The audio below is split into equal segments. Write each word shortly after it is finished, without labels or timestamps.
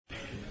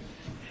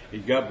He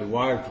got me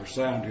wired for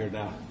sound here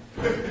now.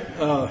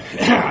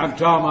 I'm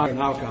Tom. I'm an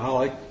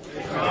alcoholic.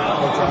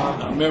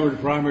 I'm a member of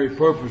the Primary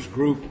Purpose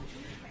Group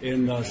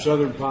in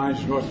Southern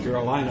Pines, North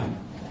Carolina.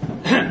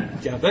 I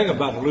think I'm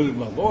about to lose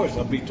my voice.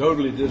 I'll be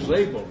totally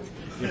disabled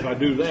if I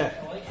do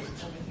that.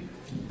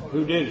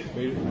 Who did it,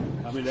 Peter?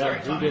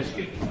 Who did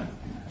it?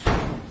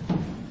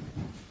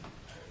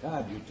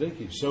 God, you'd think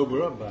he'd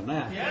sober up by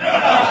now.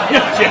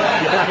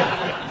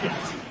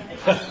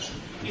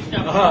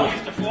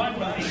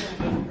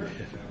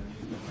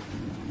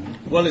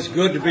 Well, it's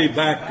good to be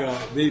back.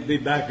 Be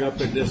back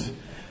up in this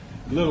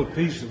little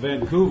piece of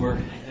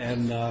Vancouver,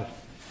 and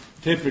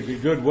typically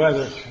good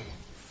weather.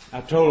 I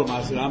told him,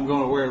 I said, I'm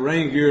going to wear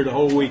rain gear the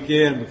whole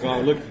weekend because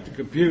I looked at the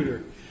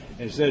computer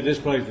and said this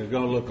place is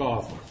going to look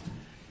awful,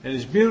 and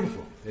it's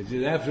beautiful. It's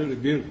just absolutely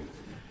beautiful.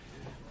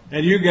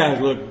 And you guys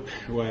look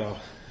well.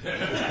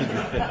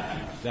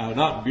 Now,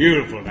 not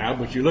beautiful now,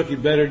 but you're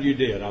looking better than you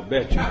did. I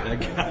bet you.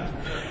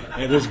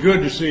 And it's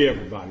good to see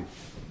everybody.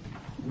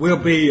 We'll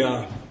be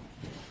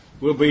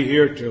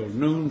here till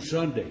noon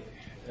Sunday,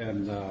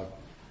 and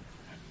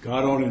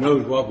God only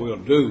knows what we'll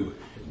do.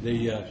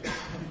 I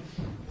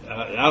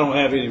don't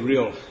have any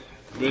really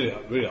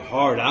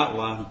hard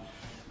outline.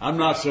 I'm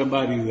not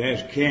somebody who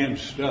has canned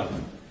stuff.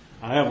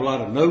 I have a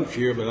lot of notes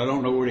here, but I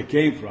don't know where they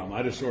came from.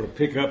 I just sort of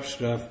pick up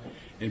stuff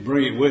and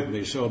bring it with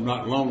me so I'm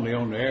not lonely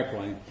on the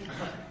airplane.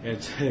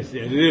 It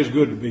is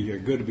good to be here,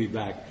 good to be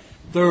back.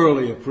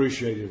 Thoroughly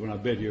appreciated when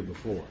I've been here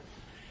before.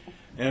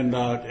 And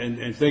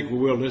think we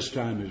will this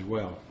time as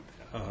well.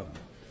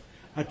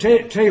 I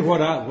tell you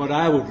what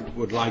I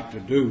would like to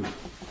do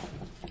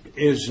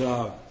is,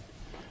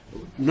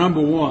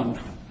 number one,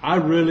 I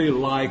really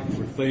like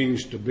for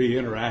things to be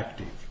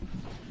interactive.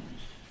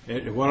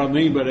 And what I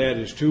mean by that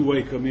is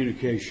two-way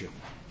communication.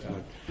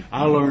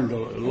 I learned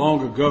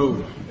long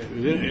ago,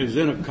 it was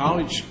in a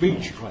college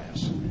speech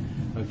class.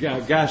 A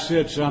guy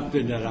said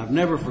something that I've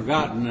never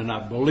forgotten, and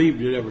I've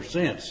believed it ever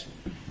since,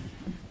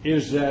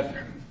 is that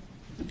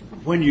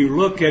when you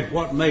look at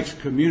what makes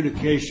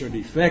communication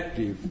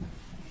effective,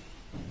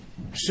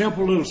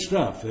 simple little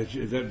stuff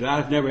that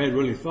I've never had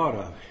really thought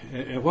of.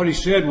 And what he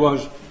said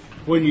was,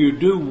 when you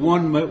do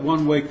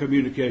one-way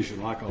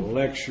communication, like a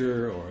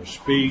lecture or a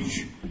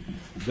speech,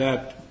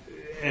 that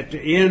at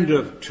the end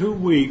of 2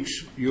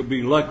 weeks, you'll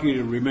be lucky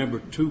to remember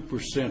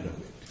 2% of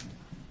it.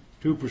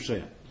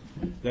 2%.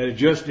 That it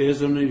just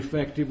isn't an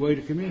effective way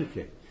to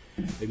communicate.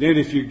 And then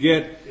if you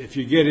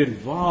get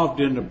involved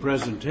in the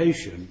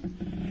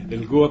presentation,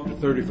 it'll go up to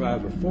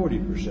 35 or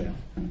 40%.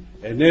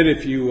 And then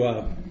if you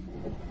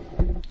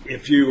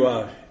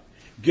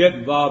get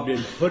involved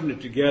in putting it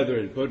together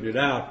and putting it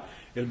out,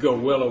 it'll go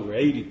well over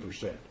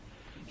 80%.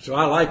 So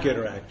I like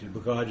interactive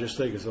because I just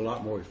think it's a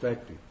lot more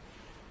effective.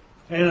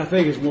 And I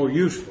think it's more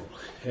useful.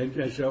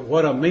 And so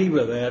what I mean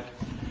by that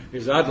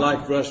is I'd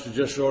like for us to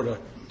just sort of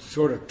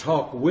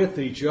talk with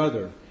each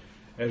other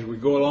as we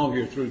go along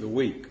here through the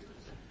week.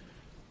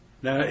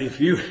 Now, if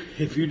you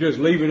just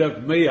leave it up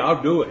to me,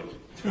 I'll do it.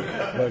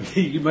 But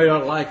you may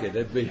not like it.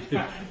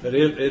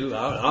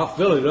 I'll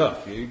fill it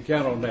up. You can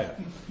count on that.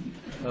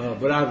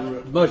 But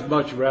I'd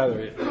much rather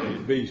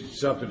it be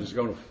something that's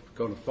going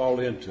to fall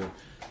into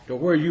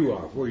where you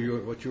are,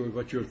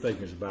 what you're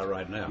thinking about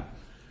right now.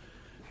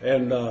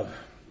 And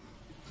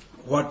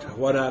what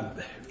I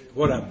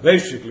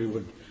basically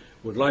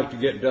would like to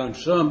get done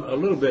a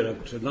little bit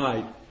of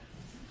tonight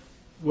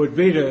would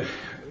be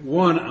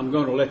I'm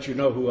going to let you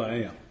know who I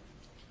am.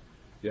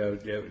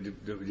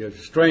 The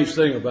strange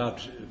thing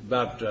about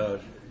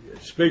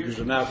speakers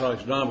in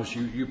Alcoholics Anonymous,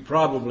 you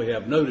probably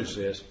have noticed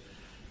this.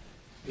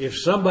 If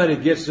somebody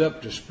gets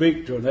up to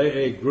speak to an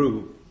AA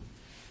group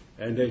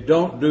and they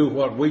don't do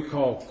what we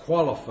call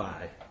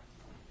qualify,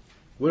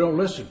 we don't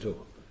listen to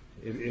them.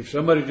 If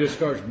somebody just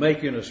starts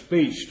making a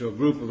speech to a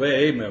group of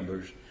AA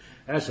members,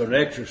 that's an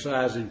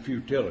exercise in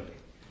futility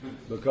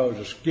because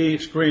the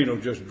screen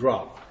will just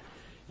drop.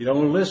 You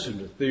don't listen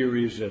to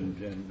theories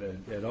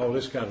and all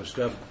this kind of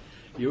stuff.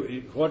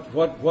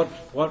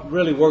 What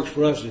really works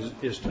for us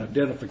is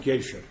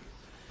identification,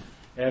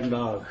 and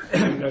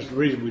that's the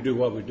reason we do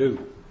what we do.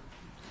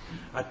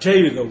 I tell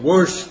you, the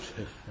worst.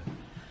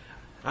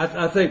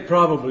 I think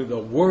probably the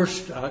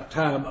worst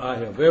time I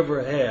have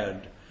ever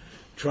had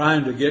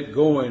trying to get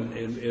going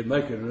in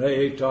making an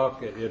AA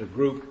talk at a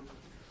group.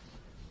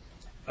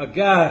 A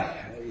guy,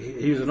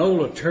 he's an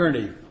old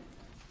attorney.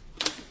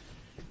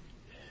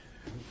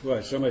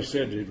 Well, somebody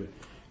said he was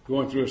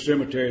going through a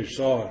cemetery and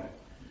saw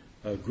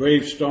a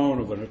gravestone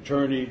of an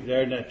attorney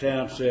there in that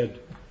town, said,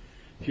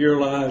 "Here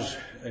lies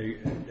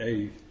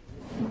an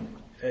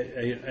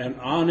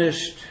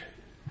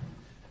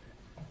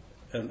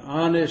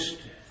honest."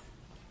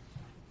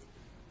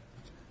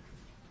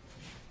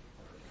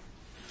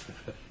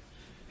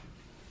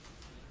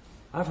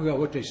 I forgot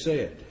what they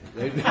said.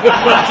 They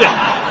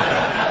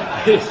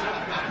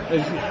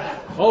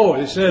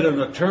said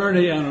an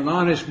attorney and an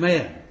honest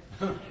man.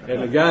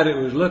 And the guy that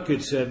was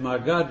looking said, "My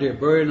God, they're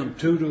burying them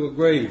two to a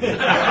grave."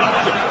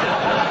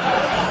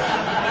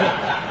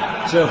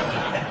 So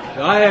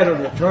So I had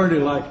an attorney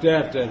like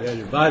that had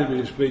invited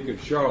me to speak in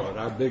Charlotte,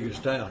 our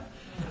biggest town.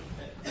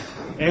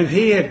 And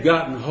he had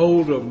gotten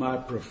hold of my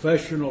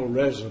professional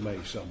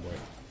resume somewhere.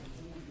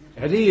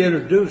 And he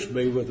introduced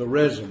me with a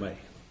resume.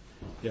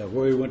 Yeah,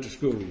 where he went to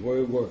school, where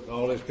he worked,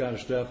 all this kind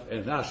of stuff.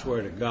 And I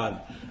swear to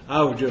God,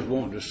 I was just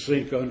wanting to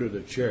sink under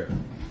the chair.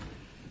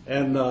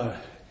 And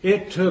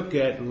it took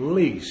at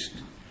least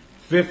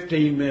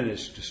 15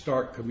 minutes to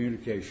start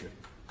communication,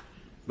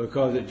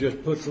 because it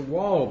just puts a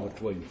wall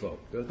between folk.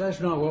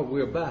 That's not what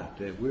we're about.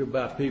 We're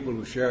about people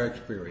who share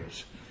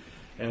experience.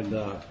 And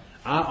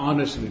I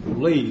honestly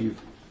believe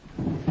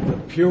the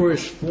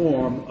purest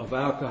form of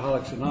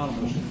Alcoholics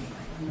Anonymous.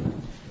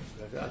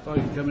 I thought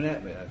he was coming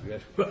at me, I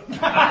guess.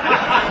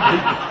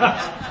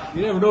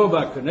 You never know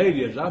about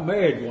Canadians. I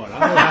married one.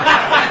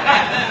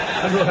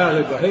 I know how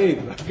they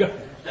behave.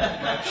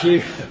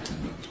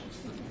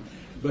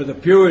 But the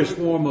purest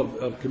form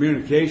of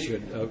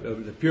communication,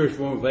 of the purest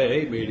form of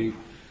AA meeting,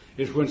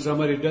 is when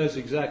somebody does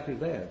exactly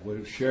that, where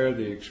they share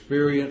the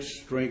experience,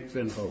 strength,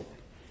 and hope,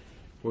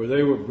 where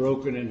they were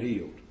broken and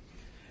healed.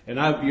 And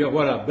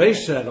what I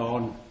base that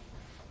on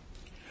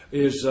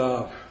is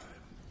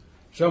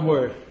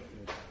somewhere,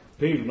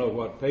 Pete will know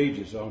what page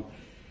it's on,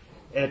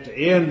 at the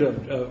end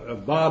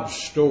of Bob's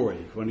story,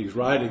 when he's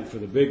writing for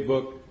the big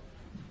book.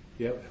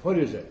 Yeah, what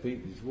is that,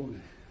 Pete? It's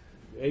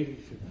 80,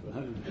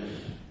 100.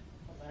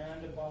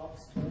 Land of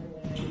Bob's story,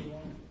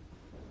 181,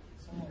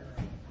 somewhere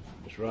around.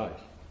 That's right.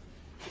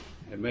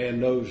 A man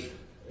knows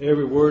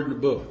every word in the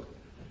book,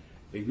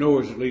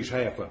 ignores at least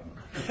half of them.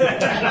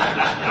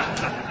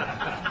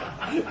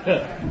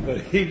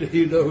 But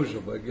he knows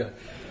them.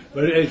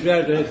 But it's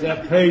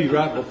that page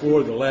right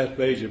before the last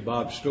page of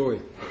Bob's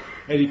story.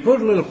 And he put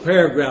a little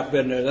paragraph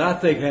in there that I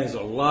think has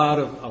a lot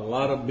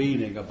of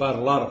meaning about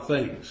a lot of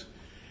things.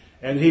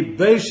 And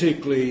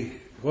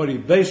what he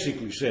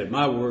basically said,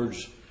 my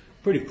words,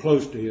 pretty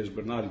close to his,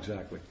 but not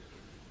exactly,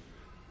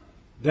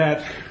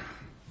 that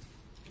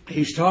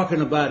he's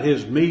talking about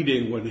his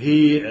meeting when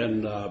he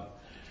and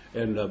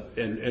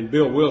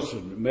Bill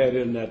Wilson met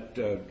in that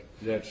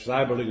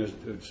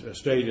Seiberling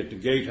estate at the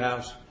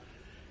Gatehouse.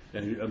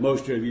 And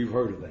most of you've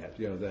heard of that.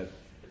 That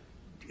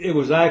it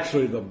was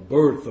actually the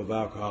birth of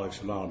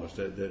Alcoholics Anonymous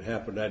that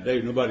happened that day.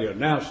 Nobody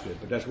announced it,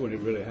 but that's when it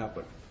really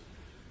happened.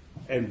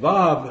 And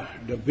Bob,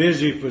 the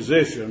busy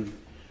physician,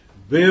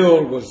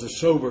 Bill was the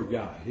sober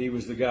guy. He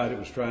was the guy that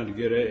was trying to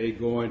get AA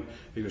going.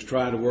 He was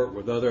trying to work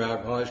with other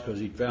alcoholics because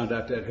he found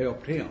out that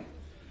helped him.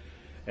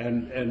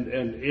 And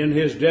in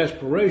his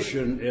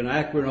desperation in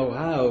Akron,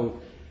 Ohio,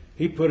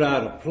 he put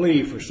out a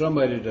plea for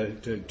somebody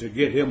to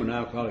get him an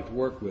alcoholic to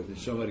work with, and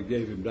somebody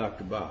gave him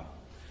Dr. Bob.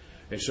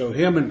 And so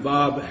him and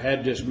Bob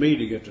had this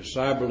meeting at the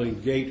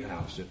Seiberling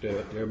Gatehouse at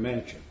their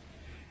mansion.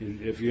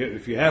 If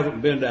you haven't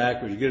been to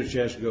Akron, you get a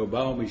chance to go, by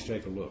all means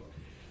take a look,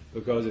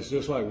 because it's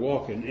just like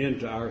walking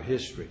into our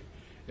history.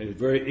 And it's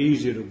very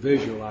easy to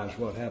visualize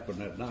what happened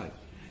that night.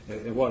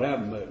 And what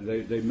happened,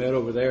 they met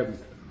over there.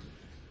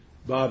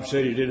 Bob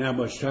said he didn't have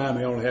much time.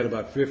 He only had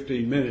about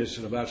 15 minutes,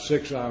 and about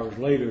 6 hours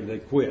later, they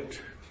quit.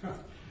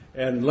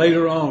 And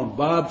later on,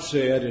 Bob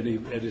said, and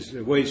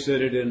the way he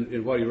said it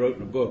in what he wrote in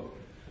the book,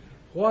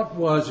 what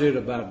was it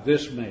about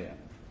this man?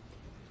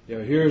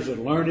 Here's a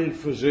learned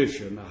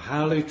physician, a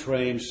highly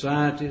trained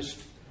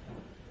scientist,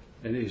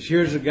 and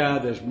here's a guy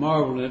that's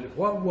marveling.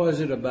 What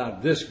was it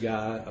about this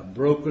guy, a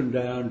broken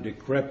down,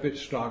 decrepit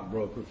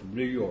stockbroker from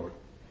New York,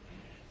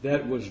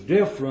 that was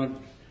different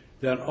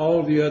than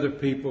all the other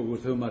people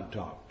with whom I'd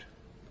talked?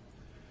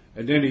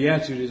 And then he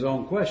answered his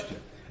own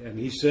question. And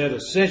he said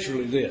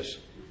essentially this,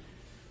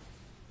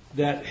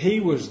 that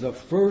he was the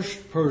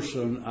first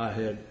person I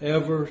had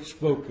ever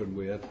spoken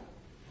with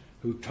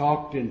who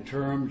talked in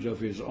terms of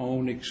his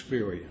own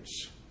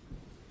experience.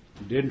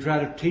 He didn't try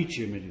to teach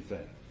him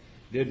anything.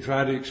 Didn't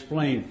try to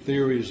explain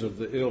theories of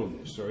the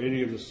illness or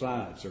any of the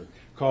science or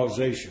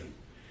causation.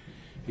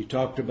 He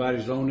talked about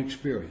his own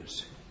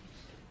experience.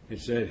 It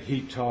said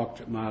he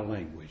talked my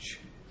language.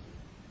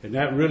 And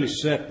that really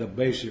set the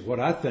basic, what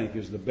I think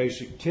is the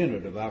basic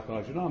tenet of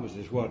Alcoholics Anonymous,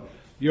 is what,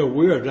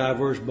 we're a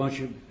diverse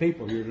bunch of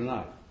people here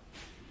tonight.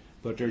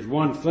 But there's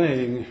one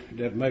thing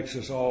that makes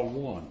us all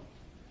one.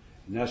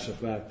 And that's the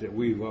fact that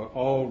we are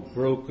all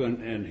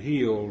broken and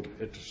healed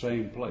at the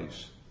same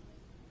place.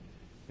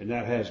 And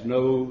that has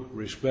no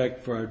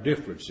respect for our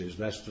differences.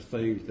 That's the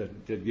thing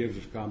that gives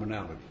us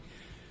commonality.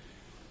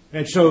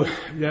 And so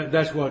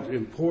that's what's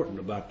important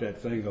about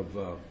that thing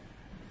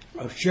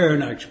of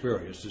sharing our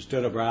experience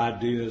instead of our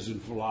ideas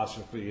and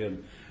philosophy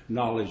and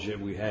knowledge that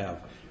we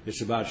have.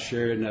 It's about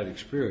sharing that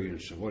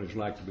experience of what it's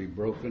like to be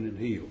broken and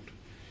healed.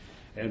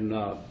 And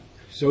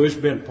so it's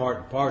been part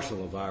and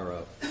parcel of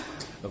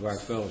our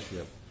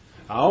fellowship.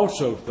 I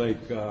also think,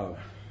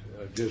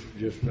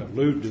 just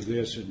allude to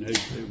this, and we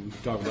can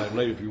talk about it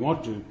later if you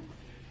want to,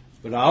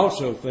 but I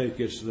also think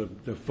it's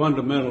the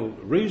fundamental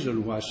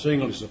reason why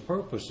singleness of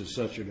purpose is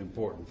such an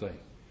important thing.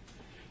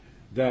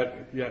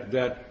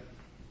 That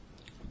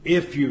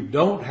if you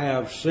don't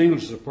have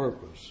singleness of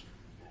purpose,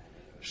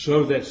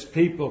 so that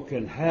people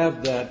can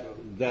have that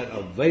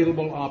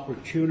available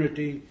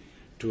opportunity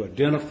to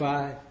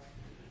identify,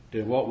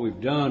 then what we've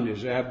done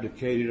is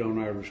abdicated on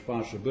our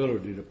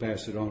responsibility to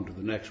pass it on to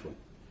the next one.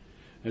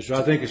 And so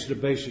I think it's the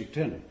basic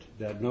tenet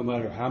that no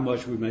matter how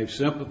much we may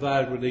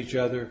sympathize with each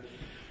other,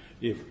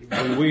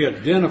 when we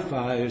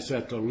identify, it's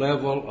at the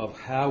level of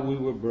how we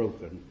were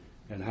broken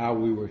and how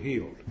we were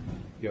healed,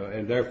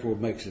 and therefore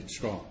makes it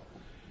strong.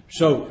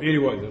 So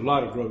anyway, a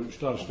lot of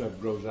stuff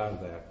grows out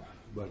of that.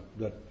 But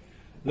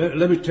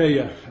let me tell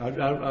you,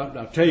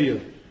 I'll tell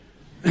you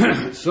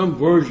some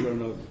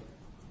version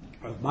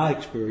of my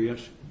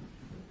experience,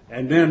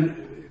 and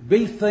then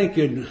be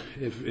thinking,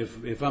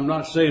 if I'm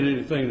not saying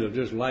anything that'll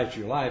just light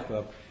your life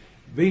up,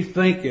 be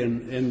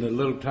thinking in the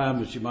little time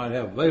that you might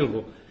have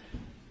available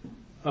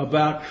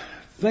about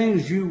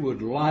things you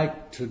would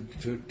like to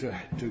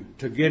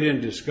get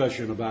in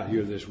discussion about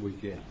here this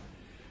weekend.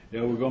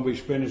 We're going to be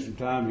spending some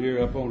time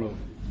here up on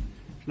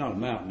it's not a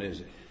mountain, is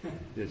it?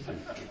 It's a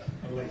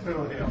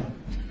little hill.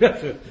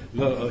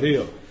 a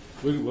hill.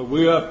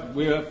 We're up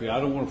here. I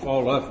don't want to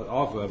fall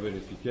off of it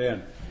if you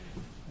can.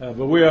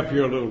 But we're up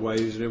here a little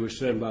ways, and it was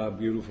sitting by a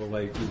beautiful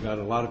lake. We've got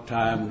a lot of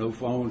time. No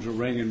phones are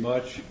ringing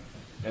much,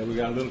 and we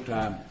got a little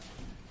time.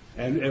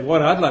 And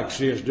what I'd like to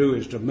see us do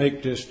is to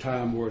make this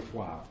time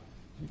worthwhile.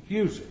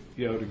 Use it,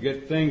 to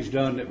get things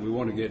done that we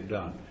want to get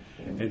done.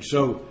 And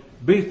so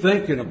be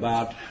thinking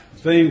about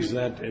things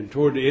and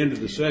toward the end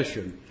of the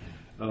session,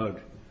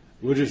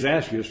 we'll just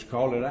ask you to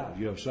call it out.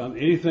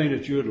 Anything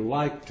that you would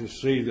like to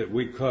see that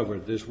we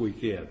covered this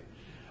weekend,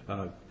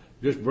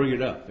 just bring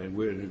it up, and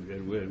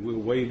we'll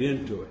wade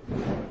into it.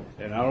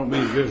 And I don't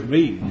mean just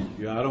me.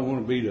 I don't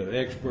want to be the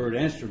expert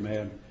answer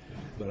man,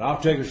 but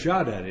I'll take a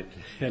shot at it,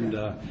 and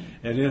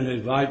then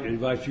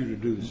invite you to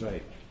do the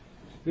same.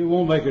 We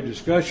won't make a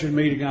discussion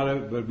meeting out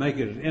of it, but make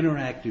it an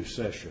interactive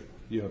session.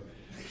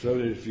 So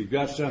that if you've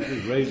got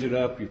something, raise it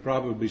up. You'll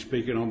probably be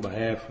speaking on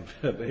behalf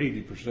of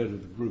 80%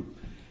 of the group.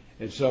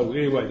 And so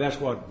anyway, that's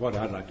what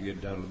I'd like to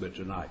get done a little bit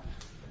tonight.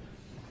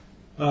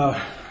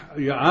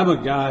 I'm a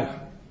guy.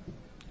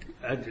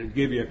 I'd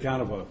give you a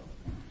kind of a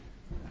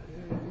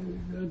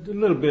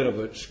little bit of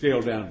a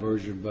scaled down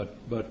version, but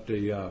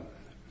the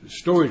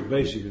story's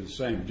basically the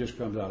same. It just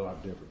comes out a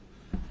lot different.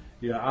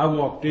 I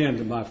walked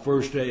into my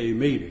first AA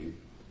meeting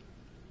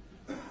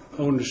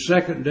on the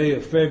second day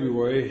of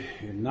February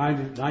in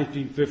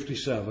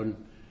 1957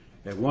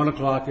 at 1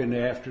 o'clock in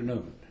the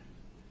afternoon.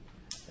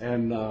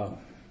 And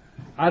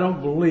I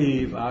don't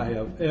believe I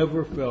have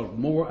ever felt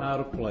more out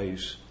of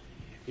place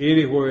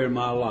anywhere in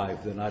my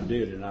life than I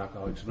did in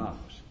Alcoholics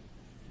Anonymous.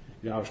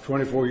 I was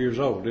 24 years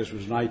old. This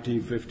was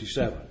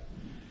 1957.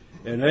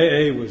 And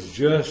AA was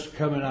just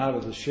coming out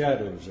of the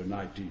shadows in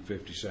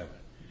 1957. It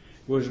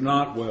was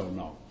not well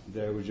known.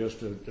 There was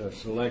just a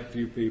select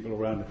few people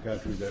around the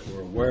country that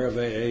were aware of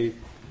AA.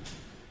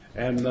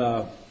 And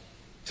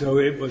so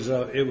it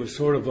was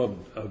sort of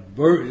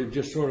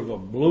a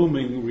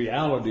blooming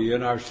reality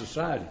in our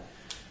society.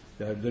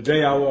 The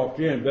day I walked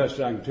in, best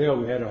I can tell,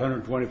 we had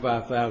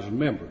 125,000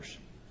 members.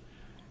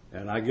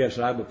 And I guess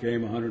I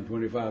became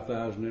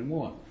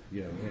 125,001.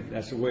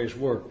 That's the way it's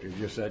worked. It's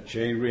just that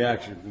chain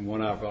reaction from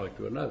one alcoholic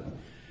to another.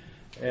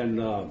 And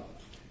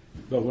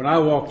but when I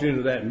walked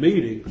into that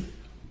meeting,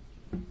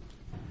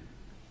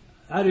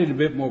 I didn't a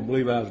bit more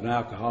believe I was an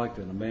alcoholic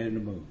than a man in the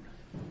moon.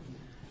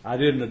 I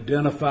didn't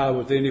identify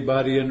with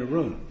anybody in the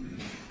room.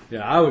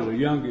 I was the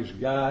youngest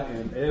guy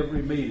in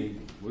every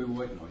meeting. We were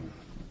waiting on you.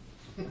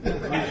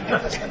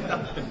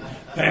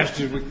 Fast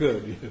as we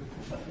could.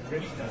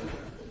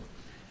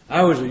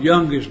 I was the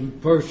youngest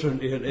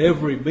person in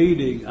every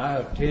meeting I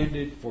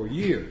attended for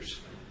years.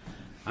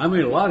 I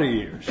mean, a lot of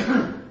years.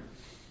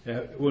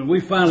 When we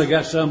finally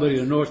got somebody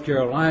in North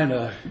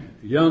Carolina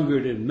younger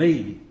than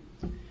me,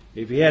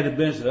 if he hadn't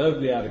been so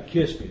ugly, I'd have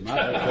kissed him.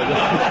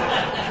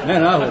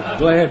 Man, I was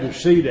glad to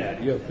see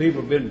that.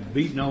 People have been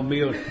beating on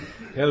me,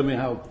 telling me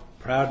how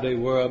proud they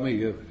were of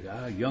me.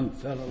 A young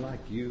fellow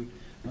like you,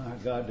 my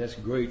God, that's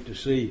great to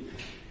see.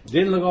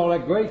 Didn't look all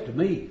that great to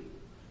me.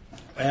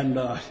 And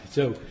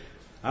so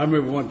I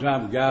remember one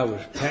time a guy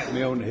was patting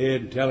me on the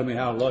head and telling me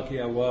how lucky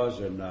I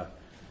was, and I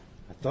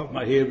thought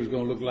my head was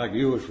going to look like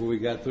yours before we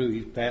got through.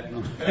 He's patting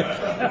on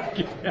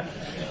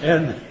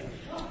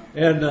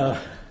and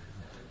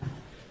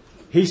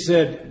he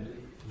said,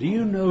 "Do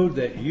you know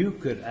that you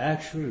could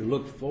actually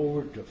look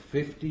forward to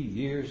 50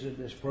 years in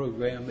this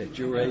program at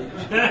your age?"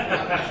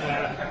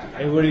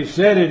 And when he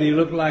said it, he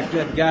looked like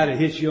that guy that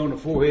hits you on the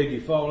forehead, you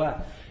fall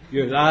out.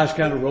 Your eyes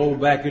kind of rolled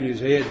back in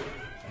his head,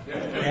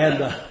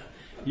 and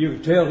you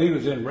could tell he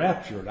was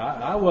enraptured.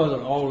 I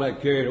wasn't all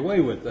that carried away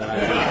with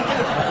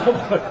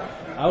that.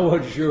 I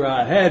wasn't sure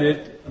I had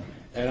it,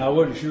 and I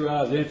wasn't sure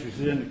I was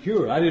interested in the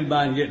cure. I didn't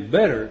mind getting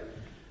better,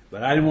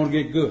 but I didn't want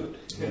to get good.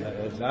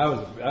 I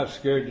was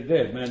scared to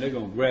death. Man, they're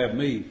going to grab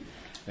me,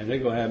 and they're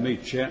going to have me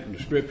chanting the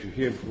scripture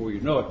here before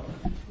you know it.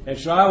 And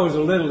so I was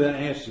a little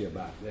antsy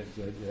about that.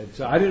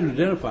 So I didn't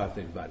identify with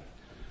anybody.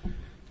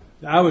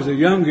 I was the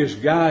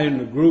youngest guy in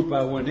the group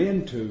I went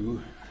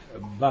into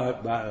by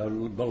a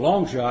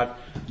long shot.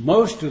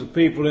 Most of the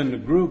people in the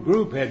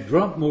group had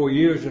drunk more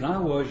years than I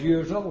was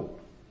years old.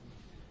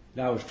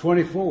 And I was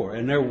 24,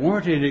 and there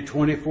weren't any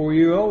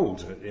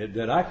 24-year-olds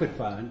that I could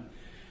find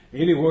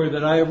anywhere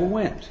that I ever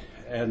went.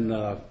 And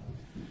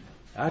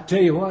I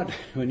tell you what,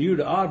 when you're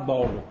the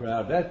oddball of the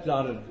crowd, that's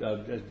not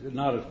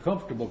a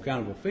comfortable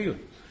kind of a feeling.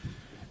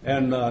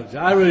 And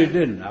I really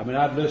didn't. I mean,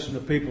 I'd listen to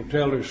people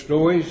tell their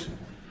stories,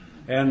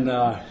 and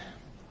I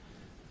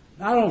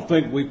don't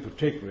think we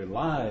particularly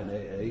lie in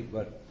AA,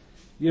 but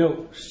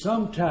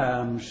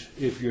sometimes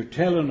if you're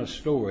telling a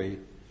story,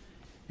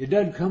 it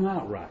doesn't come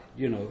out right.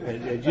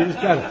 And you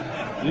just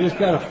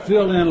gotta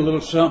fill in a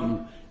little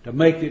something to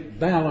make it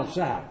balance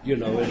out.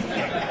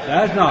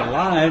 That's not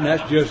lying.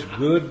 That's just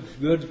good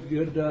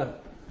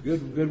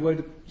way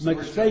to make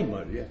a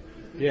statement.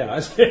 Yeah,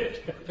 that's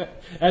it.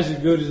 That's as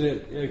good as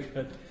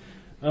it.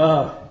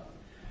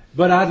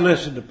 But I'd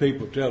listen to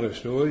people tell their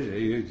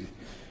stories,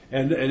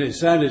 and it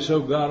sounded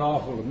so god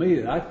awful to me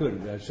that I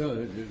couldn't.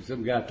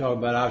 Some guy talking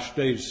about I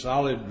stayed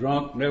solid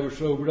drunk, never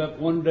sobered up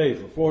one day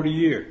for 40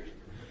 years.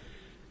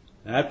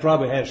 Now, that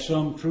probably has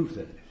some truth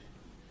in it,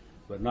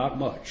 but not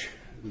much.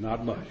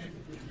 Not much.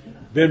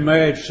 Been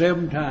married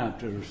 7 times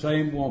to the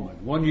same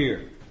woman, 1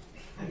 year.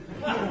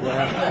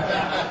 Well,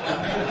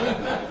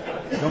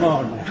 come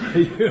on,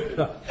 man.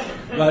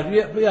 But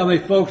yeah, I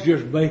mean, folks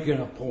just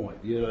making a point.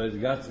 It's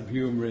got some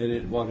humor in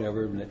it,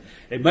 whatever.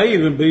 It may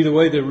even be the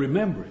way they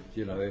remember it.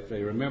 If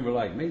they remember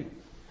like me.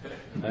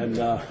 And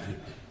so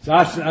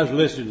I was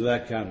listening to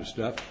that kind of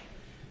stuff,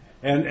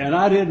 and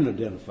I didn't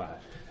identify it.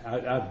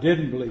 I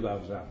didn't believe I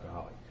was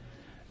alcoholic.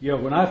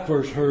 When I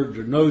first heard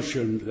the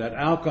notion that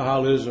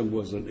alcoholism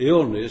was an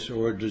illness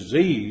or a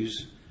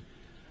disease,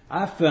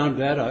 I found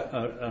that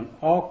an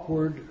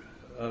awkward,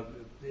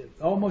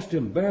 almost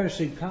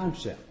embarrassing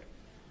concept.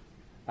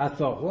 I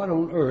thought, what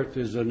on earth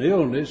is an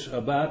illness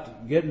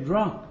about getting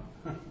drunk?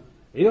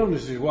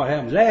 Illness is what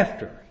happens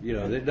after.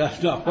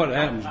 That's not what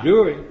happens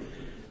during.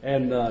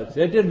 And that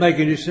didn't make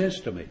any sense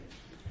to me.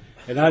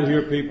 And I'd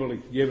hear people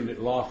giving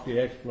it lofty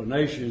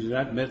explanations, and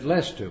that meant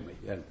less to me.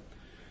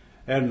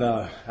 And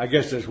I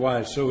guess that's why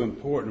it's so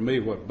important to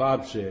me what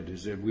Bob said,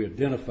 is that we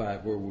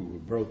identified where we were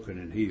broken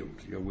and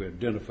healed. We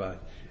identified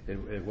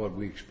in what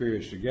we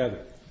experienced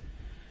together.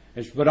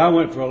 But I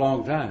went for a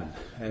long time.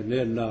 And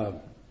then,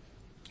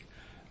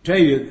 tell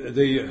you,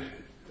 the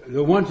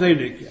one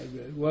thing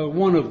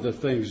one of the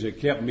things that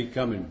kept me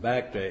coming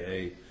back to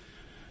AA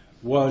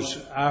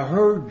was I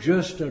heard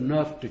just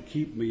enough to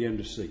keep me in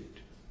the seat.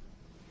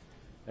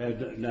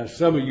 And now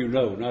some of you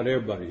know, not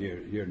everybody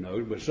here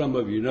knows, but some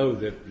of you know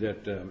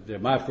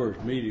that my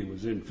first meeting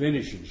was in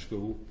finishing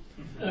school.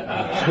 It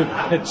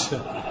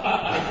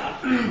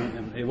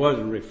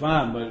wasn't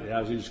refinement.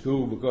 I was in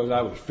school because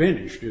I was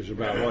finished is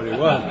about what it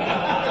was.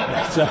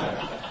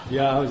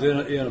 I was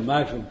in a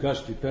maximum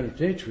custody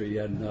penitentiary,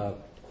 and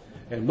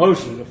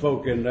most of the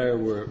folk in there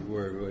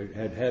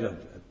had a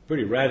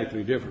pretty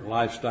radically different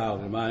lifestyle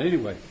than mine.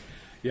 Anyway,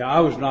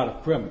 I was not a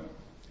criminal.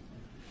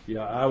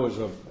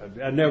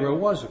 I never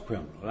was a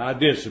criminal. I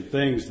did some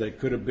things that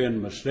could have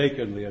been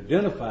mistakenly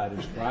identified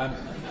as crime,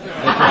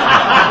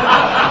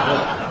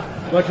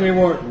 but they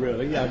weren't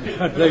really.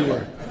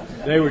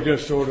 They were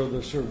just sort of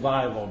the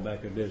survival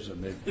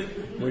mechanism.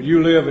 When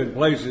you live in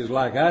places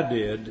like I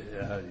did,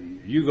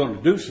 you're going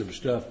to do some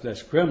stuff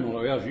that's criminal,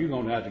 or else you're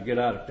going to have to get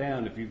out of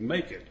town if you can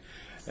make it.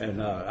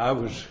 And I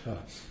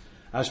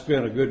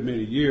spent a good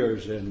many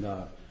years in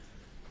a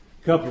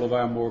couple of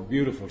our more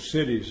beautiful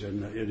cities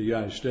in the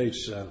United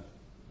States.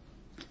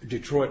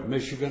 Detroit,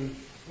 Michigan,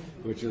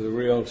 which is a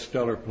real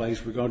stellar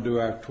place. We're going to do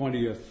our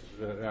 20th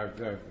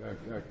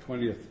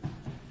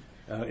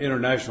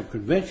international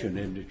convention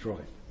in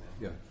Detroit.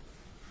 Yeah,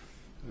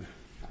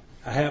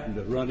 I happened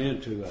to run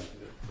into it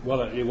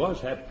was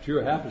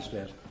pure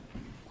happenstance.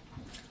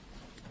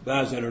 But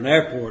I was at an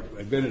airport.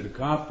 I'd been at a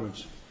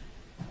conference,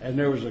 and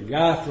there was a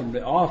guy from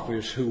the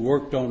office who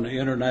worked on the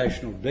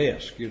international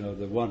desk.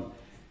 The one.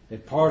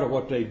 And part of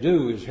what they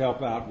do is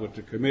help out with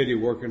the committee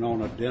working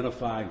on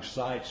identifying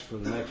sites for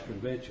the next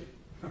convention.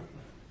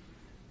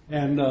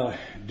 And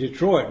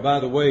Detroit, by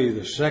the way,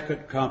 the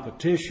second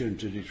competition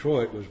to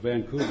Detroit was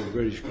Vancouver,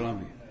 British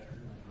Columbia.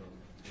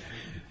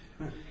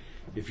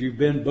 If you've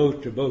been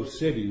to both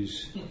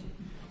cities,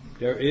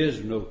 there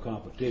is no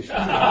competition.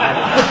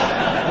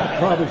 I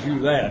promise you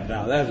that.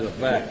 Now, that's a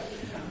fact.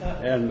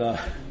 And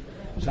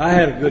so I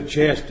had a good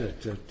chance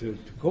to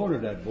corner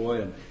that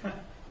boy, and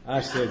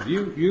I said,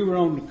 you were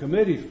on the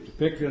committee to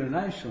pick the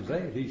internationals,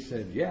 eh? He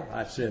said, yeah.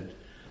 I said,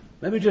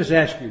 let me just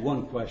ask you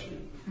one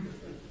question.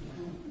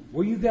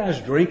 Were you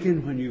guys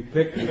drinking when you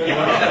picked the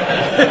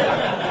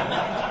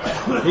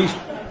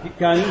He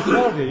kind of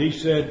insulted. He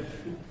said,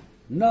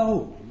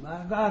 no. My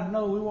God,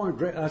 no, we weren't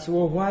drinking. I said,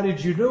 well, why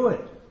did you do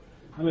it?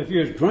 I mean, if you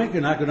was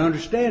drinking, I could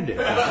understand it.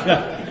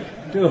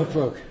 Do it,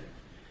 folks.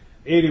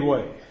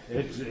 Anyway,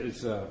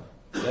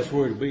 that's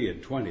where it'll be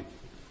at 20.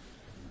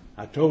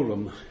 I told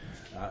them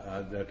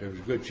that there was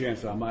a good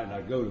chance I might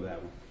not go to that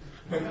one.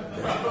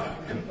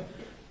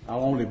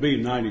 I'll only be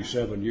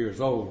 97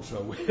 years old,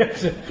 so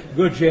it's a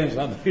good chance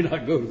I may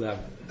not go to that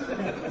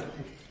one.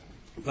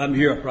 If I'm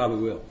here, I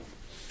probably will.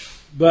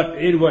 But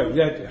anyway,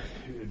 that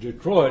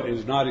Detroit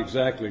is not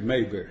exactly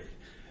Mayberry.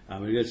 I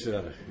mean, it's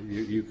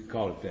you could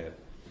call it that.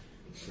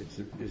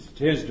 It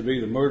tends to be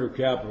the murder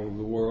capital of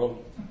the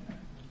world,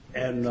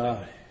 and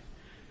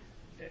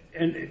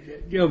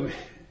you know,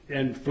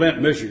 and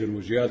Flint, Michigan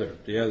was the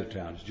other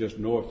town. It's just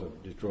north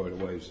of Detroit a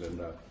ways,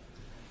 and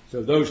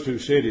so those two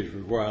cities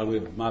were where I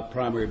lived. My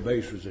primary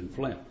base was in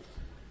Flint.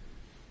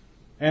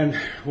 And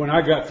when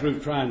I got through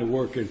trying to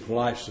work in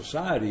polite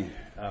society,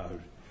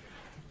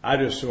 I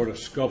just sort of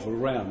scuffled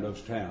around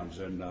those towns,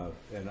 and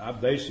I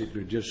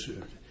basically just,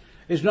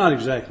 it's not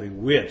exactly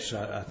wits.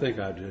 I think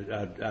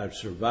I'd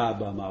survived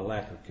by my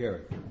lack of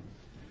character.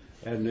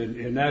 And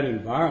in that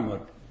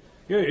environment,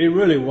 it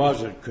really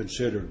wasn't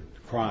considered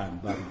crime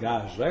by the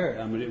guys there.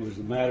 I mean, it was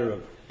a matter of,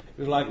 it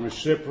was like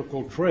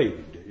reciprocal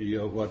trade. You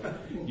know, what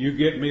you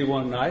get me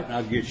one night and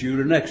I'll get you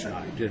the next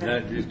night.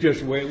 And it's just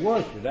the way it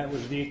worked. That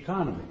was the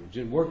economy. It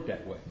just worked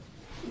that way.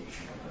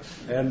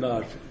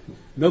 And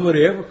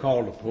nobody ever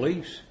called the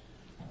police.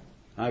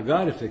 I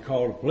got if they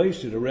called the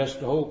police, they'd arrest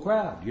the whole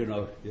crowd. You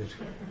know,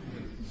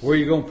 where are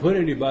you going to put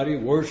anybody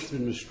worse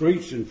than the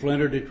streets in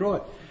Flint or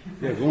Detroit?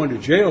 Yeah, going to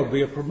jail would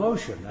be a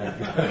promotion.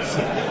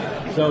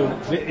 So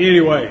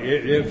anyway,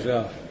 it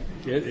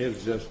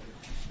was just,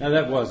 now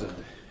that wasn't,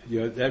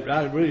 you know,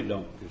 I really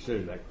don't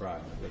consider that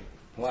crime.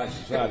 Polite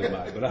society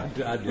might, but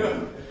I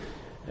do.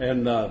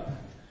 And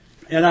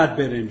I'd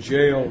been in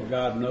jail,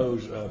 God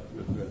knows,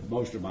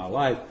 most of my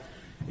life,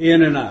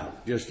 in and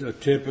out, just a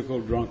typical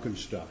drunken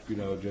stuff, you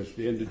know, just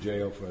into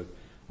jail for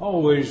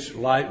always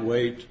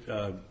lightweight,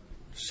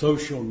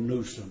 social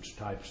nuisance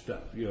type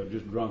stuff, you know,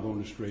 just drunk on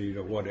the street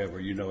or whatever,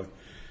 you know,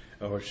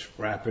 or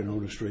scrapping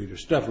on the street or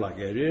stuff like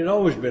that. It had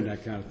always been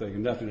that kind of thing,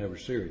 and nothing ever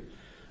serious.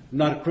 I'm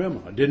not a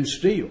criminal. I didn't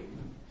steal.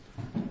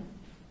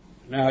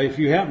 Now, if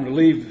you happen to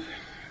leave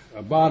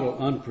a bottle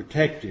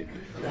unprotected,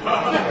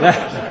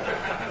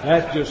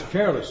 that's just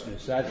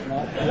carelessness. That's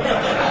not,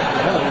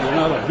 you're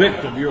not a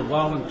victim. You're a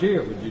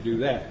volunteer when you do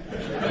that.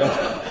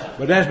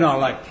 But that's not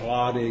like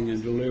plotting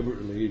and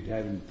deliberately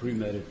having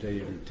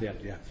premeditated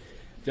intent. Yeah,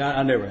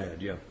 I never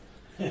had. Yeah,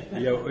 you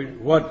know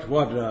what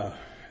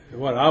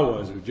I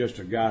was just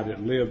a guy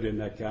that lived in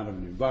that kind of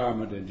an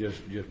environment and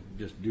just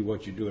do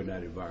what you do in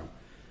that environment.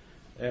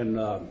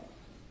 And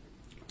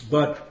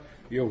but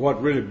you know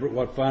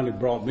what finally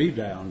brought me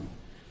down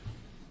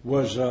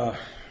was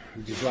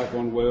just like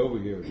on the way over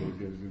here,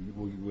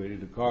 we in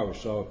the car we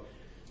saw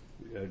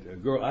a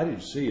girl. I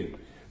didn't see it,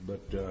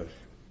 but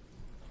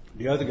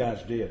the other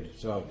guys did.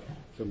 Saw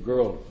some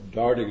girl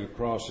darting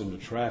across into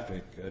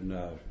traffic, and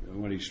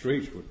one of these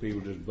streets with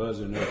people just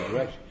buzzing in every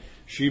direction.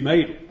 She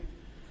made it,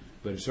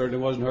 but it certainly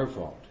wasn't her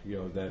fault. You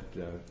know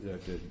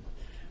that did.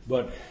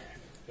 But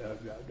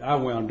I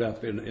wound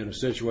up in a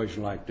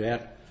situation like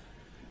that,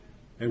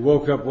 and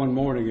woke up one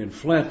morning in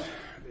Flint,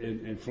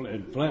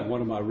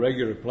 one of my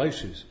regular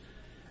places,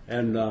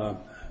 and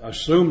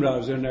assumed I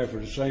was in there for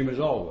the same as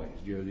always.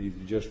 You know,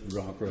 either just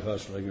drunk or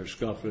hustling or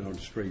scuffling on the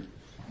street.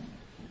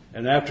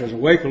 And after I was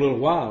awake a little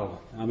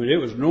while, I mean, it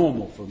was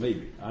normal for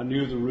me. I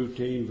knew the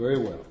routine very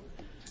well.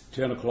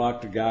 10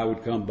 o'clock, the guy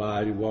would come by,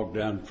 and he'd walk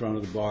down in front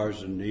of the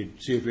bars, and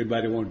he'd see if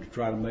anybody wanted to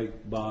try to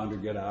make bond or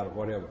get out or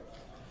whatever.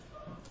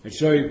 And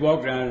so he'd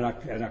walk down,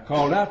 and I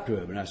called out to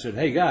him, and I said,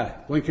 "Hey, guy,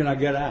 when can I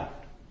get out?"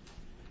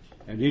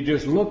 And he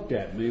just looked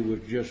at me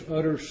with just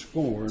utter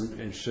scorn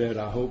and said,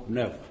 "I hope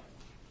never."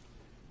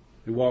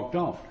 He walked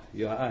on.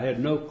 Yeah, I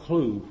had no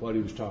clue what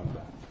he was talking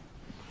about.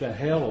 The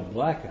hell of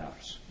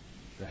blackouts.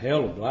 The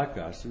hell of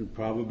blackouts, and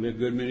probably a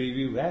good many of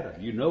you have had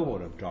it. You know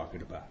what I'm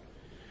talking about.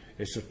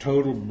 It's a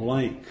total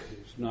blank.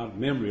 It's not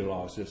memory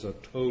loss. It's a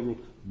total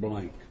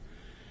blank.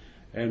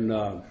 And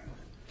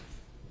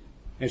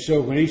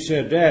so when he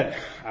said that,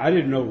 I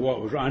didn't know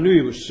what was wrong. I knew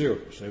he was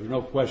serious. There was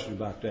no question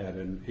about that.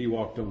 And he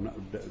walked on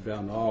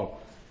down the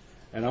hall.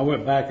 And I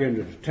went back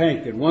into the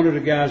tank, and one of the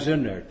guys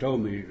in there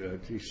told me,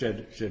 he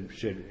said,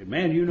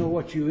 "Man, you know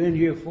what you in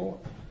here for?"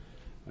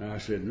 And I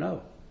said,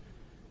 "No."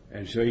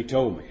 And so he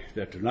told me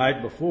that the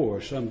night before,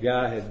 some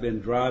guy had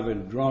been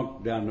driving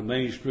drunk down the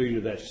main street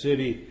of that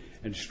city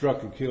and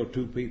struck and killed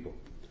 2 people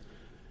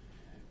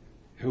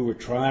who were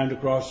trying to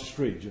cross the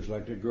street, just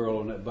like the girl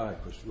on that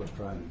bike was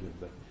trying to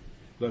do.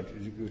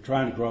 But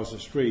trying to cross the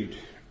street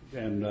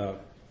and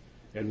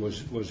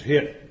was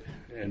hit,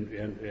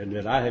 and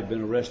that I had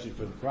been arrested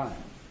for the crime.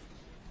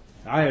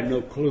 I had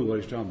no clue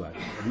what he's talking about.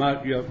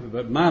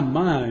 But my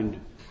mind,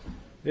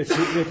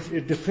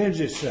 it defends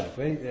itself.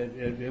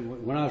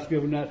 When I was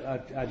given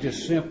that, I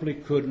just simply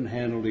couldn't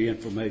handle the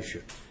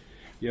information.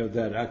 You know,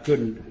 that I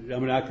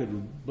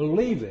could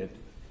believe it,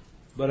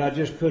 but I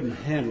just couldn't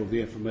handle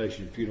the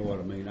information, if you know what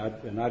I mean.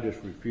 I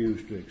just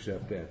refused to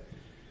accept that.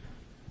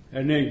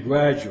 And then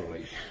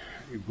gradually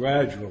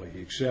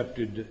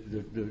accepted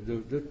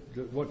the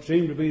what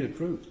seemed to be the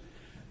truth,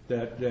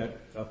 that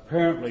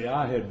apparently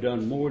I had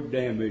done more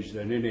damage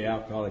than any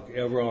alcoholic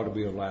ever ought to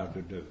be allowed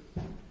to do.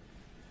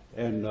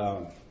 And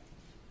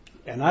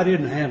I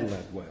didn't handle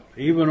that well.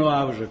 Even though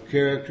I was a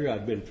character,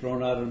 I'd been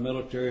thrown out of the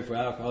military for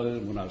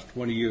alcoholism when I was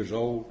 20 years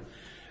old.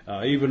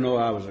 Even though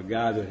I was a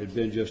guy that had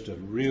been just a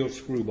real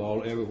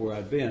screwball everywhere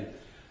I'd been,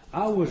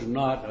 I was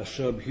not a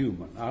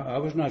subhuman. I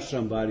was not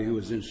somebody who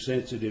was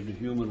insensitive to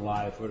human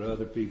life or to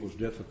other people's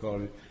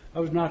difficulties. I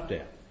was not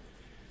that.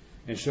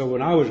 And so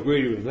when I was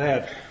greeted with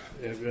that,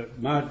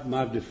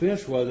 my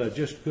defense was I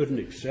just couldn't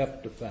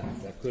accept the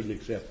fact. I couldn't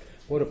accept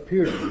what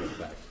appeared to be a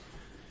fact.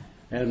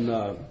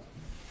 And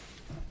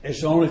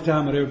it's the only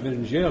time I'd ever been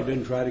in jail.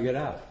 Didn't try to get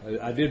out.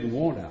 I didn't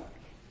want out.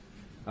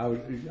 I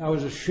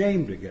was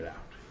ashamed to get out.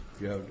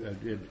 You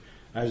know,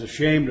 I was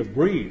ashamed to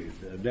breathe.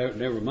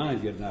 Never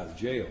mind getting out of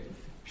jail.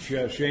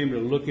 Ashamed to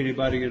look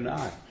anybody in the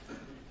eye.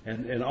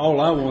 And all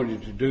I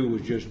wanted to do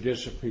was just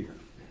disappear.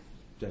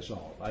 That's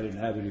all. I didn't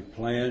have any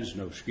plans,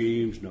 no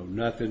schemes, no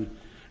nothing,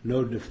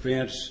 no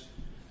defense.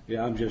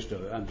 Yeah, I'm just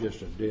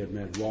a dead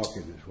man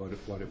walking is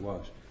what it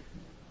was.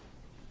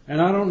 And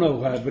I don't know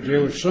why, but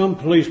there was some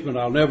policeman,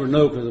 I'll never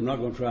know because I'm not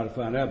going to try to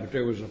find out, but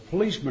there was a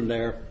policeman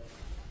there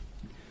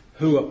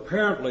who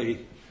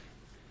apparently,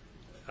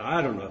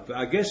 I don't know,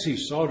 I guess he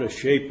saw the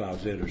shape I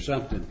was in or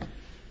something.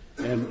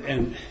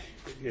 And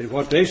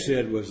what they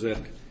said was that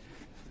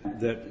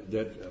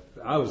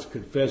I was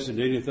confessing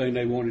to anything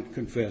they wanted to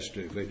confess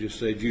to. They just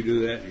said, you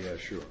do that? Yeah,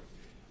 sure.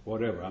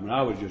 Whatever. I mean,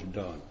 I was just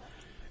done.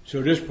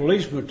 So this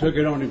policeman took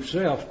it on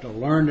himself to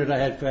learn that I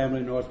had family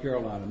in North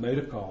Carolina, made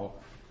a call,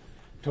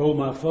 told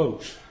my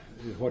folks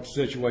what the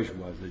situation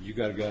was, that you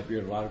got to get up here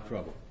in a lot of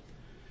trouble.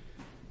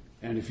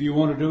 And if you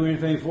want to do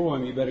anything for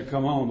him, you better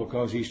come on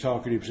because he's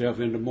talking himself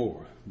into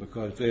more.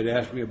 Because if they'd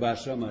asked me about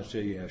something, I'd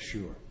say, yeah,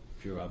 sure,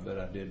 I bet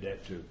I did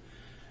that too.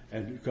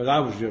 And because I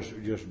was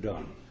just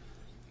done.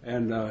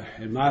 And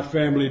my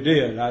family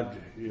did. I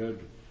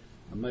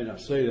may not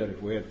say that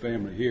if we had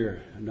family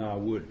here, and now I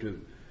would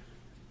too.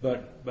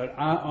 But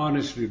I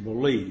honestly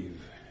believe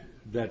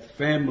that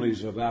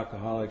families of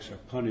alcoholics are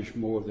punished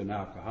more than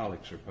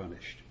alcoholics are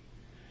punished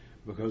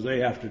because they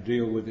have to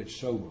deal with it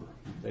sober.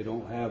 They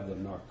don't have the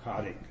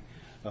narcotic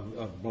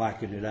of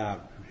blacking it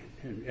out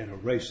and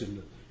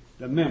erasing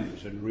the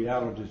memories and the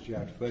realities you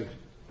have to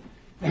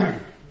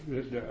face.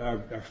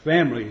 Our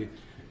family,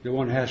 the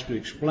one has to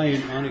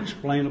explain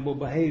unexplainable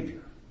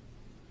behavior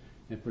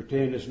and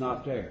pretend it's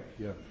not there.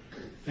 Yeah.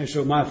 And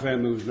so my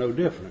family was no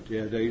different.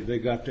 Yeah, they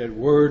got that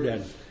word,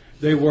 and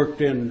they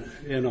worked in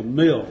a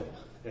mill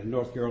in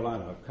North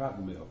Carolina, a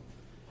cotton mill,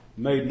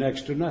 made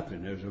next to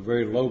nothing. It was a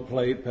very low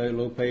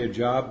paid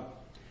job,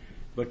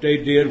 but they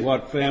did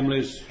what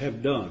families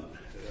have done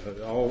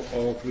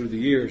all through the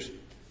years.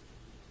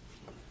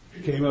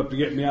 Came up to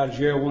get me out of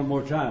jail one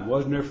more time.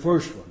 Wasn't their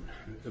first one,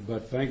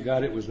 but thank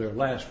God it was their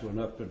last one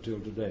up until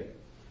today.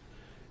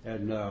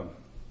 And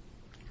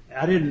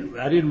I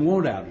didn't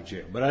want out of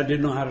jail, but I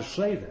didn't know how to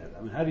say that.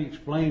 I mean, how do you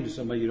explain to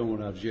somebody you don't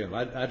want out of jail?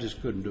 I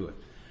just couldn't do it.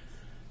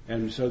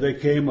 And so they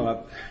came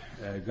up,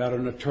 got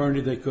an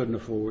attorney they couldn't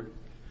afford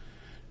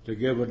to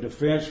give a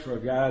defense for a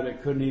guy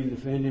that couldn't even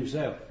defend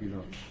himself, you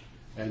know.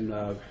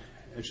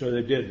 And so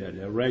they did that.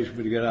 They arranged for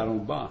me to get out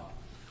on bond.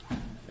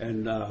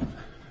 And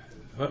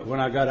when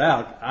I got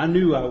out, I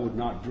knew I would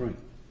not drink.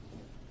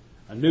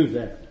 I knew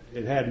that.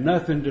 It had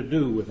nothing to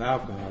do with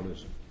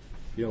alcoholism.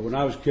 You know, when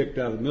I was kicked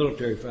out of the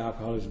military for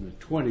alcoholism at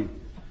 20,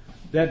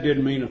 that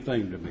didn't mean a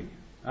thing to me.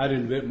 I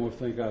didn't a bit more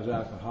think I was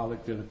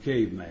alcoholic than a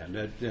caveman.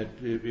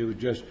 It was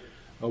just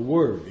a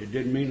word. It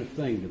didn't mean a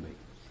thing to me.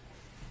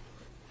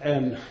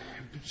 And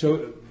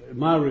so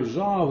my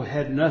resolve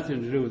had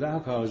nothing to do with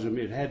alcoholism.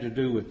 It had to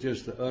do with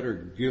just the utter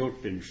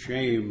guilt and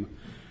shame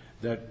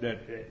that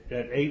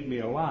ate me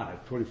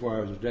alive 24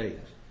 hours a day.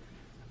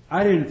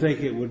 I didn't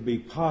think it would be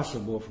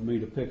possible for me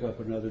to pick up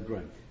another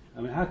drink.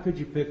 I mean, how could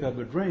you pick up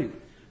a drink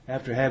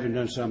after having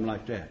done something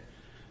like that?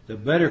 The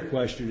better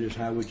question is,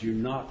 how would you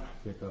not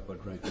pick up a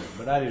drink?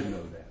 But I didn't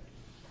know that.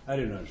 I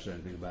didn't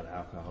understand anything about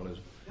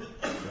alcoholism.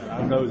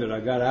 I know that I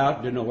got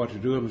out, didn't know what to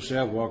do with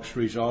myself, walked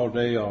streets all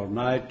day, all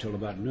night, till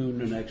about noon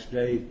the next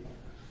day.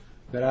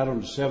 Got out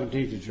on the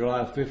 17th of July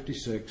of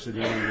 56, and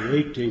then on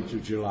the 18th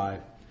of July,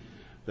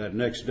 that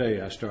next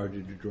day I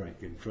started to drink.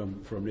 And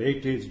from the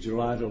 18th of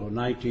July till the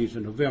 19th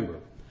of November,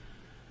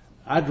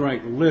 I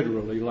drank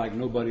literally like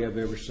nobody I've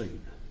ever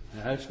seen.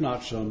 Now, that's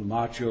not some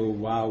macho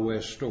Wild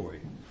West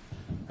story.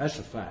 That's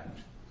a fact.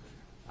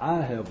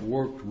 I have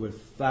worked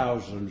with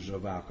thousands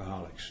of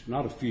alcoholics,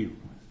 not a few.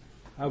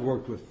 I've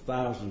worked with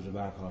thousands of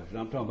alcoholics. And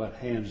I'm talking about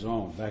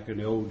hands-on, back in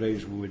the old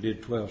days when we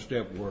did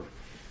 12-step work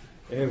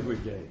every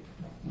day.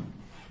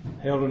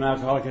 Held an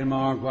alcoholic in my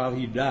arms while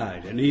he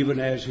died. And even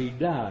as he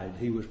died,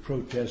 he was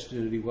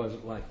protesting that he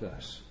wasn't like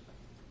us.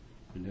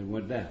 And then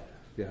went down.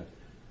 Yeah.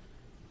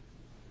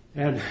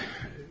 And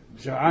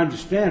so I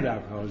understand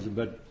alcoholism,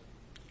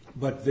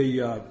 but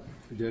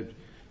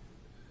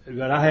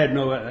I had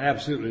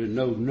absolutely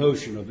no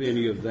notion of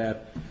any of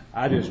that.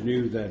 I just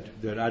knew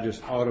that I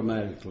just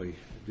automatically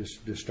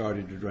just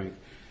started to drink.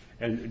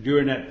 And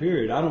during that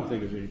period, I don't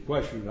think there was any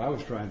question that I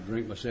was trying to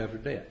drink myself to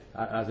death.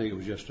 I think it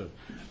was just a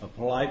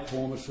polite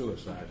form of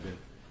suicide.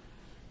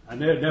 I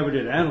never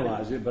did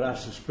analyze it, but I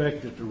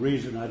suspect that the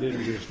reason I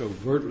didn't just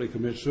overtly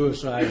commit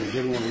suicide and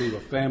didn't want to leave a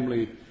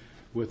family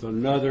with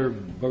another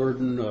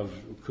burden of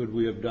could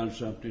we have done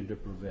something to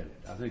prevent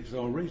it. I think it's the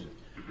only reason.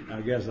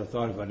 I guess I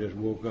thought if I just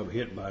woke up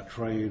hit by a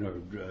train or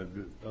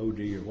OD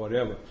or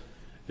whatever,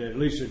 that at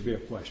least it'd be a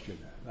question.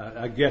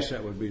 I guess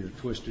that would be the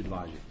twisted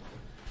logic.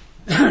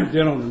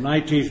 Then on the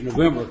 19th of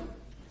November,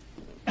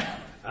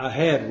 I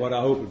had what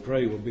I hope and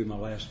pray will be my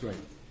last drink.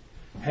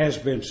 Has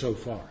been so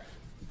far.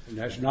 And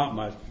it's not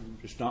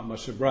my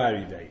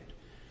sobriety date.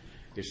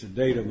 It's the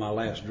date of my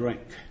last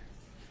drink.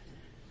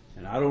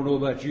 And I don't know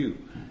about you,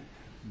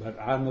 but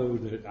I know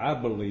that I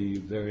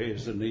believe there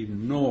is an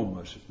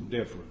enormous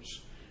difference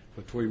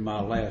between my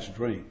last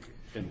drink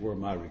and where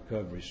my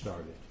recovery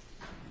started.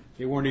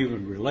 They weren't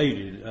even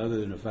related, other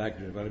than the fact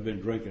that if I'd have been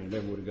drinking, I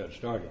never would have got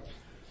started.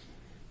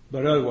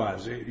 But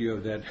otherwise,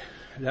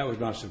 that was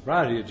not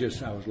sobriety. It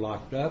just I was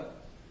locked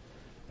up,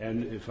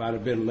 and if I'd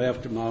have been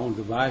left to my own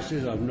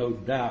devices, I've no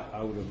doubt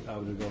I would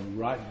have gone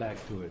right back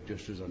to it,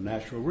 just as a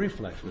natural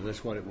reflex. But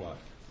that's what it was.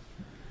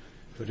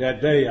 But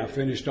that day, I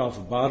finished off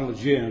a bottle of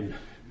gin.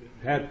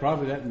 Had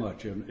probably that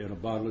much in a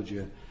bottle of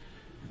gin.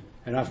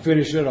 And I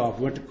finished it off,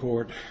 went to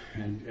court,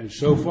 and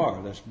so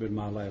far, that's been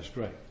my last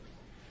drink.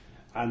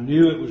 I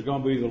knew it was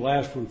going to be the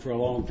last one for a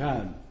long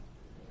time,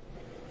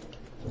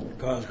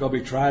 because I was going to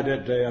be tried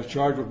that day. I was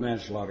charged with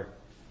manslaughter,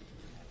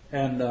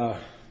 and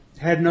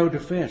had no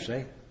defense.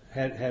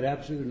 Had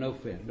absolutely no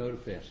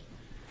defense.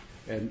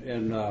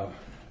 And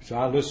so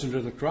I listened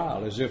to the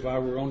trial as if I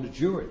were on the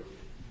jury.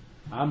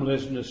 I'm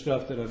listening to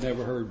stuff that I've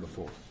never heard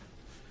before.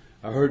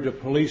 I heard the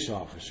police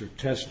officer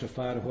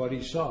testify to what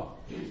he saw.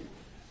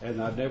 And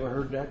I'd never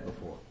heard that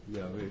before.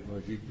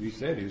 He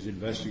said he was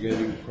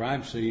investigating a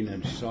crime scene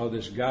and saw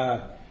this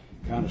guy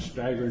kind of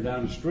staggering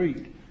down the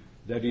street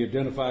that he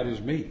identified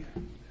as me.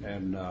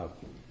 And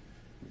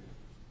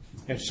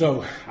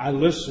so I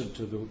listened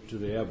to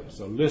the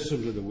evidence. I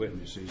listened to the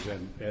witnesses,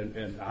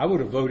 and I would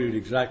have voted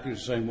exactly the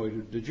same way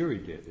the jury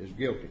did, as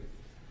guilty.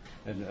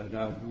 And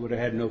I would have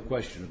had no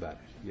question about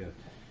it.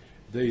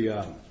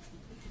 Yeah.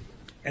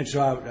 And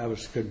so I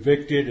was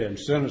convicted and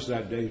sentenced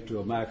that day to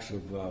a max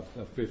of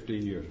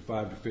 15 years, a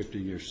 5 to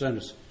 15 year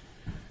sentence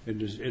in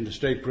the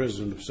state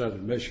prison of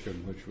Southern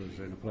Michigan, which was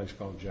in a place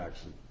called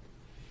Jackson.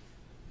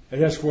 And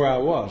that's where I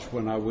was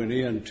when I went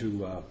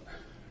into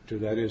to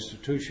that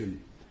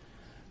institution.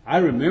 I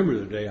remember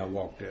the day I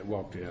walked in.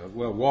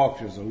 Well,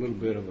 walked is a little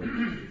bit of a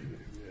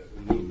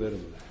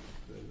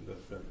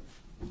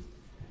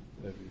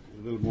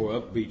little more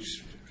upbeat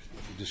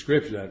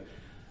description.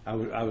 I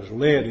was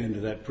led into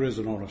that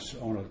prison on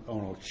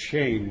a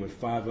chain with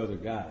 5 other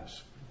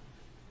guys.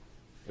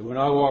 And when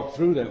I walked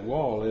through that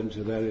wall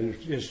into that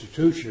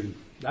institution,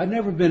 I'd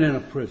never been in a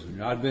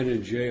prison. I'd been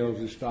in jails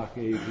and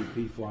stockades and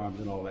pea farms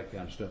and all that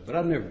kind of stuff, but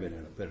I'd never been in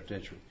a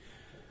penitentiary.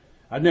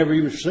 I'd never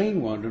even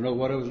seen one to know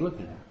what I was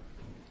looking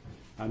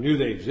at. I knew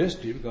they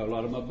existed because a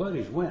lot of my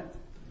buddies went.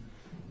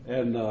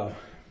 And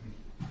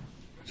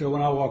so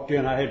when I walked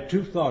in, I had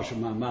 2 thoughts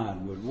in my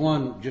mind. With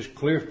one, just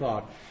clear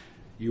thought,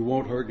 you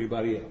won't hurt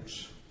anybody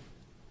else.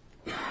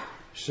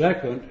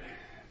 Second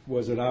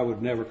was that I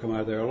would never come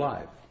out of there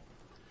alive.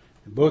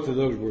 And both of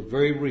those were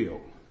very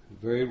real,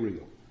 very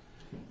real.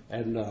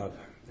 And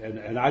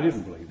I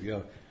didn't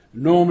believe.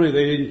 Normally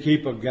they didn't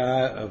keep a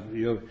guy of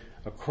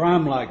a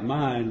crime like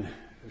mine.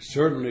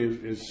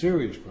 Certainly is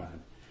serious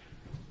crime.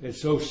 It's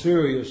so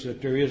serious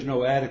that there is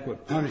no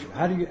adequate punishment.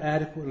 How do you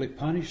adequately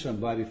punish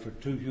somebody for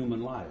 2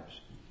 human lives?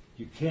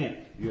 You can't.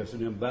 It's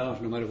an imbalance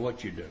no matter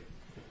what you do.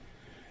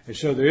 And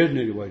so there isn't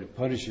any way to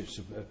punish it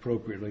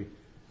appropriately.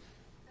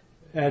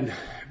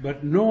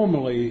 But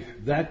normally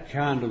that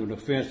kind of an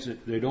offense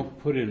that they don't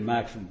put in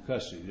maximum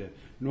custody, that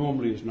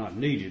normally is not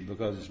needed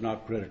because it's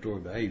not predatory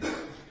behavior.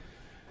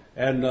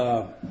 And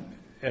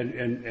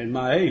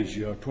my age,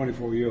 a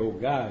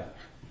 24-year-old guy,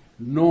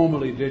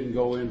 normally didn't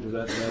go into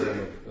that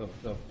level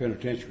of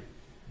penitentiary.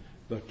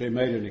 But they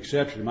made an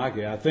exception in my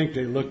case. I think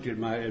they looked at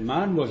and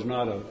mine was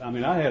not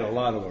I had a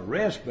lot of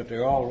arrests, but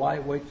they're all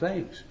lightweight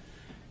things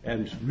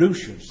and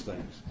nuisance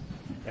things.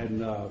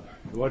 And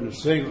it wasn't a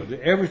single,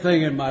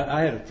 everything in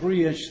I had a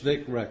 3-inch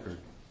thick record.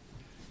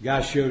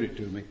 Guy showed it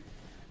to me.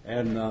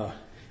 And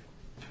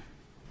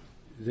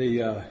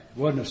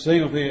wasn't a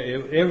single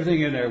thing,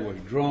 everything in there was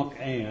drunk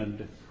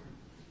and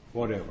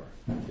whatever.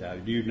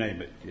 You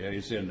name it. Yeah,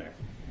 it's in there.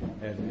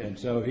 And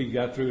so he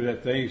got through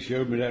that thing,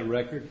 showed me that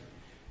record,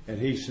 and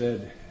he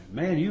said,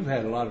 "Man, you've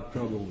had a lot of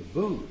trouble with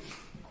booze."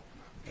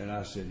 And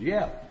I said,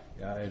 "Yeah."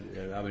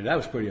 That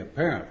was pretty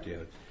apparent.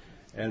 Yeah.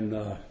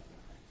 And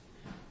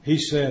he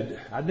said,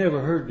 I'd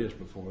never heard this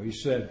before. He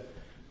said,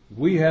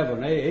 "We have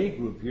an AA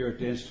group here at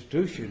the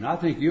institution, and I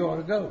think you ought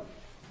to go."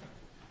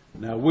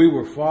 Now, we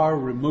were far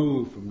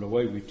removed from the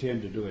way we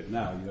tend to do it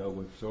now,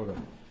 with sort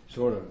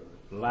of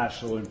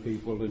lassoing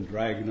people and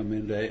dragging them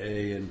into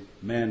AA and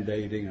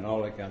mandating and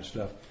all that kind of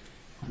stuff.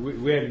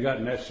 We hadn't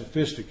gotten that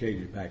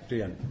sophisticated back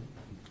then.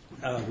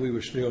 We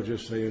were still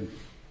just saying,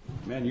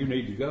 "Man, you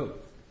need to go."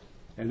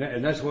 And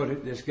that's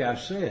what this guy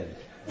said.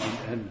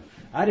 And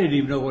I didn't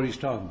even know what he's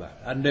talking about.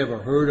 I'd never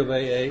heard of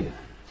AA,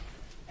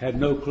 had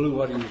no clue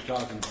what he was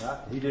talking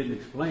about. He didn't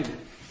explain it.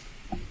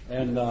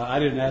 And I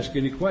didn't ask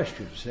any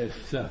questions.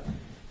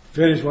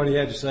 Finished what he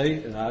had to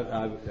say, and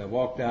I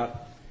walked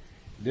out.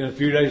 Then a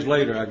few days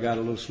later, I got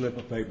a little slip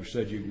of paper that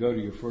said you can go to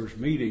your first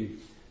meeting,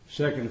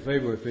 2nd of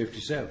February,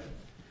 57.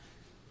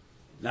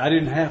 Now, I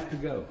didn't have to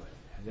go.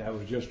 That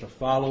was just a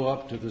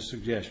follow-up to the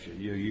suggestion.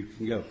 You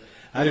can go.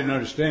 I didn't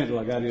understand until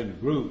I got in the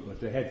group, but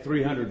they had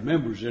 300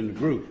 members in the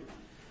group,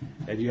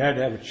 and you had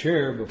to have a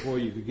chair before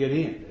you could get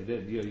in.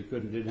 You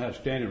didn't have a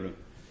standing room.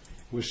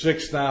 It was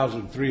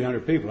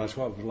 6,300 people. That's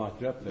what was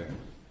locked up there.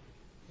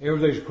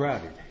 Everything's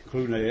crowded,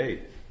 including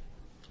AA.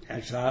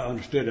 And so I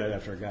understood that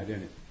after I got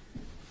in it.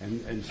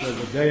 And so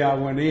the day I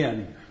went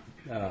in,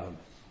 I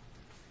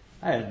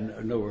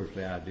had no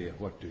earthly idea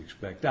what to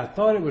expect. I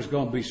thought it was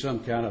going to be some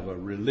kind of a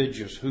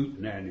religious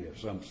hootenanny of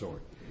some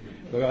sort.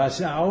 But I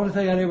said the only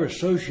thing I ever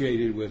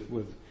associated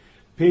with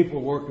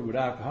people working with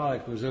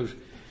alcoholics was those.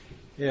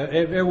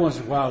 Every once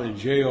in a while in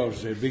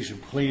jails, there'd be some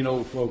clean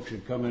old folks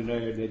that come in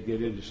there and they'd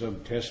get into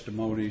some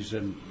testimonies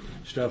and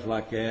stuff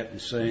like that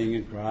and sing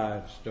and cry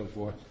and so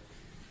forth.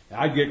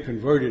 I'd get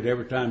converted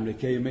every time they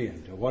came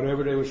in to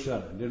whatever they were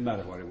selling. It didn't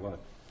matter what it was.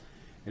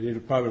 And it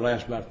would probably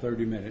last about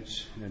 30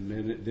 minutes, and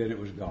then it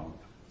was gone.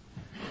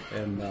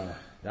 And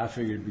I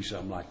figured it'd be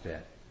something like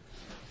that.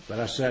 But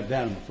I sat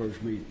down in the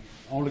first meeting.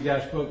 Only guy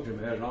spoke to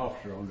me had an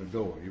officer on the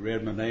door. He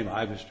read my name,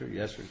 Ivester.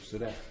 Yes, sir,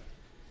 sit down.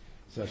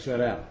 So I sat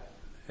down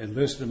and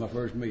listened to my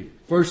first meeting.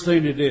 First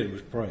thing they did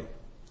was pray.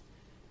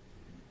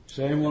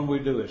 Same one we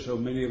do at so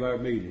many of our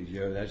meetings,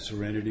 that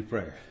serenity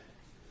prayer.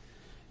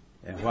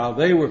 And while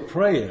they were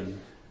praying,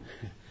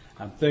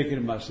 I'm thinking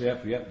to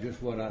myself, yep,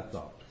 just what I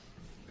thought.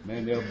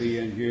 Man, they'll be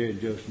in here in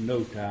just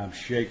no time,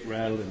 shake,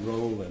 rattle, and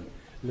roll, and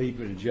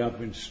leaping and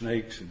jumping,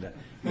 snakes, and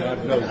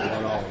God knows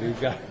what all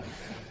we've got.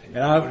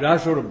 And I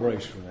sort of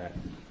braced for that.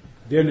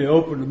 Then they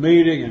opened the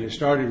meeting and they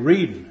started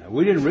reading.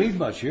 We didn't read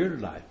much here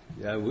tonight.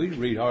 We didn't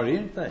read hardly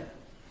anything.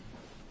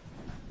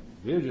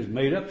 It was just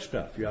made up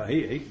stuff.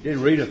 He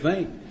didn't read a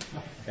thing,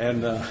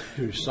 and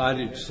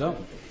recited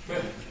something.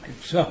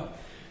 So,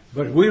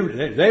 but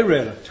they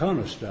read a ton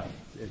of stuff,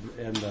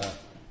 and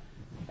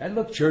that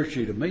looked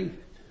churchy to me.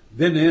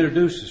 Then they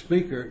introduced the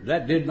speaker.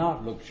 That did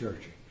not look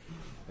churchy.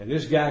 And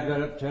this guy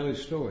got up to tell his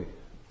story.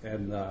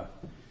 And now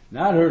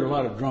I'd heard a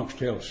lot of drunks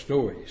tell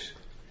stories,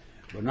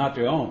 but not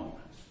their own.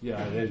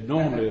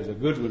 Normally there's a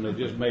good one they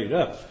just made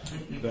up.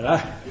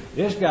 But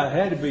this guy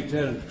had to be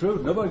telling the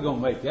truth. Nobody's going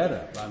to make that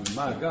up. I mean,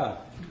 my God,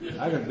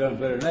 I could have done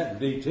better than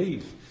that in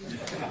DTs.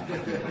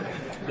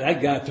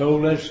 That guy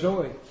told that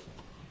story.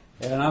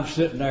 And I'm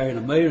sitting there in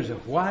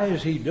amazement of why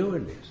is he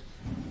doing this?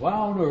 Why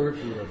on earth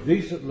with a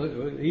decent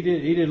look? He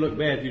didn't look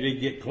bad if you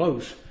didn't get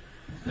close.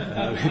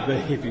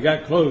 If you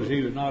got close,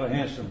 he was not a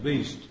handsome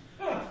beast.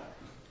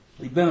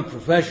 He'd been a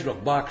professional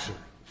boxer,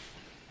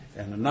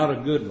 and not a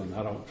good one,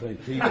 I don't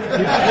think.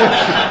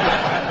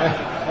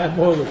 That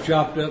boy was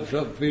chopped up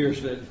something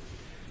fierce.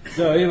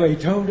 So anyway,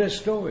 he told that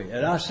story,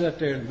 and I sat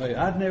there and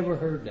I'd never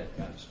heard that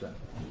kind of stuff.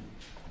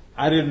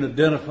 I didn't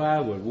identify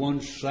with one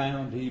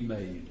sound he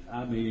made.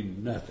 I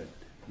mean, nothing.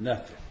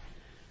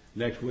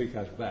 Next week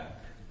I was back.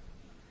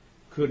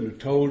 Couldn't have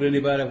told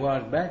anybody why I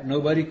was back.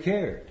 Nobody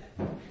cared.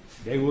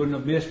 They wouldn't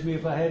have missed me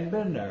if I hadn't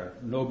been there.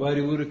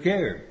 Nobody would have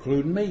cared,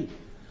 including me.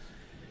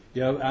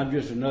 I'm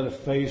just another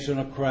face in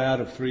a crowd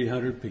of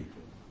 300 people.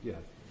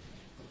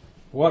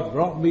 What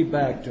brought me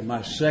back to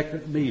my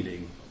second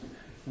meeting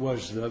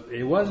was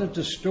it wasn't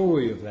the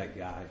story of that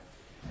guy.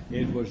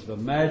 It was the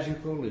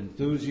magical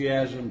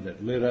enthusiasm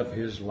that lit up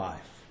his life.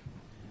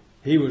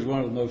 He was one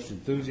of the most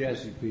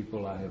enthusiastic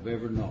people I have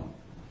ever known.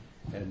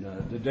 And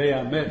the day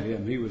I met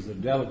him, he was the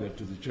delegate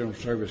to the General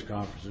Service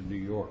Conference in New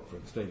York for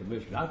the state of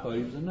Michigan. I thought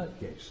he was a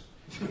nutcase.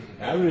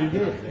 I really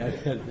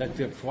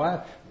did.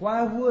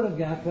 Why would a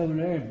guy come in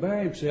there and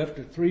bury himself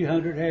to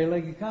 300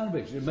 hairy-legged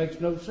convicts? It makes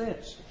no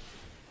sense.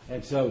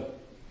 And so,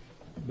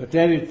 but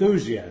that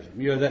enthusiasm,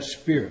 that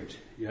spirit,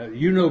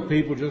 you know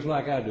people just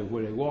like I do.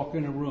 When they walk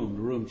in a room,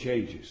 the room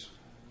changes.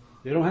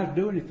 They don't have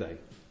to do anything.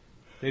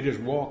 They just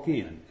walk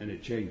in and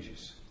it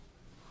changes.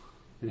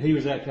 And he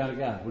was that kind of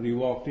guy. When he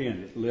walked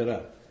in, it lit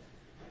up.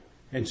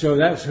 And so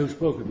that's who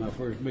spoke at my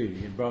first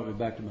meeting. It brought me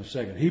back to my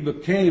second. He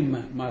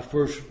became my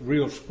first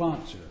real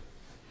sponsor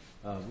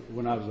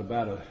when I was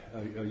about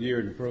a year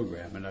in the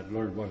program, and I'd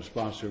learned what a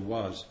sponsor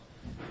was.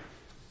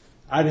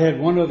 I'd had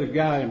one other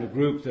guy in the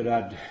group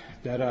that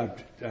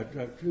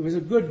he was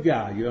a good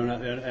guy,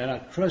 and I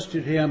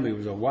trusted him. He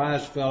was a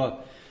wise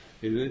fellow.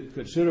 He was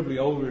considerably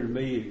older than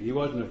me. He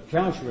wasn't a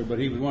counselor, but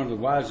he was one of the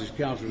wisest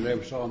counselors I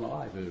ever saw in my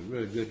life. He was a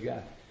really good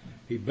guy.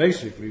 He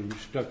basically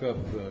stuck up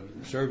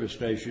service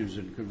stations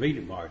and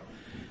convenience mart.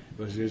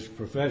 It was his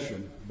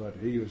profession, but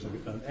he was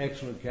an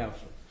excellent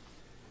counselor.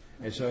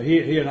 And so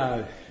he and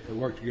I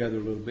worked together a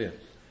little bit.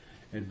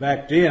 And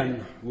back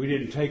then, we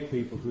didn't take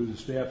people through the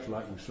steps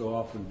like we so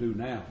often do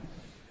now.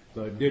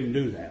 But didn't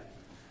do that.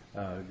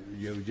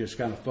 You just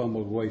kind of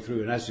fumbled the way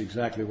through, and that's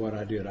exactly what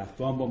I did. I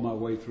fumbled my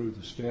way through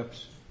the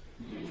steps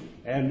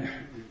and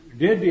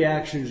did the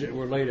actions that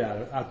were laid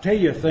out. I'll tell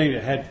you a thing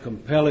that had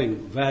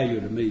compelling value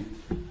to me.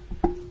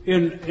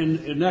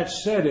 In that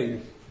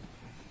setting,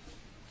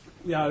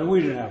 Yeah,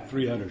 we didn't have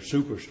 300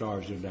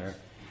 superstars in there,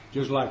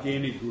 just like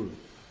any group.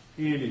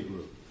 Any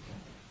group.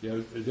 You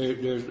know,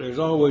 there's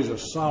always a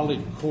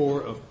solid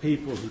core of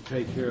people who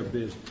take care of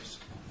business.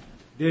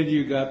 Then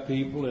you got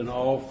people in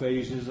all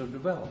phases of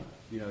development.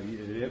 You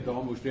know, at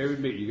almost every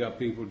meeting, you got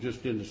people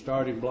just in the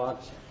starting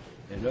blocks,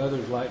 and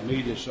others like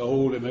me that's so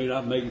old they may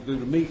not make it through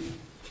the meeting.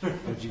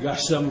 But you got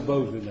some of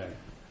both in there.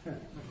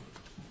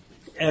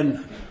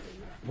 And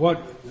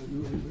what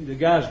the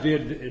guys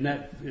did in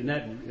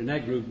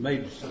that group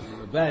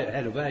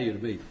had a value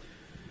to me.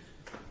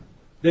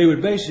 They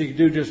would basically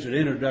do just an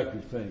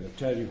introductory thing of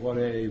telling you what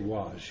AA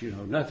was. You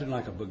know, nothing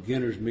like a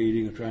beginner's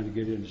meeting or trying to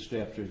get into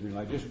steps or anything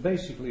like that. Just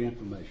basically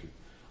information.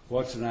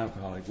 What's an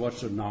alcoholic?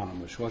 What's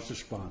anonymous? What's a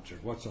sponsor?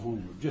 What's a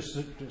home group? Just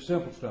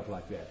simple stuff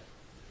like that.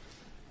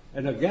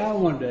 And a guy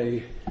one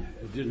day,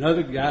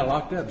 another guy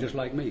locked up just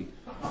like me,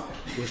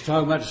 was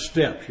talking about the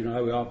steps. You know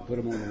how we often put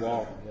them on the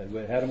wall.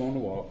 We had them on the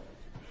wall.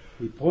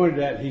 He pointed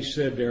at it, he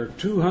said, there are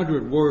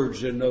 200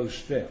 words in those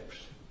steps.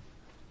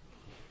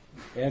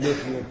 And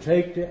if you'll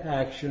take the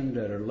action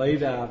that are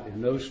laid out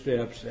in those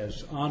steps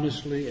as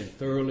honestly and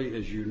thoroughly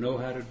as you know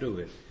how to do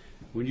it,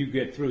 when you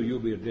get through, you'll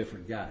be a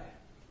different guy.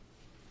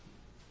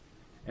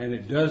 And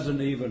it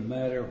doesn't even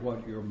matter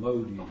what your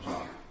motives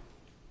are.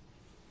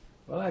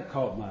 Well, that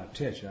caught my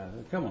attention. I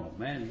said, come on,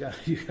 man,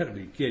 you got to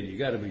be kidding. You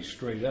got to be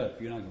straight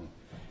up. You're not going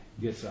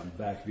to get something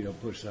back if you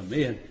don't put something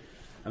in.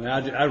 I mean,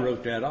 I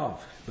wrote that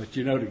off. But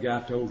you know, the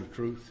guy told the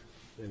truth.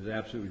 It was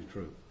absolutely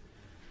true.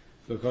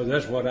 Because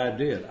that's what I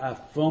did. I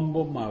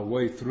fumbled my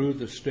way through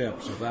the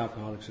steps of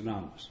Alcoholics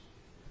Anonymous.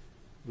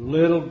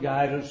 Little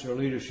guidance or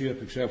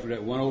leadership, except for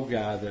that one old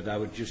guy that I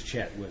would just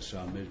chat with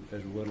some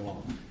as we went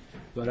along.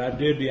 But I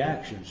did the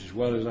actions as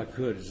well as I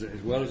could, as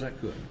well as I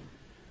could.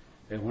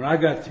 And when I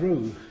got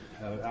through,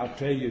 I'll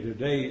tell you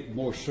today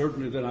more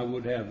certainly than I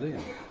would have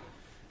then.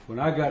 When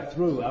I got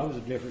through, I was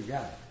a different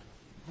guy.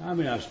 I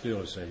mean, I'm still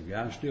the same guy.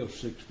 I'm still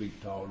 6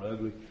 feet tall and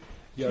ugly.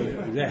 You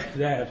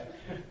know,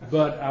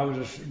 but I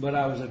was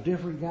a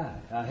different guy.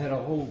 I had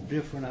a whole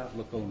different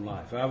outlook on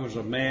life. I was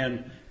a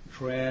man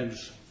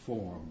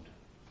transformed,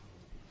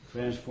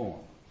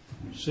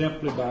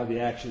 simply by the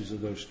actions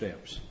of those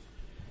steps.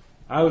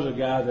 I was a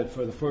guy that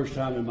for the first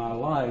time in my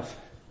life,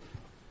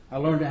 I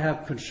learned to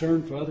have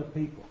concern for other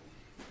people.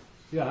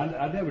 Yeah,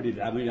 I never did.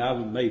 I mean, I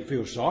may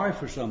feel sorry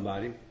for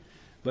somebody,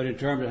 but in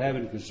terms of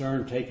having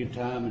concern, taking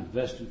time,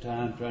 investing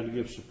time, trying to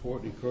give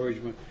support and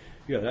encouragement,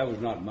 yeah, that was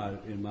not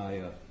in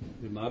my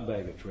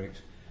bag of tricks.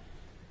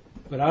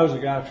 But I was a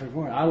guy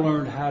transformed. I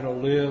learned how to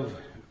live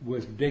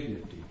with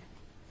dignity.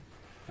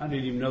 I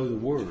didn't even know the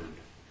word,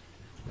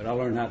 but I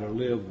learned how to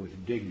live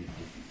with dignity.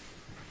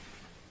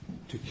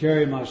 To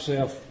carry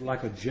myself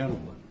like a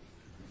gentleman.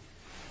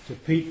 To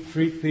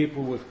treat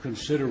people with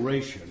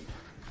consideration.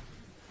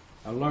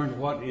 I learned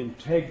what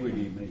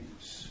integrity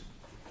means.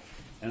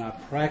 And I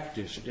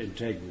practiced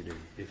integrity.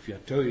 If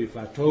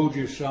I told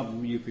you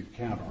something you could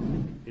count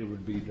on, it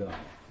would be done.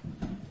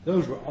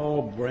 Those were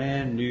all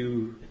brand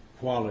new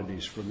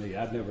qualities for me.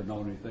 I'd never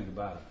known anything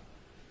about it.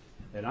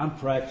 And I'm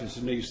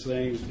practicing these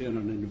things in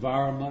an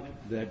environment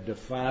that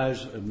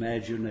defies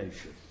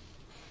imagination.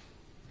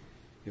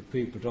 If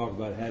people talk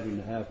about having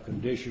to have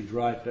conditions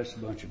right, that's a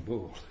bunch of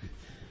bull.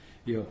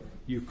 You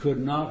could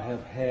not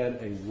have had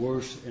a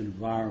worse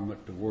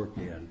environment to work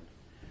in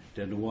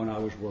than the one I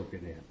was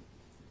working in.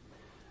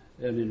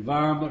 An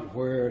environment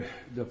where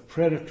the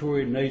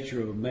predatory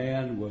nature of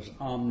man was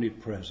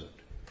omnipresent,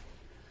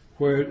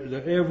 where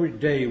every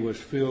day was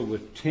filled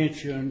with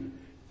tension,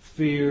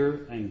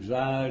 fear,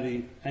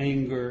 anxiety,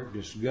 anger,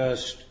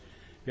 disgust,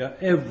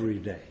 every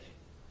day.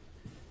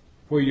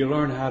 Where you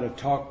learn how to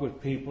talk with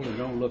people and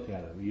don't look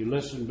at them. You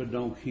listen but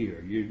don't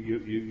hear.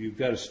 You've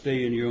got to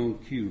stay in your own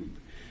cube.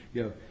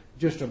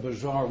 Just a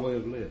bizarre way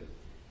of living.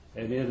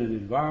 And in an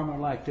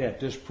environment like that,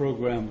 this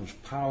program was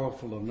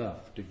powerful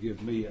enough to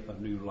give me a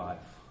new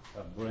life,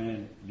 a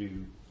brand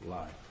new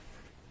life.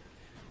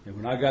 And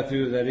when I got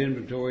through that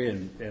inventory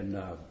and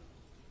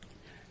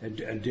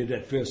did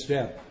that fifth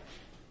step,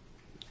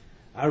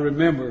 I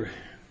remember,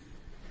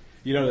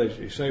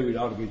 they say we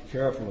ought to be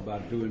careful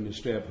about doing this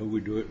step, who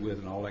we do it with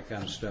and all that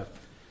kind of stuff.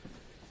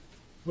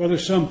 Well,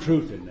 there's some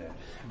truth in that,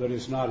 but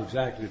it's not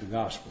exactly the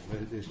gospel.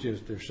 It's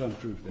just there's some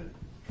truth in it.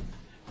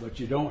 But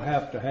you don't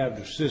have to have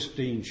the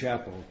Sistine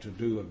Chapel to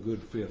do a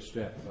good fifth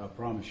step. I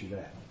promise you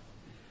that.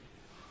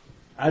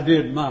 I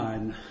did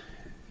mine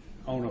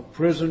on a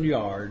prison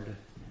yard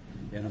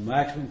in a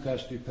maximum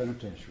custody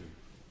penitentiary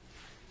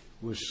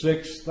with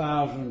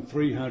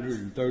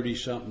 6,330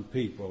 something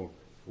people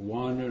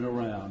wandering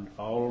around,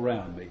 all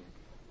around me.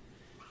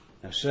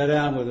 I sat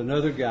down with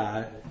another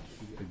guy,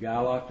 a guy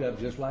locked up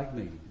just like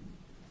me,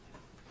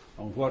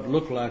 on what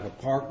looked like a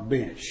park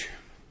bench,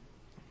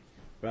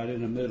 right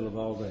in the middle of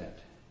all that.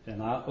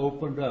 And I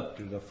opened up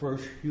to the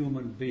first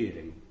human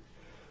being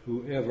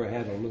who ever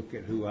had a look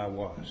at who I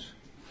was.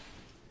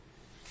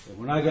 And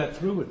when I got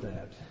through with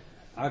that,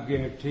 I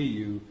guarantee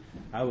you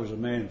I was a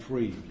man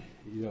freed.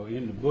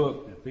 In the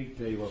book, and Pete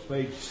tell you what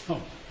page it's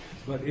on,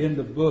 but in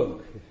the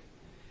book,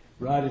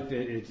 right at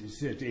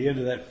the end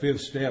of that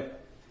fifth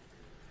step,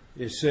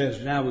 it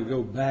says, now we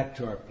go back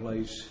to our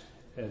place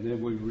and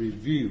then we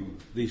review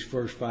these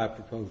first 5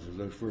 proposals,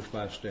 those first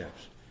 5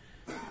 steps.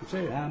 And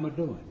say, how am I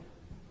doing?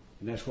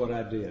 And that's what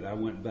I did. I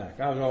went back.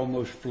 I was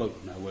almost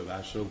floating. I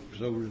was so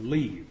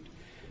relieved.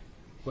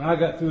 When I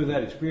got through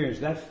that experience,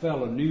 that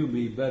fellow knew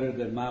me better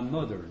than my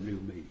mother knew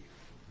me.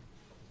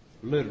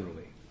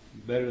 Literally,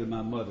 better than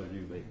my mother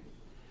knew me.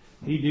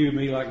 He knew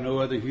me like no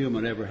other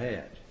human ever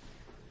had.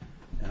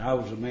 And I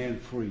was a man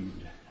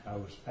freed. I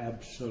was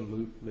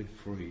absolutely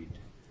freed.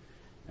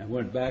 And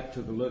went back to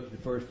look at the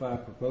first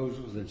 5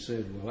 proposals and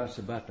said, well, that's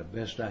about the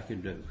best I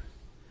can do.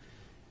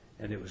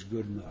 And it was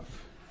good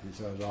enough. And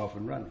so I was off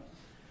and running.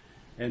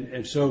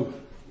 And so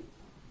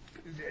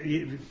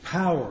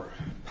power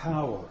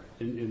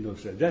in those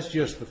steps. That's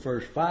just the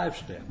first 5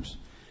 steps.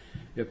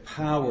 The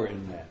power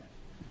in that.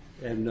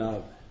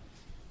 And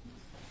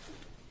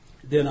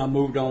then I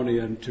moved on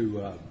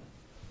into,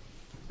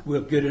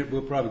 we'll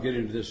probably get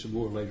into this some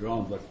more later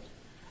on, but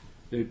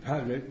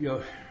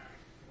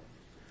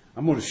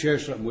I'm going to share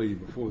something with you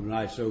before the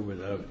night's over.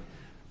 That I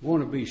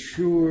want to be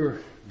sure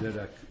that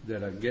I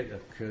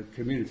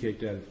communicate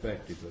that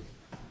effectively.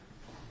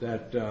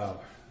 That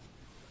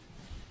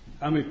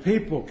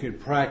people can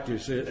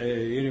practice it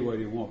any way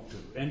they want to,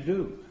 and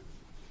do.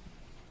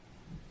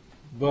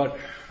 But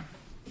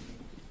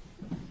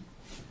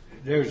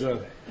there's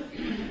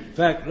in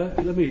fact,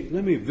 let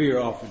me veer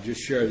off and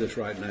just share this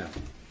right now.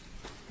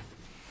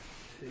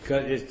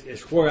 Because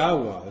it's where I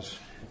was.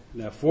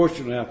 Now,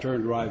 fortunately, I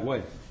turned the right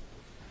way.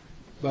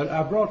 But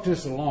I brought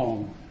this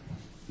along.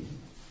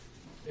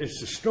 It's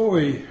the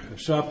story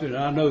of something,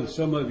 I know that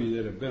some of you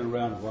that have been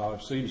around a while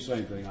have seen the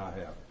same thing I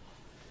have.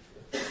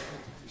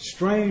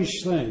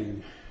 Strange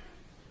thing,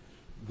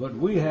 but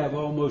we have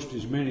almost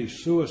as many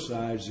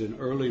suicides in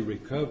early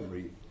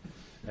recovery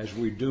as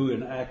we do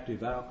in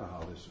active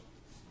alcoholism.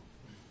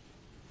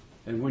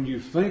 And when you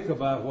think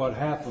about what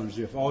happens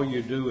if all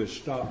you do is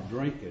stop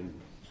drinking,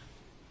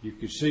 you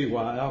can see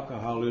why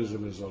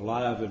alcoholism is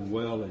alive and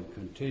well and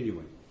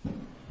continuing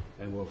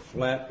and will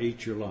flat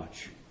eat your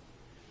lunch.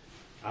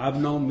 I've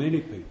known many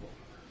people,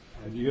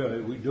 and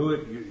we do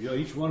it,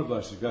 each one of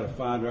us has got to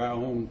find our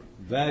own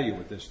value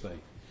with this thing.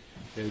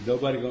 There's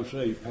nobody going to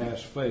say you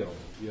pass, fail.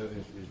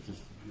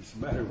 It's a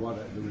matter of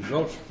what the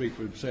results speak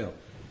for themselves.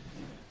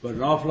 But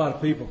an awful lot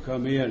of people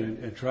come in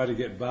and try to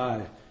get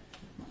by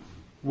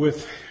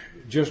with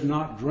just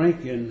not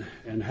drinking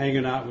and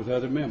hanging out with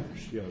other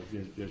members.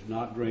 Just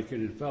not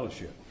drinking and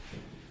fellowship.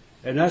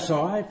 And that's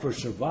all right for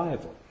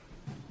survival.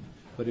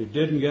 But it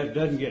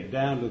doesn't get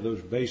down to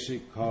those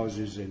basic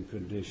causes and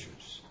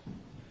conditions.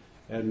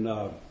 And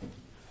I'll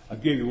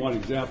give you one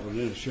example and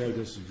then I'll share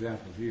this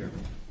example here.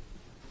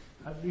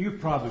 You've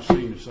probably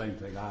seen the same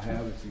thing I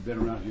have if you've been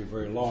around here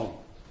very long.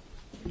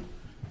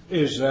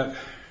 Is that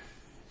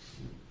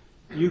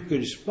you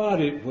can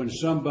spot it when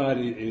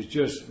somebody is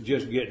just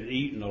getting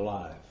eaten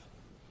alive.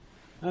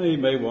 You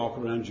may walk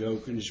around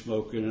joking and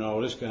smoking and all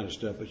this kind of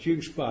stuff, but you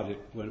can spot it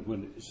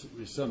when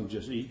something's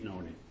just eating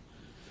on him.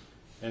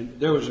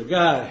 And there was a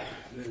guy,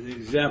 the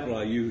example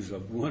I use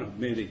of one of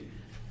many,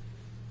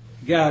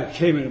 guy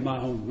came into my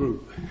home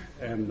group,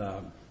 and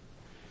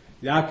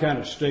I kind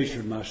of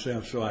stationed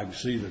myself so I could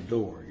see the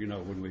door,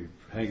 when we were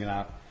hanging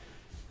out.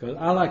 Because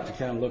I like to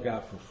kind of look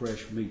out for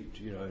fresh meat.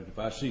 If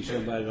I see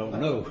somebody I don't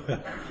know,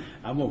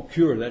 I'm going to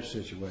cure that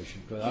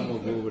situation because I'm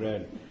going to go over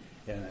there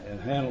and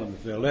handle them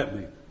if they'll let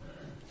me.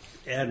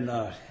 And,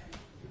 well,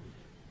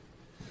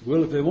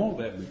 if they won't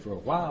let me for a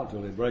while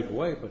till they break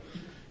away, but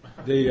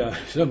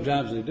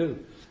sometimes they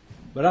do.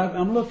 But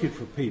I'm looking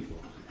for people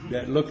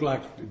that look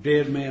like a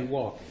dead man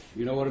walking.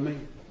 You know what I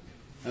mean?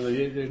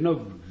 There's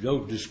no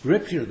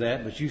description of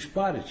that, but you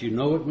spot it. You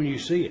know it when you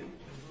see it.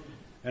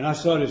 And I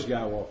saw this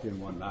guy walk in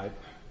one night,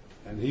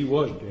 and he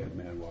was a dead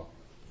man walking.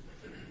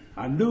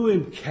 I knew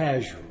him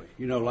casually,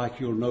 like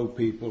you'll know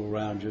people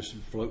around just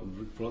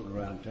floating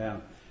around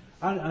town.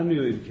 I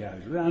knew him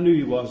casually. I knew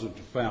he wasn't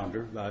the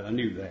founder. I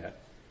knew that.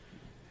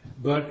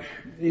 But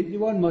he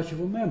wasn't much of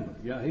a member.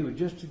 He was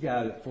just a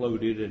guy that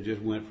floated and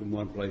just went from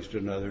one place to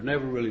another.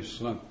 Never really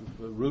sunk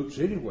roots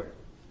anywhere.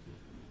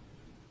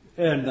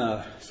 And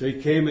so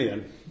he came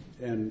in,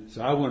 and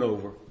so I went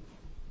over.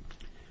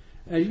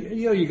 And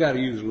you got to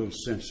use a little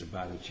sense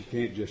about it. You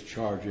can't just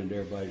charge into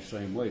everybody the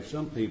same way.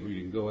 Some people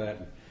you can go out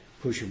and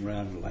push them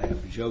around and laugh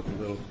and joke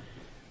a little,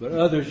 but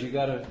others you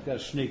got to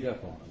sneak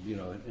up on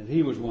them, And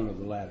he was one of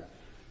the latter.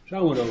 So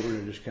I went over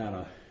and just kind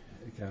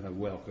of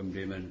welcomed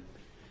him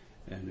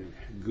and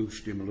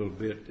goosed him a little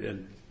bit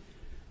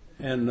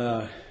and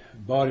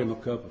bought him a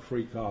cup of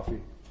free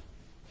coffee.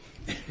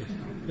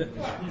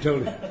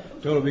 told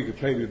him he could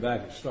pay me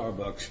back at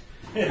Starbucks.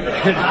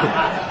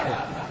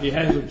 He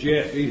hasn't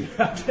yet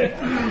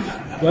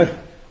either.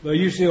 But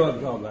you see what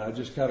I'm talking about. I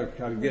just kind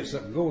of get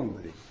something going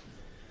with him.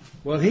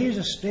 Well, he's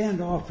a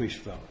standoffish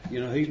fellow.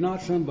 He's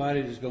not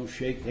somebody that's going to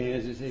shake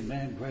hands and say,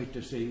 "Man, great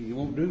to see you." He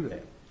won't do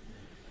that.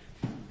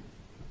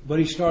 But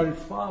he started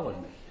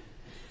following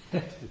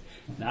me.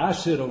 Now I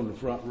sit on the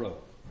front row.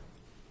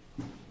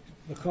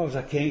 Because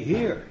I can't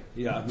hear.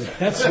 Yeah, I mean,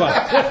 that's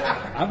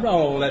why I'm not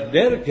all that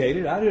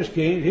dedicated. I just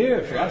can't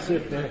hear. So I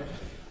sit there.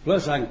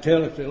 Plus, I can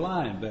tell if they're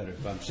lying better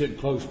if I'm sitting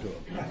close to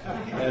them.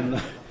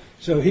 And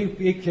so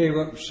he came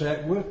up and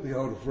sat with me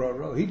on the front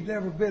row. He'd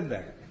never been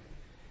there.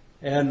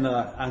 And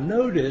I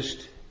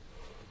noticed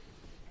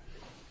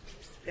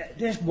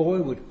this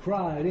boy would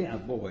cry.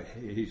 Boy,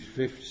 he's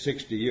 50,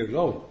 60 years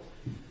old.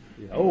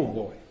 Old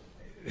boy.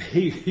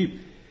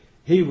 He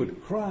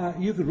would cry.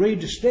 You could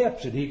read the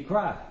steps and he'd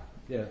cry.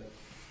 Yeah.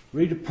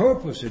 Read the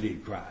purpose and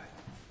he'd cry.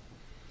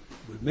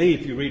 With me,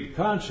 if you read the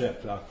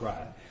concept, I'll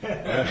cry.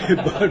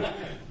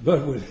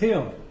 But with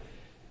him.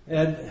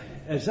 And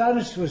as I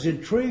just was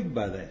intrigued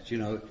by that,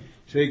 so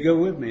he'd go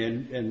with me.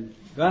 And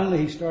finally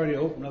he started to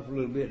open up a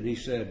little bit and he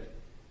said,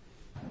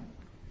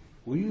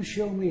 will you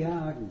show me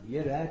how I can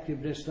get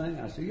active in this thing?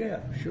 I said, yeah,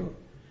 sure.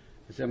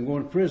 I said, I'm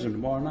going to prison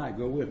tomorrow night.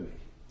 Go with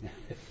me.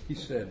 He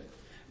said,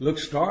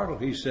 looked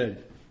startled. He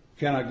said,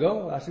 can I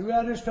go? I said,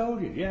 well, I just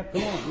told you. Yeah,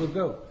 come on, we'll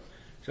go.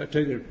 So I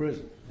took him to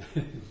prison.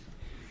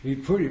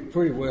 He's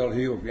pretty well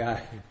heeled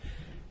guy.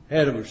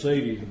 Had a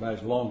Mercedes about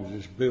as long as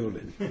this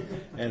building.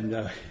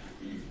 And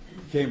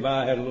came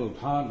by, had a little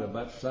Honda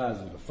about the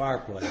size of the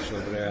fireplace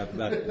over there,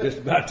 just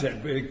about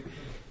that big.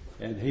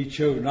 And he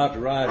chose not to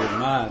ride in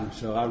mine,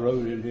 so I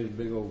rode in his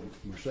big old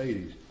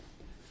Mercedes.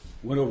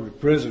 Went over to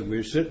prison. We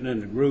were sitting in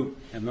the group,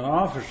 and an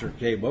officer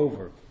came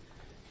over,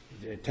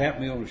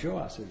 tapped me on the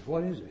shoulder. I said,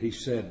 what is it? He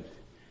said,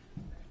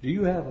 do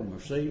you have a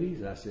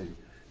Mercedes? I said,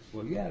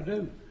 well, yeah, I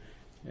do.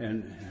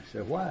 And I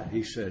said, why?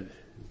 He said,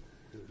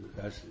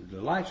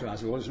 the lights are on. I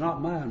said, well, it's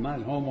not mine.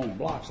 Mine's home on the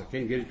blocks. I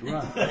can't get it to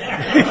run.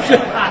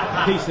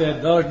 He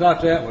said, no, it's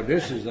not that one.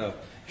 This is a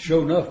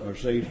show enough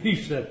Mercedes. He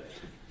said,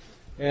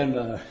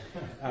 and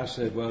I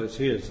said, well, it's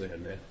his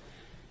then.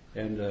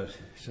 And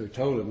so he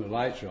told him the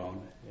lights are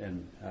on.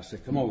 And I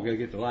said, come on, we got to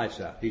get the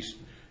lights out. It's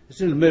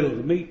in the middle of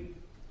the meeting.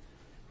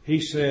 He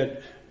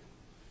said,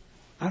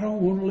 I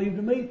don't want to leave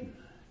the meeting.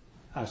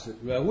 I said,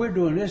 well, we're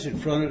doing this in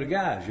front of the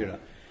guys,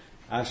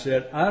 I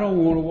said, I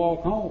don't want to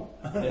walk home.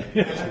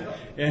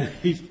 And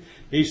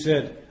he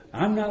said,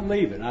 I'm not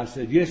leaving. I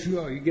said, yes, you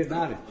are. You're getting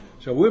out of it.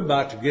 So we're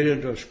about to get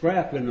into a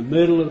scrap in the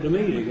middle of the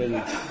meeting. And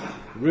a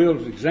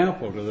real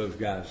example to those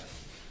guys.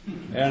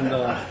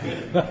 And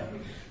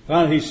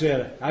finally he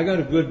said, I got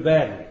a good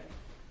battery.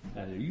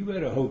 I said, you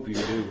better hope you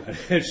do.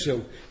 And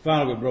so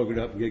finally we broke it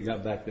up and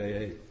got back to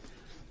AA.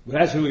 But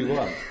that's who he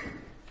was.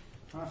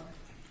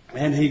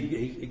 And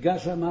he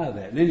got something out of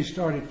that. And then he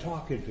started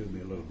talking to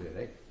me a little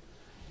bit,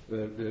 a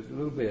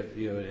little bit,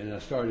 and I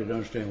started to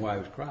understand why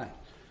he was crying.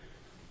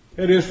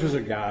 And this was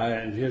a guy,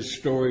 and his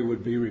story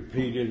would be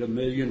repeated a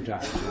million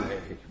times.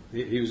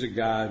 He was a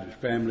guy, his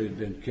family had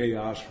been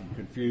chaos from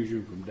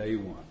confusion from day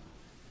one.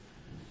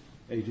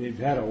 He'd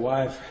had a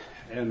wife,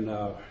 and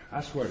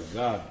I swear to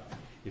God,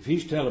 if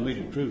he's telling me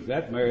the truth,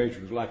 that marriage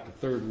was like the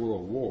Third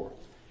World War.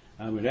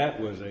 I mean, that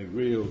was a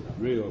real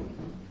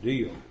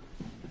deal.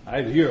 I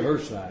didn't hear her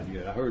side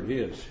yet. I heard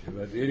his.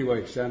 But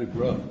anyway, it sounded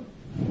rough.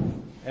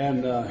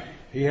 And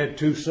he had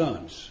two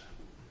sons.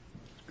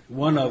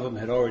 One of them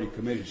had already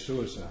committed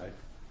suicide.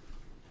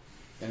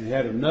 And he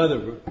had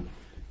another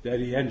that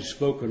he hadn't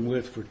spoken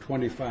with for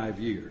 25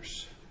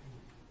 years.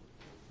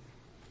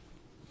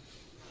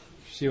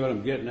 See what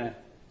I'm getting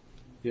at?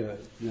 Yeah.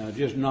 Now,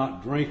 just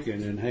not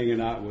drinking and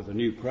hanging out with a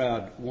new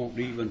crowd won't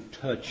even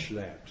touch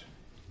that.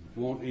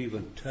 Won't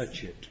even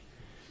touch it.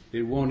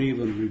 It won't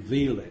even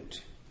reveal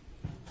it.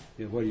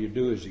 And what you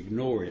do is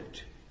ignore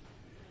it.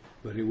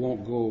 But it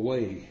won't go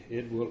away.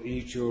 It will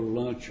eat your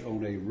lunch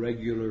on a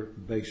regular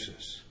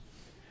basis.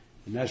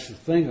 And that's the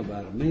thing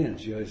about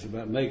amends. It's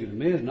about making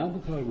amends, not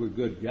because we're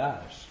good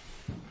guys,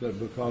 but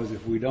because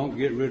if we don't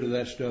get rid of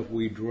that stuff,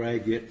 we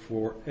drag it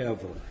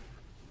forever.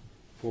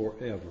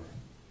 Forever.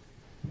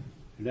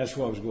 And that's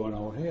what was going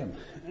on with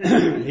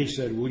him. He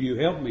said, will you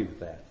help me with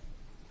that?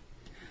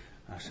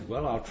 I said,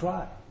 well, I'll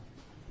try.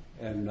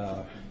 And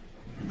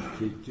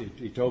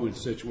he told me the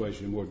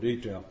situation in more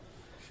detail.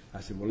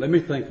 I said, well, let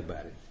me think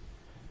about it.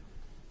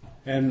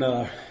 And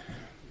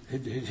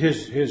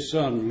his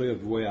son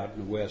lived way out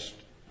in the west,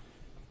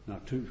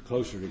 not too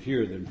closer to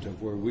here than to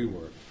where we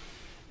were.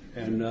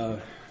 And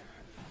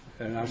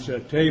I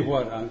said, tell you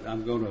what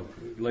I'm going to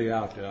lay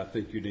out that I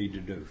think you need to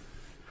do.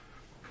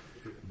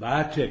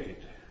 Buy a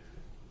ticket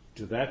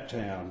to that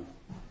town,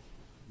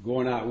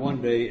 going out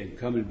one day and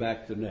coming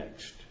back the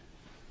next.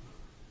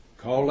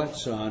 Call that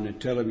son and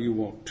tell him you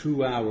want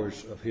 2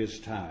 hours of his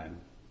time.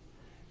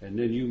 And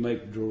then you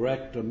make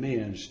direct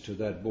amends to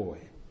that boy,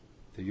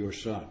 to your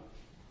son.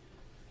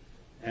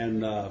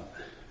 And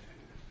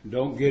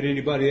don't get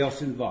anybody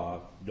else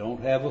involved.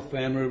 Don't have a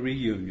family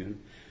reunion.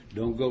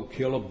 Don't go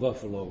kill a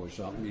buffalo or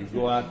something. You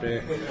go out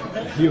there,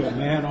 you're a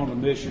man on a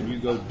mission. You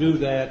go do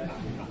that,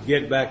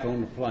 get back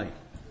on the plane.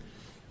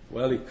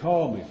 Well, he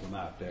called me from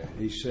out there.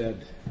 He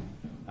said,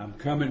 I'm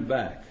coming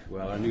back.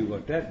 Well, I knew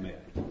what that meant.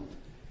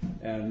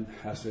 And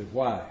I said,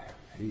 why?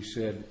 He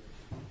said,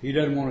 he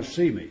doesn't want to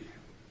see me.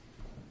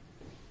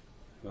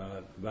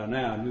 By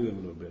now I knew him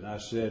a little bit. I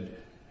said,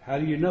 how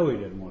do you know he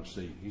doesn't want to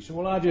see you? He said,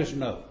 well, I just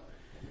know.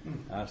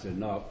 I said,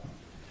 no,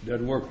 it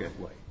doesn't work that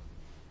way.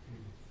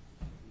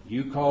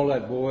 You call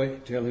that boy,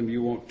 tell him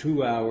you want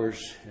 2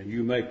 hours, and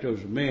you make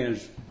those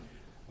amends,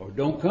 or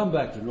don't come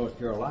back to North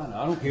Carolina.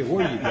 I don't care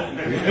where you go.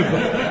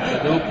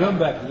 But don't come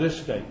back to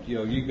this state.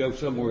 You go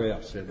somewhere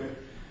else. And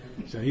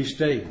so he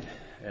stayed.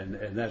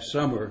 And that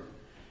summer,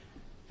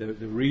 the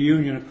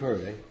reunion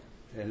occurred.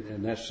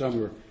 And that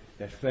summer,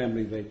 that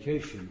family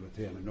vacation with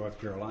him in North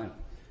Carolina.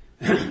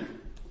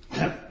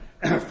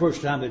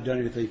 First time they'd done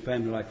anything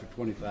family-like for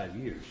 25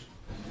 years.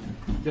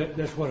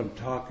 That's what I'm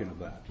talking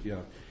about.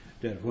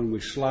 That when we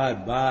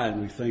slide by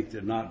and we think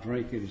that not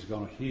drinking is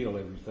going to heal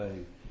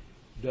everything,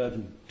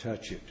 doesn't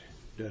touch it.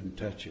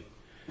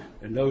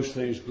 And those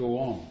things go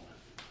on,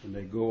 and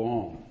they go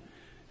on.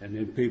 And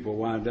then people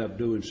wind up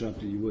doing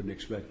something you wouldn't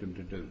expect them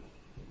to do.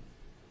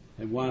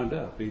 And wind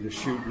up either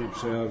shooting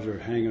themselves or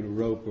hanging a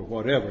rope or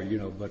whatever,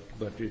 but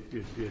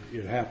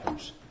it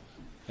happens.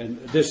 And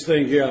this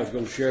thing here I was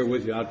going to share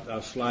with you,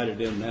 I'll slide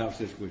it in now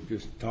since we're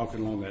just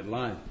talking along that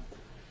line.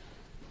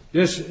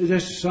 This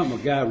is something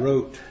a guy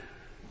wrote.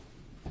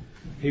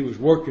 He was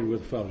working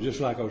with a fellow, just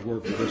like I was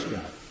working with this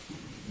guy.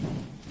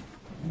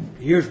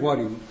 Here's what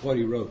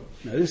he wrote.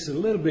 Now, this is a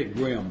little bit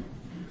grim,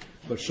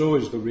 but so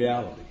is the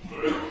reality.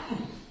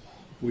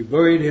 We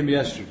buried him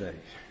yesterday.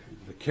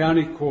 The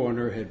county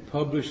coroner had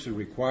published the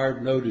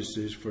required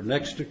notices for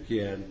next of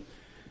kin,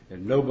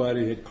 and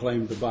nobody had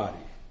claimed the body.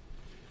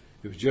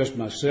 It was just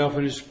myself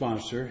and his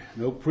sponsor,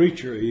 no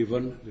preacher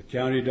even. The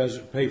county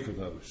doesn't pay for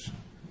those.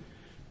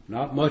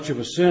 Not much of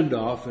a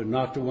send-off, and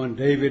not the one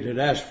David had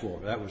asked for.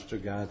 That was the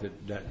guy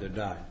that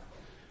died.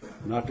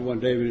 Not the one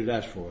David had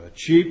asked for. A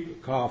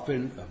cheap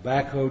coffin, a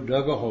backhoe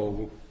dug a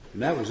hole,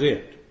 and that was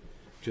it.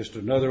 Just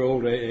another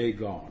old AA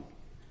gone.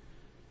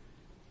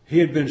 He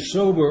had been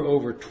sober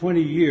over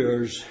 20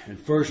 years and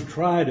first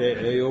tried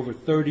AA over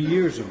 30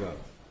 years ago.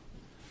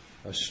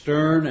 A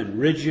stern and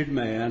rigid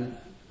man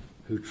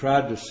who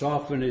tried to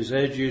soften his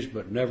edges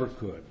but never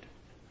could.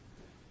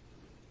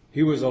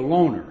 He was a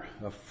loner,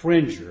 a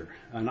fringer,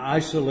 an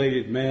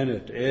isolated man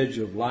at the edge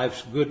of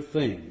life's good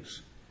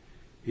things.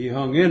 He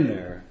hung in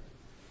there,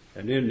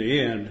 and in the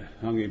end,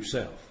 hung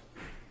himself.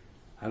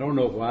 I don't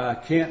know why. I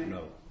can't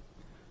know.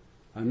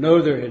 I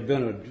know there had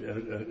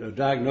been a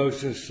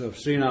diagnosis of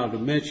senile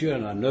dementia,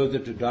 and I know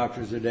that the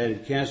doctors had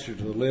added cancer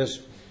to the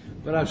list,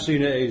 but I've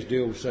seen AAs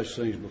deal with such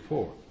things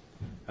before.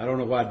 I don't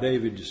know why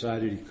David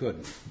decided he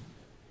couldn't.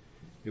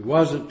 It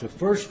wasn't the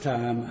first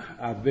time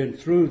I've been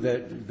through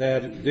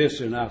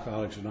this in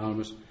Alcoholics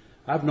Anonymous.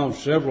 I've known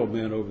several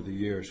men over the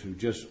years who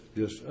just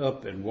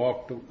up and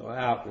walked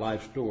out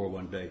life's door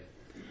one day.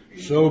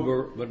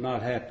 Sober but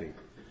not happy.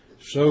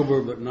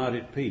 Sober but not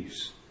at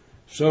peace.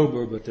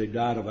 Sober but they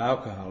died of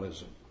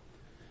alcoholism.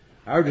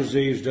 Our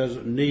disease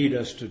doesn't need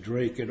us to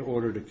drink in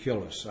order to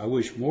kill us. I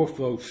wish more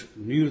folks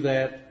knew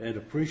that and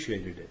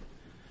appreciated it.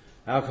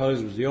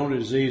 Alcoholism is the only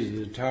disease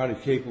that is entirely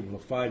capable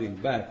of fighting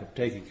back, of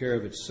taking care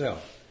of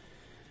itself,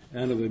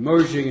 and of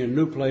emerging in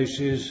new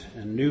places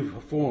and new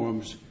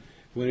forms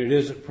when it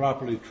isn't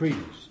properly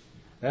treated.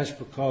 That's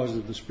because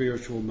of the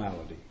spiritual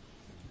malady.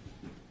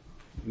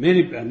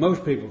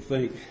 Most people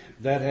think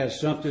that has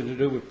something to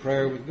do with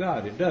prayer with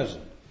God. It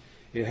doesn't.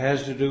 It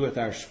has to do with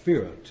our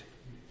spirit,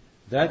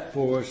 that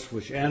force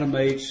which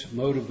animates,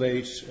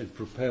 motivates, and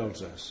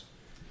propels us.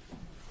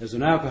 As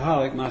an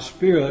alcoholic, my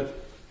spirit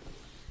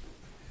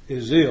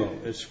is ill.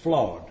 It's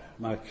flawed.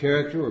 My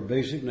character or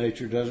basic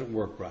nature doesn't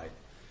work right.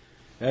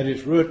 At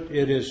its root,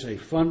 it is a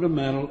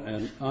fundamental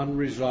and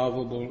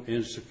unresolvable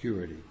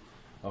insecurity,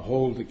 a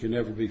hole that can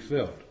never be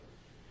filled.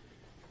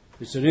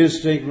 It's an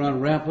instinct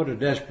run rampant, a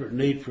desperate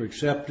need for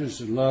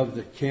acceptance and love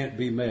that can't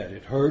be met.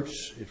 It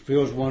hurts. It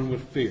fills one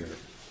with fear.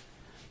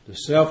 The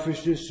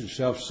selfishness and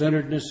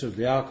self-centeredness of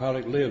the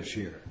alcoholic lives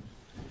here.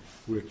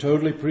 We're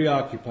totally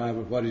preoccupied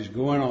with what is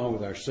going on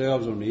with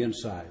ourselves on the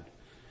inside.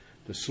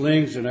 The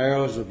slings and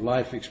arrows of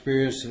life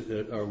experience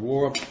are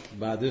warped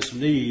by this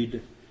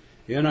need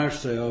in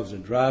ourselves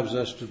and drives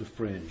us to the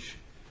fringe.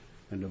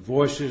 And the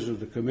voices of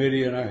the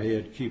committee in our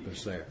head keep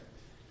us there.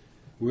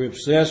 We're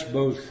obsessed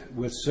both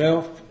with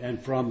self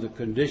and from the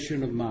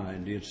condition of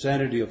mind, the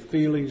insanity of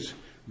feelings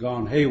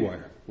gone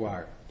haywire.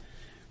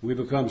 We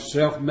become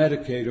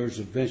self-medicators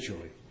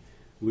eventually.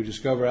 We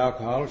discover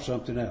alcohol or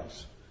something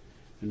else.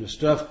 And the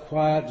stuff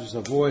quiets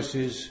the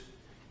voices,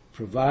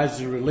 provides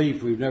the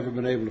relief we've never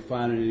been able to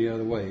find in any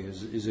other way.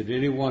 Is it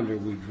any wonder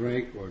we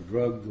drink or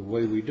drug the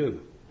way we do?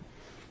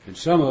 And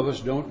some of us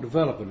don't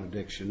develop an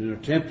addiction. In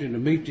attempting to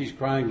meet these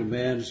crying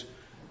demands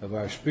of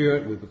our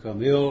spirit, we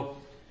become ill,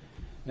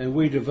 and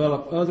we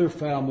develop other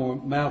foul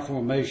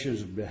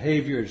malformations of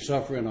behavior and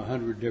suffer in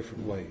 100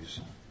 different ways.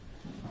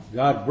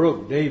 God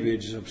broke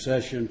David's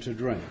obsession to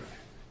drink,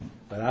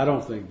 but I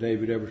don't think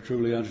David ever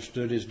truly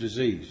understood his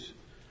disease.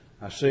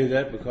 I say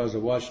that because I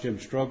watched him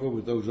struggle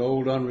with those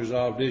old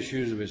unresolved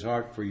issues of his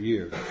heart for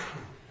years.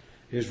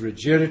 His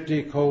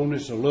rigidity,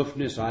 coldness,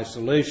 aloofness,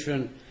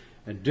 isolation,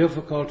 and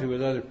difficulty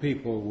with other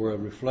people were a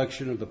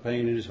reflection of the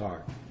pain in his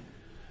heart,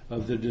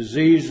 of the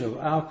disease of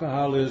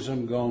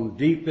alcoholism gone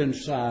deep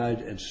inside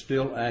and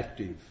still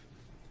active.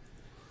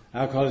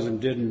 Alcoholism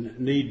didn't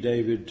need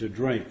David to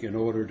drink in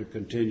order to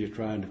continue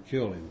trying to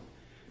kill him.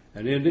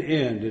 And in the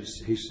end, it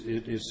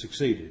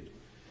succeeded.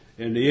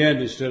 In the end,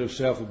 instead of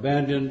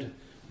self-abandoned,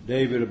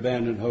 David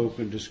abandoned hope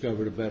and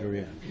discovered a better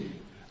end.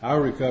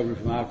 Our recovery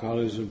from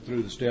alcoholism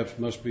through the steps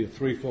must be a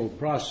threefold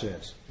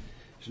process.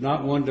 It's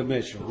not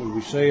one-dimensional. When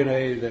we say in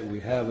AA that we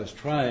have a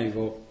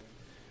triangle,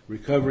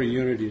 recovery,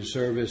 unity, and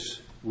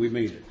service, we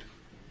mean it.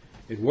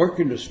 In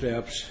working the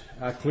steps,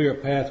 I clear a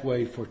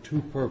pathway for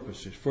two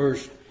purposes.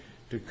 First,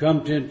 to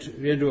come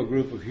into a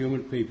group of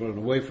human people and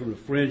away from the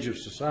fringe of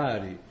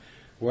society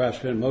where I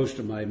spend most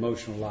of my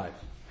emotional life.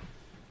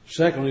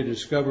 Secondly,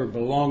 discover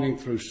belonging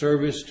through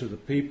service to the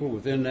people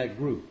within that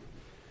group.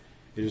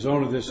 It is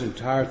only this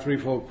entire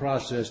threefold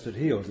process that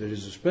heals. It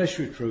is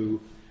especially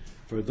true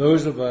for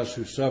those of us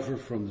who suffer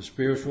from the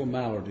spiritual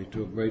malady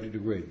to a greater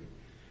degree.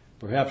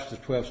 Perhaps the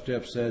 12th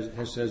step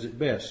says it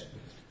best.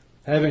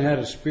 Having had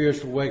a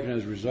spiritual awakening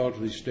as a result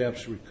of these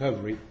steps,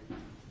 recovery,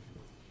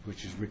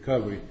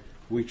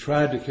 we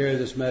tried to carry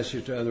this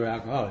message to other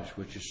alcoholics,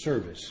 which is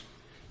service,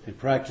 and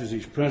practice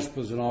these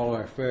principles in all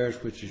our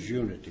affairs, which is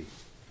unity.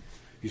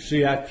 You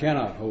see, I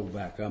cannot hold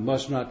back. I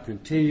must not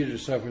continue to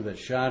suffer that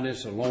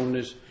shyness,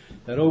 aloneness,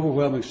 that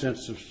overwhelming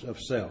sense of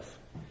self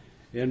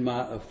in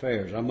my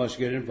affairs. I must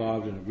get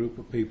involved in a group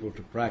of people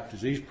to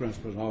practice these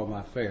principles in all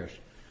my affairs.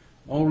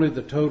 Only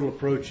the total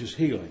approach is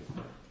healing.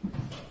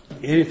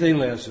 Anything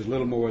less is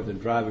little more than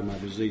driving my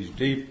disease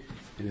deep,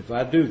 and if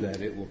I do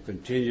that, it will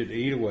continue to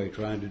eat away,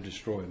 trying to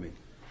destroy me.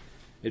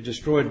 It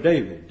destroyed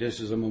David. This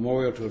is a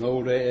memorial to an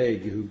old AA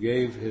who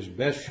gave his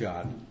best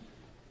shot.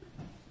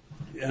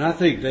 And I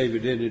think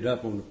David ended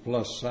up on the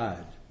plus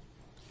side.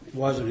 It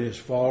wasn't his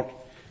fault.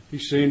 He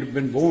seemed to have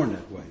been born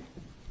that way.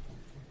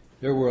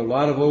 There were a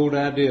lot of old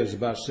ideas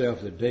about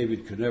self that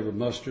David could never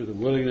muster the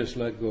willingness to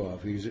let go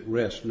of. He's at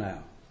rest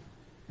now.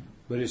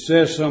 But it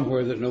says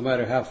somewhere that no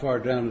matter how far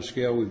down the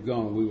scale we've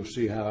gone, we will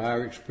see how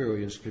our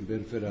experience can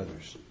benefit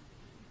others.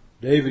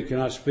 David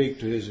cannot speak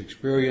to his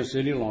experience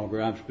any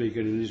longer. I'm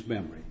speaking in his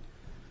memory.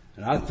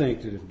 And I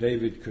think that if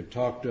David could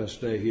talk to us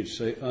today, he'd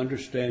say,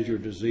 understand your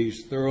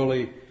disease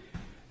thoroughly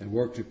and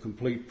work the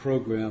complete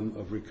program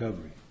of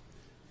recovery.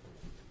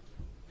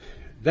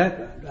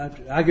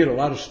 I get a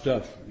lot of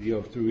stuff,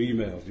 through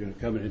emails,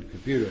 coming in the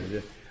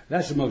computer.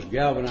 That's the most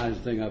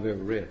galvanizing thing I've ever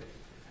read.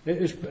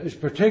 It's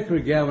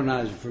particularly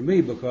galvanizing for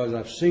me because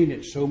I've seen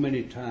it so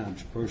many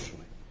times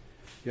personally.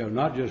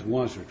 Not just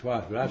once or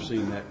twice, but I've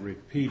seen that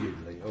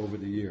repeatedly over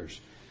the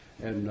years.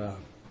 And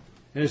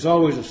it's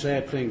always a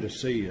sad thing to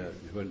see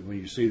when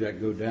you see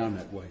that go down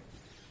that way.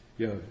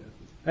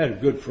 I had a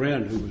good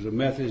friend who was a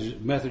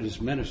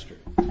Methodist minister.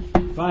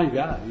 Fine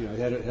guy,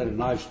 had a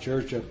nice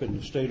church up in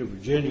the state of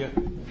Virginia,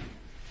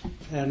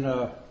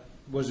 and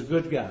was a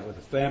good guy with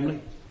a family,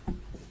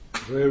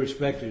 very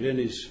respected in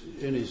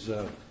his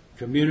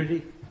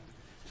community,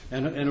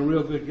 and a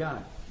real good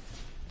guy.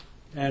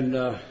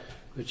 And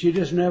but you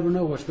just never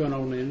know what's going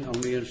on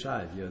the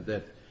inside.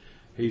 That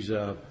he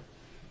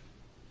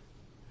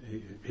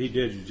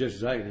did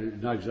just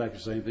not exactly the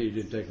same thing. He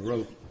didn't take a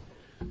rope,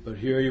 but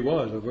here he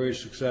was, a very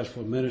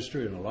successful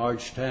minister in a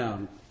large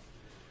town.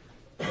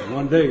 And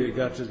one day it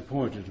got to the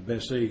point that the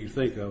best thing he could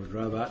think of was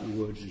drive out in the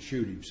woods and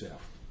shoot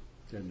himself.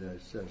 And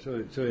so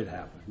it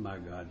happened. My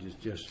God,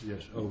 just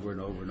over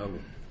and over and over.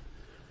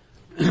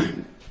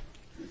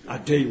 I'll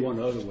tell you one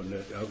other one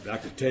that I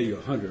could tell you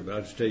 100, but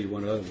I'll just tell you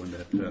one other one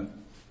that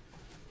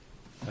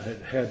I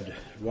had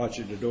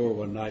watching the door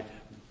one night.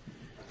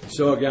 I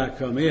saw a guy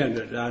come in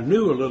that I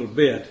knew a little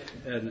bit,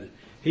 and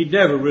he'd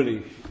never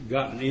really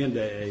gotten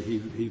into AA.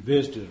 He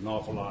visited an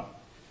awful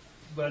lot,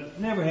 but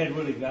never had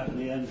really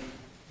gotten in.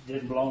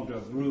 Didn't belong to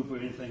a group or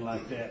anything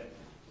like that.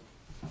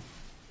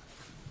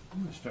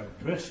 I'm going to start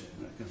dressing.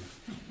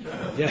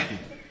 Yeah,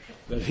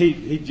 but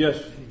he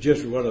just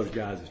one of those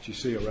guys that you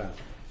see around.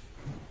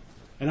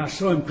 And I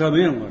saw him come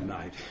in one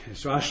night, and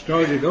so I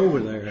started over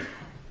there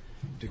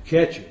to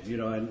catch him,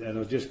 and I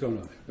was just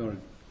going to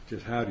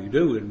just how do you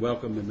do and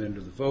welcome him into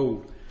the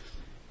fold.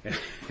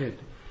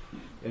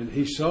 And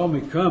he saw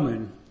me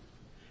coming,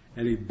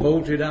 and he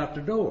bolted out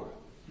the door.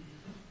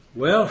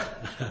 Well,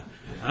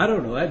 I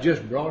don't know. That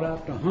just brought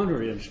out the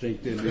hunter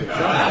instinct in me. So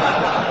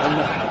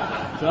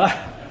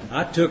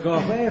I took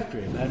off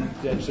after him.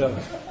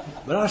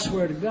 But I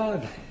swear to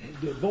God,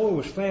 the boy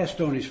was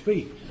fast on his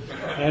feet.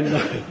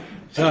 And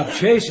so I'm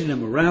chasing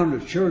him around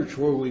the church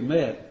where we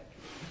met.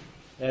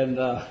 And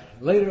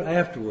later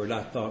afterward,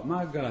 I thought,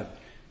 my God,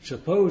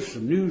 suppose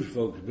some news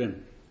folks have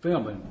been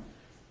filming.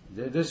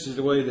 This is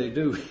the way they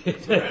do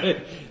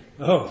it.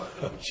 Oh,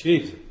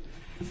 Jesus.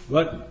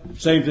 But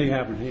same thing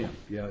happened to him.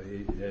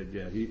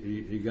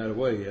 He got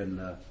away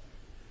and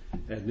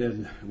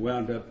then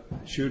wound up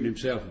shooting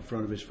himself in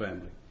front of his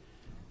family.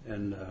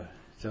 And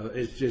so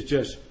it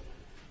just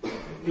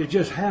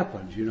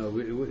happens. A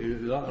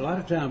lot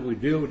of times we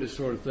deal with this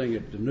sort of thing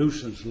at the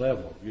nuisance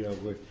level.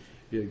 Where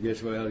it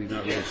gets, well, you're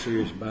not really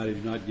serious about it.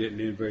 You're not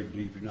getting in very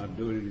deep. You're not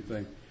doing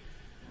anything.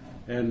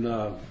 And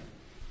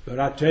but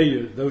I tell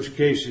you, those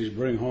cases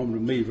bring home to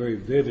me very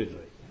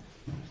vividly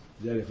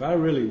that if I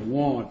really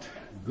want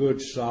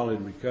good,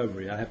 solid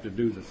recovery, I have to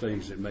do the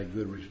things that make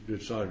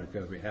good solid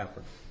recovery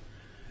happen.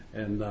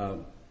 And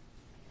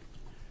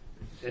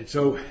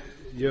so,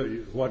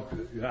 what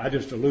I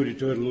just alluded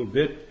to it a little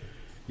bit.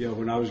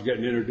 When I was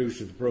getting introduced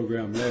to the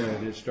program there,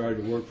 and it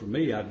started to work for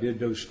me, I did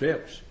those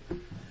steps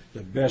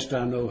the best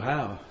I know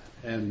how,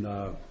 and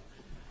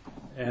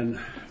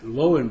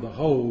lo and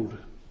behold,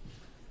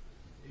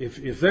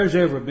 if there's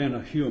ever been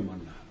a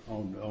human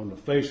on the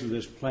face of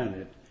this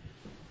planet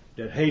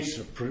that hates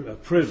a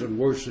prison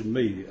worse than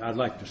me, I'd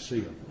like to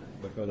see him,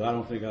 because I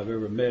don't think I've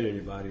ever met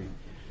anybody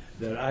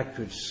that I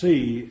could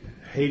see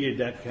hated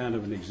that kind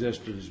of an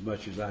existence as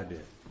much as I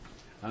did.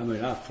 I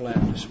mean, I flat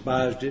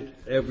despised it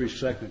every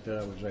second that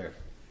I was there.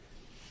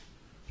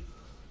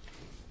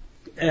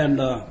 And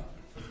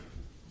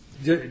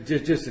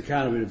just the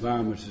kind of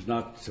environment is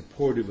not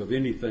supportive of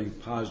anything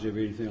positive,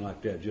 anything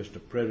like that, just a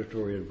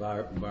predatory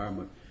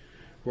environment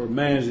where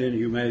man's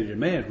inhumanity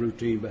demands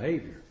routine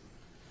behavior.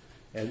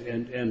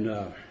 And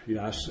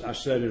I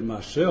sat in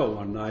my cell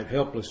one night,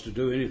 helpless to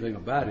do anything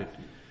about it,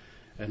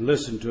 and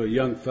listened to a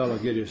young fellow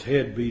get his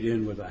head beat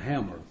in with a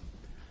hammer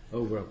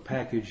over a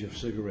package of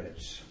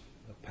cigarettes.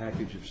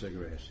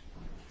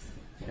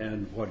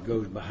 And what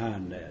goes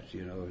behind that,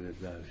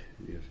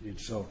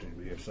 insulting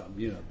me or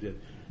something,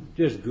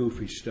 just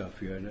goofy stuff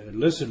here. And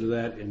listen to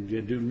that and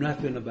you do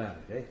nothing about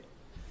it,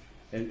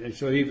 eh? And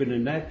so even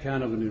in that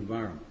kind of an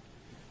environment,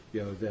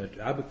 that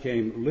I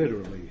became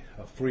literally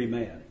a free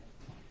man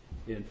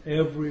in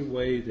every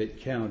way that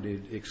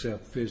counted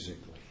except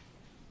physically.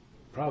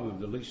 Probably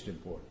the least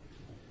important.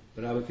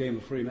 But I became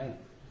a free man.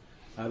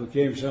 I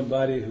became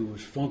somebody who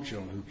was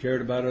functional, who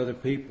cared about other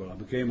people. I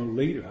became a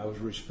leader. I was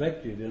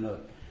respected in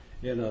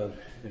an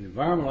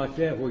environment like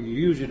that where you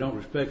usually don't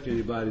respect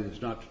anybody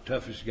that's not the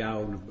toughest guy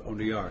on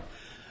the yard.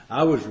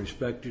 I was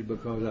respected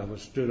because I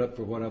was stood up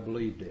for what I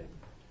believed in.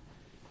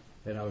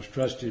 And I was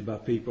trusted by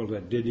people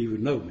that didn't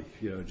even know me,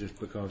 just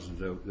because of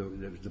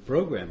the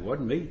program. It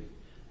wasn't me.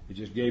 It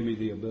just gave me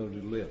the ability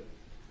to live.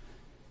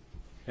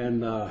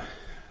 And I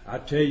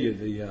tell you,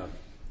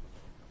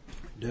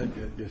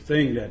 the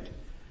thing that,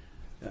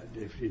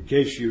 in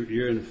case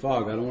you're in the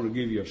fog, I don't want to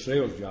give you a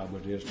sales job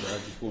with this, but I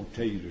just want to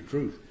tell you the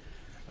truth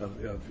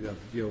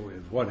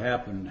of what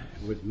happened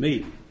with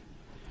me.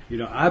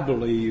 I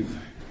believe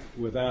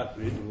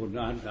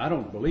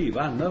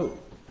I know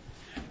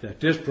that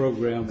this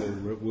program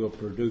will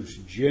produce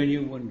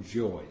genuine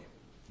joy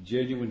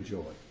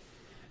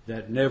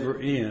that never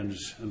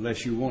ends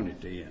unless you want it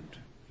to end.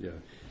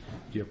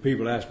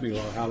 People ask me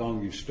how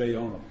long you stay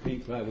on a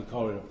pink cloud. We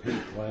call it a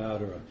pink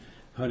cloud or a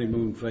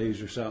honeymoon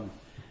phase or something.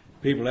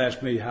 People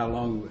ask me how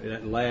long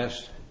that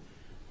lasts.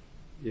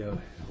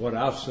 What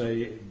I'll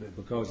say,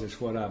 because it's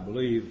what I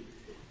believe,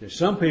 is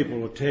some people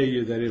will tell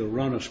you that it'll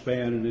run a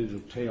span and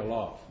it'll tail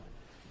off.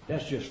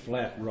 That's just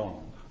flat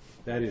wrong.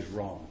 That is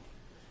wrong.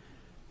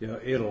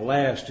 It'll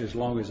last as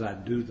long as I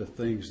do the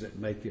things that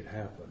make it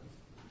happen.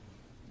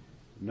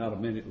 Not a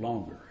minute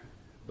longer,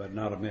 but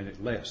not a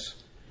minute less,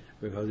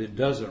 because it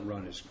doesn't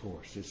run its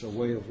course. It's a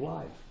way of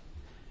life.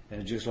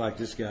 And just like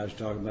this guy was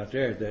talking about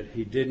there, that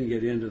he didn't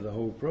get into the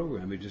whole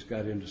program. He just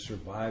got into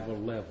survival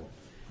level,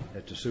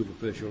 at the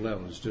superficial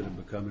level, instead of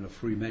becoming a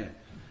free man.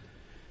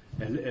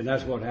 And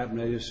that's what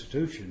happened at the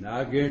institution. Now,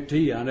 I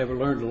guarantee you, I never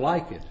learned to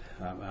like it.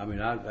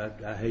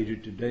 I hated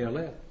it the day I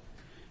left.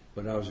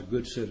 But I was a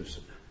good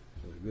citizen.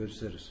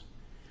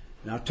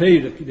 And I'll tell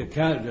you the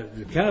kind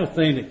of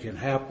thing that can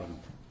happen.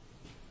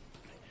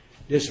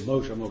 This is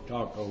most I'm going to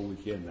talk the whole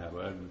weekend now,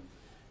 but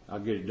I'll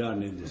get it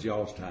done in this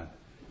y'all's time.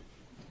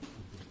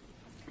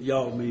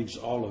 Y'all means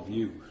all of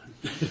you.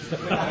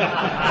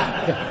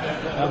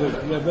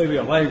 There may be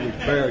a language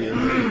barrier.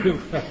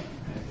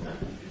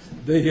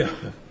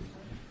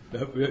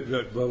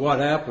 But what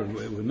happened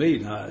with me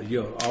now,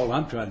 all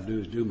I'm trying to do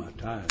is do my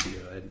time,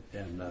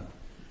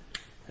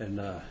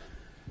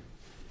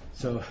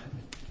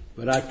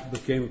 but I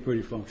became a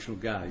pretty functional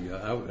guy.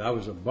 I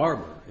was a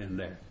barber in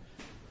there,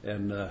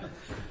 and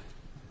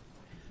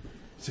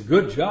it's a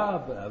good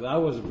job. I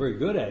wasn't very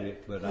good at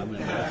it, but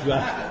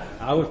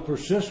I was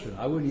persistent.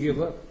 I wouldn't give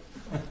up,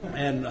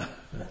 and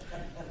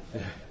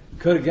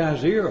cut a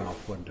guy's ear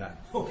off one time.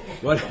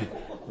 But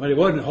it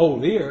wasn't a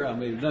whole ear.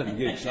 Nothing to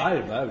get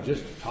excited about. It was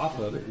just the top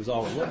of it. Was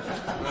all it was.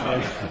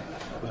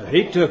 But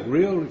he took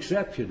real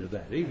exception to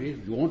that. He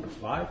wanted to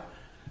fight,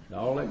 and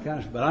all that kind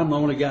of stuff. But I'm the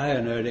only guy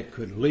in there that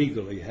could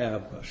legally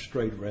have a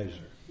straight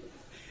razor.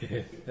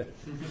 He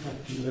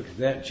looked at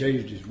that and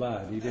changed his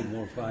mind. He didn't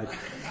want to fight.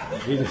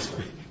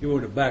 He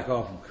wanted to back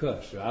off and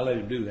cuss. So I let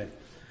him do that.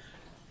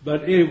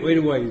 But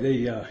anyway,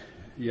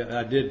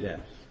 I did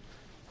that.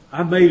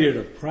 I made it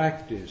a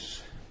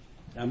practice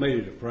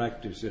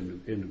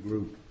in the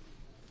group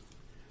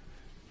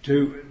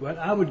but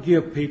I would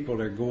give people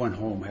their going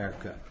home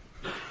haircut.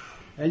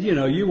 And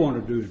you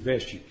want to do as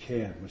best you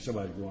can when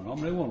somebody's going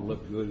home. They want to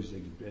look good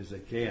as they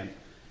can.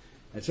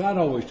 And so I'd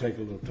always take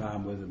a little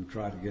time with them,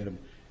 try to get them.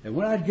 And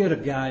when I'd get a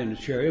guy in the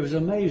chair, it was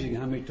amazing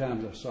how many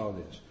times I saw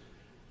this.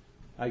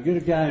 I get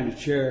a guy in the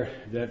chair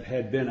that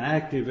had been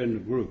active in the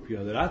group,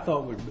 that I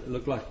thought would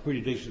look like a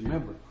pretty decent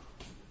member.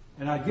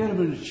 And I get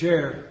him in the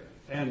chair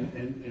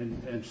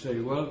and say,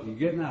 well, you're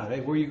getting out.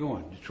 Hey, where are you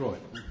going? Detroit.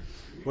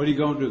 What are you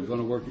going to do? Going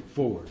to work at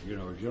Ford,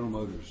 or General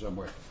Motors or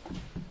somewhere.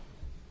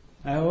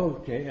 Oh,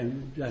 okay.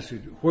 And I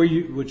said, where are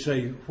you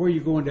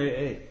going to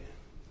AA?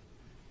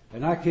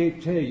 And I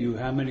can't tell you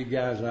how many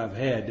guys I've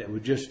had that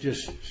would just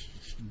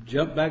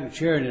jump back in the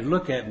chair and they'd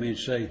look at me and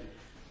say,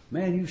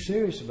 man, you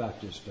serious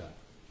about this stuff?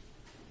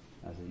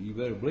 I said, you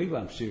better believe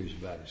I'm serious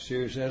about it.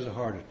 Serious as a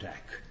heart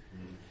attack.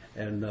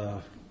 And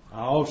I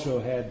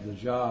also had the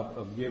job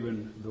of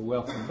giving the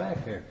welcome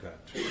back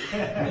haircuts.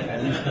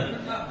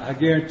 And I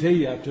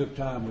guarantee you I took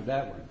time with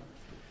that one.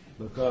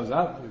 Because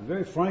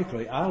very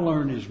frankly, I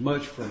learn as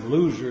much from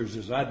losers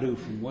as I do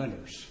from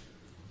winners.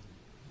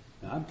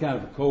 Now, I'm kind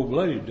of a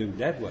cold-blooded dude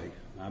that way.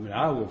 I mean,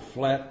 I will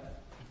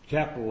flat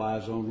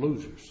capitalize on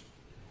losers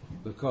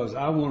because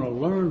I want to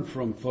learn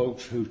from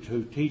folks who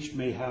teach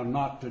me how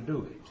not to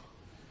do it.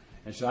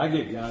 And so I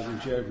get guys in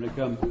chairs and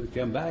they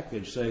come back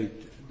and say,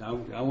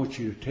 I want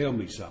you to tell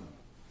me something.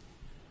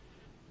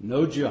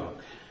 No junk.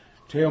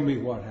 Tell me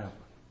what happened.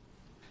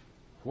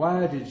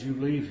 Why did you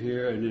leave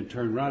here and then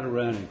turn right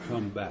around and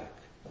come back?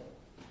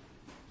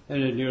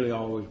 And it nearly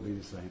always be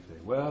the same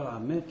thing. Well, I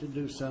meant to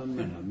do something,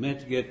 and I meant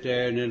to get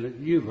there, and then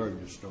you've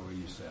heard the story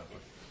yourself.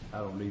 I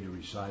don't need to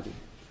recite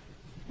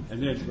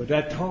it. But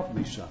that taught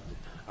me something.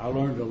 I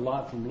learned a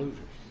lot from losers.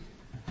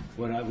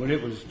 When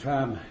it was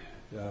time,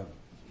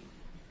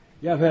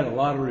 I've had a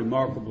lot of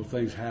remarkable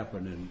things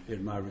happen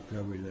in my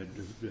recovery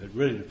that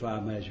really defy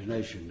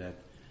imagination. That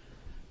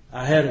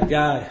I had a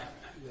guy.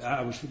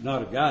 I was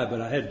not a guy,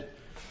 but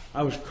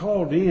I was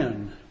called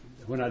in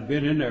when I'd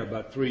been in there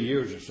about 3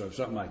 years or so,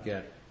 something like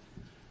that.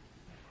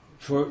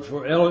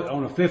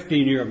 On a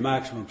 15-year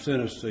maximum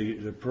sentence,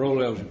 the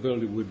parole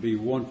eligibility would be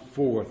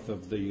 1/4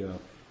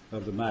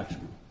 of the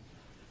maximum.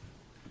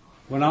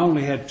 When I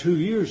only had 2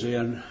 years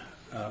in,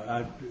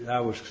 the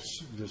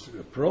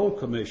parole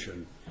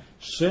commission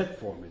sent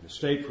for me. The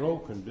state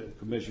parole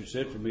commission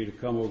sent for me to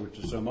come over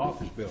to some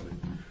office building.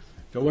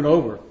 So I went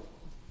over,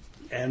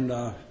 and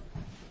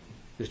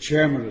the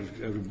chairman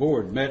of the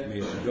board met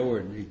me at the door,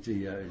 and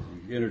he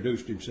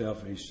introduced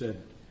himself, and he said,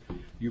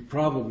 you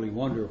probably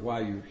wonder why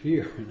you're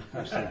here. And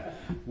I said,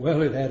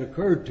 well, it had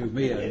occurred to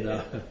me.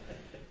 And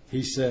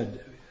he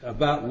said,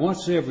 about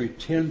once every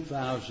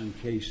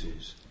 10,000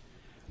 cases,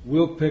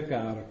 we'll pick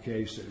out a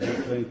case that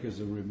we think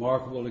is a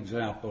remarkable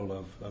example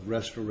of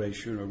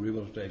restoration or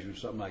rehabilitation or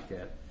something like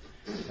that.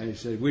 And he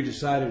said, we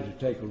decided to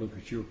take a look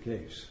at your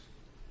case.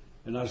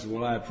 And I said,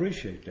 well, I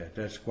appreciate that.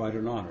 That's quite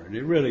an honor. And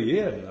it really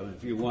is. I mean,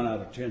 if you're one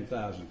out of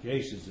 10,000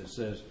 cases that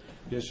says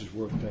this is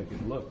worth taking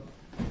a look.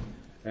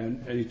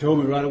 And he told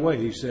me right away,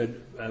 he said,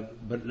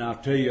 but now I'll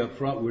tell you up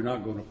front, we're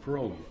not going to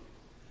parole you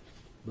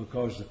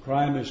because the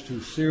crime is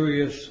too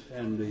serious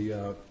and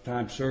the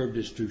time served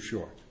is too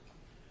short.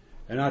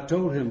 And I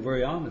told him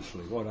very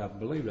honestly what I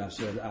believed. I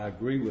said, I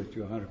agree with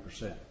you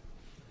 100%.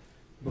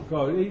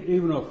 Because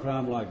even though a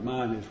crime like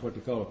mine is what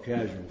they call a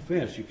casual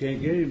offense, you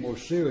can't get any more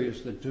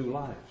serious than 2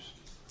 lives.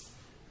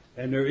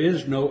 And there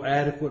is no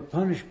adequate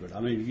punishment. I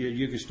mean,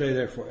 you can stay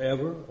there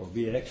forever or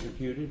be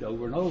executed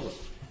over and over.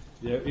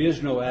 There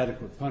is no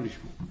adequate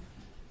punishment.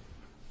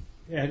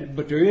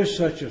 But there is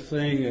such a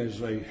thing as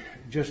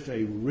just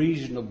a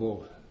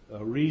reasonable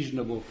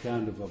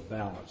kind of a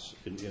balance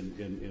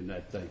in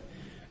that thing.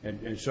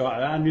 And so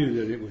I knew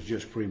that it was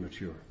just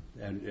premature.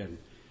 And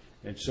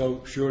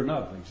so sure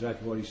enough,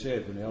 exactly what he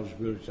said, when the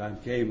eligibility time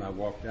came, I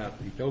walked out.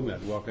 He told me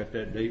I'd walk out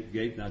that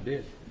gate, and I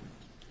did.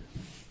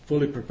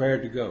 Fully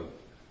prepared to go.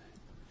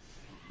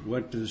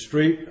 Went to the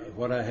street.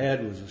 What I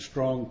had was a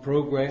strong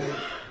program.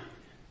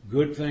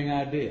 Good thing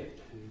I did.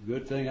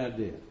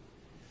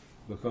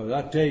 Because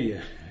I tell you,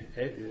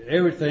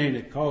 everything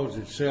that calls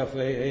itself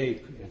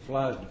AA and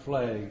flies the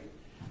flag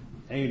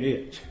ain't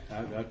it.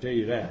 I tell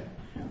you that.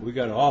 We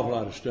got an awful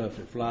lot of stuff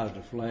that flies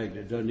the flag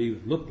that doesn't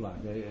even look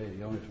like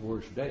AA on its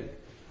worst day.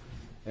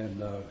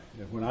 And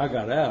when I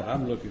got out,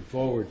 I'm looking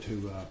forward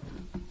to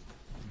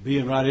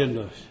being right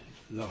in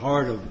the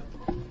heart of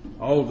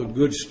all the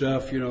good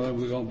stuff. We're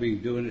going to be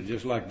doing it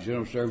just like the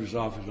General Service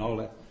Office and all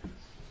that.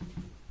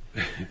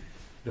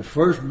 The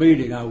first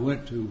meeting I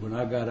went to when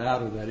I got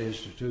out of that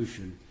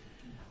institution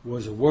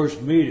was the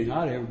worst meeting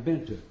I'd ever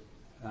been to.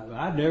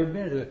 I'd never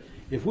been to it.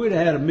 If we'd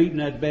have had a meeting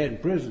that bad in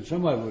prison,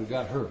 somebody would have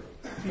got hurt.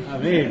 I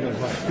mean,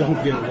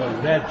 don't get away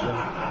with that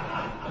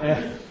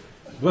joke.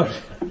 But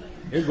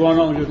it was going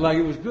on just like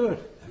it was good.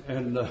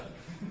 And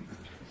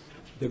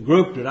the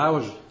group that I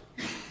was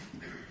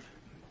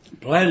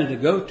planning to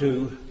go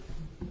to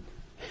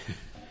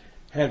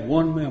had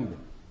one member.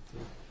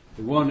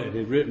 The one that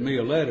had written me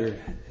a letter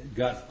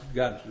got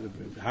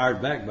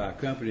hired back by a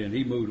company, and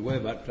he moved away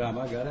about the time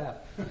I got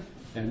out.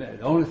 And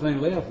the only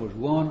thing left was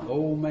one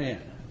old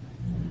man.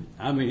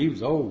 I mean, he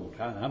was old.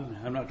 I'm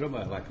not talking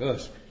about like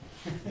us.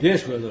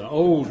 This was an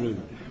old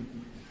dude.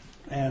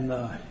 And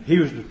he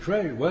was the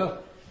treasurer.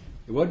 Well,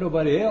 there wasn't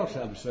nobody else,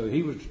 so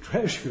he was the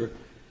treasurer.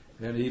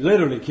 And he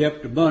literally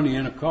kept the money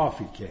in a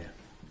coffee can.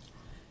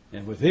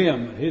 And with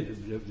him,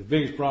 the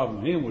biggest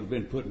problem with him would have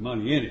been putting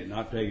money in it,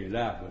 not taking it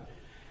out. But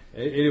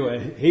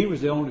anyway, he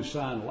was the only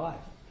sign of life.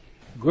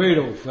 Great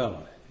old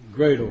fellow.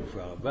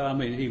 But I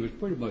mean, he was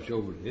pretty much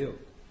over the hill.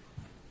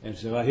 And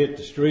so I hit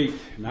the street,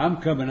 and I'm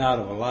coming out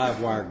of a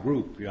live wire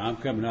group. You know, I'm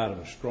coming out of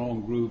a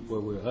strong group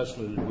where we're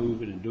hustling and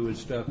moving and doing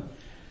stuff.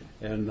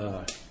 And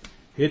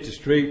hit the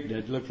street, and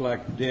it looked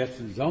like death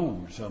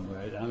zone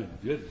somewhere. I mean,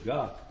 good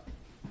God.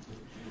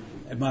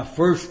 And my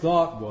first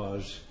thought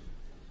was,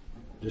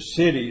 the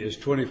city is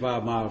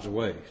 25 miles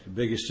away. The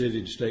biggest city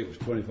in the state was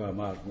 25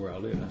 miles from where I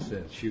live. I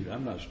said, shoot,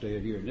 I'm not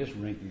staying here in this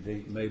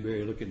rinky-dink,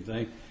 Mayberry looking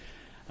thing.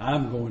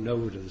 I'm going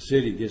over to the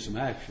city to get some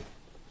action.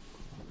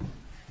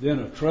 Then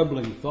a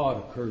troubling thought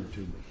occurred to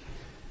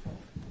me.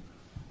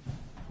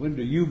 When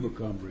do you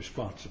become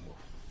responsible?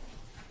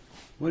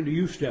 When do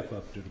you step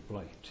up to the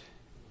plate?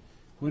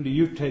 When do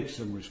you take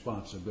some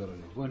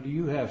responsibility? When do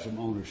you have some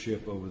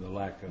ownership over the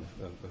lack of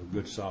a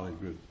good solid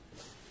group?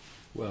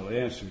 Well, the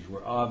answers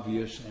were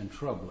obvious and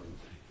troubling.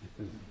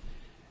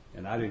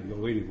 And I didn't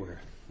go anywhere.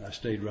 I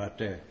stayed right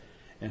there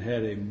and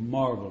had a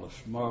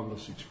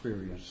marvelous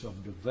experience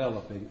of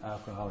developing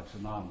Alcoholics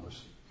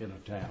Anonymous in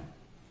a town.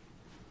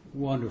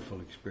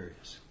 Wonderful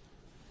experience.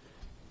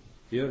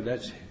 You know,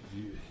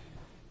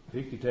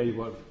 he can tell you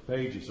what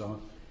page it's on.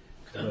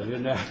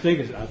 I think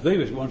it's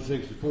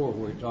 164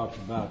 where he talks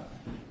about,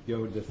 you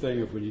know, the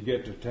thing of when you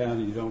get to town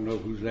and you don't know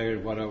who's there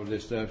and whatever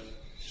this stuff.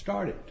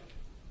 Start it.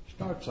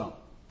 Start something.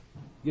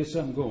 Get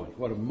something going.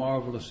 What a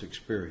marvelous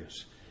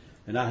experience.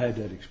 And I had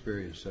that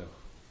experience. So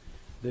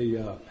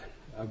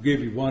I'll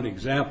give you one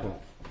example.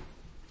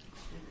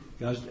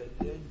 Guys,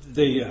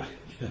 the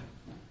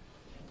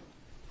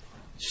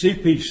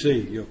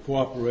CPC, your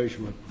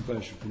cooperation with the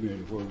professional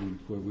community,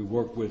 where we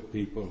work with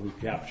people who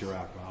capture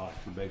alcoholics,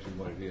 is basically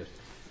what it is.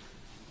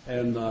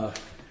 And I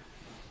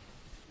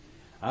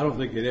don't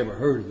think they'd ever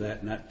heard of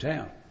that in that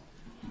town.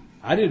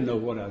 I didn't know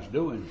what I was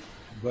doing,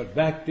 but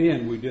back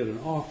then we did an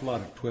awful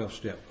lot of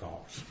 12-step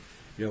calls.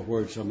 You know,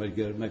 where somebody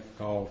go make a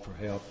call for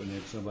help, and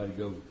then somebody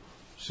go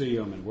see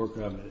them and work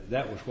on them.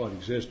 That was what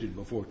existed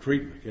before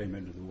treatment came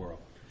into the world.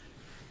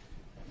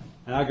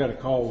 And I got a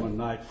call one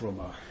night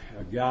from a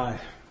guy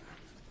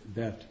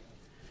that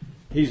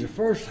he's the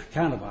first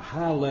kind of a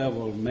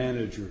high-level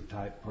manager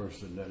type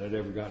person that I'd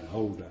ever gotten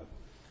hold of.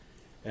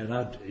 And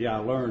I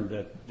learned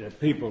that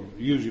people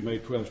usually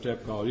make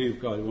 12-step calls either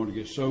because they wanted to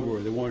get sober or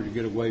they wanted to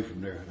get away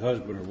from their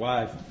husband or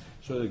wife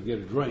so they could get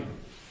a drink.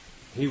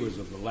 He was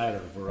of the latter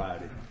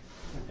variety.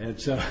 And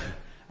so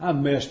I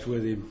messed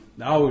with him.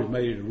 I always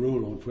made it a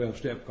rule on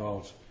 12-step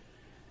calls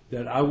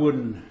that I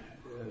wouldn't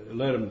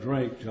let him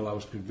drink till I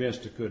was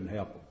convinced I couldn't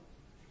help him.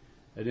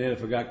 And then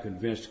if I got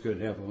convinced I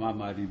couldn't help him, I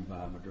might even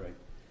buy him a drink.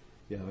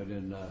 You know,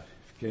 and then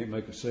if you can't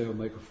make a sale,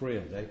 make a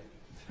friend, eh?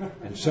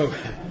 And so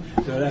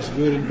that's a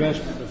good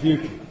investment in the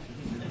future.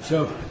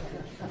 So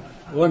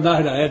one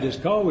night I had this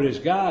call with this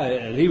guy,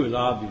 and he was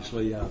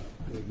obviously the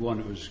one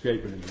that was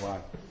escaping his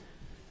wife.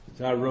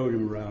 So I rode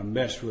him around,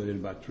 messed with him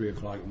about 3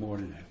 o'clock in the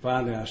morning.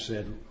 Finally I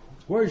said,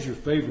 where's your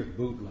favorite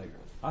bootlegger?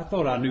 I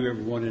thought I knew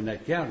everyone in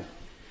that county.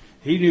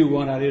 He knew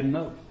one I didn't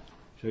know.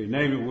 So he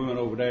named it. We went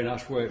over there, and I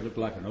swear it looked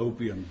like an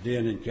opium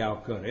den in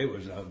Calcutta. It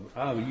was,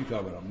 you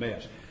talk about a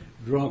mess.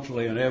 Drunks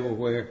laying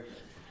everywhere.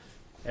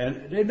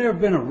 And there'd never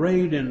been a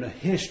raid in the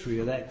history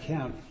of that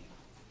county,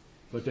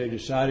 but they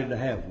decided to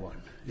have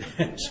one.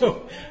 And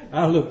so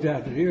I looked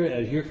out here,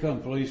 and here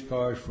come police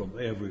cars from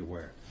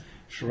everywhere.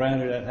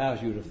 Surrounded that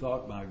house, you'd have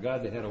thought, my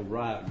God, they had a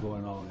riot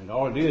going on. And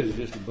all it is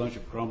just a bunch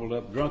of crumbled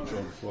up drunks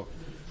on the floor.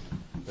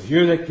 But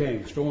here they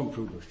came,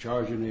 stormtroopers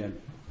charging in,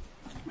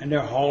 and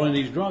they're hauling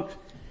these drunks.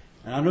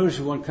 And I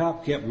noticed one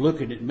cop kept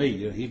looking at me.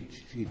 You know, he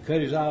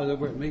cut his eyes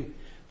over at me.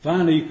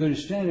 Finally, he couldn't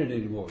stand it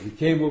anymore. He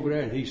came over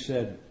there and he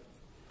said,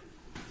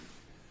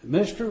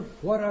 Mister,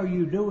 what are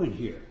you doing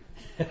here?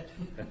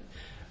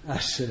 I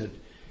said,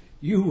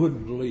 you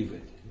wouldn't believe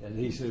it. And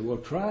he said, well,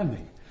 try me.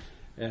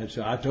 And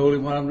so I told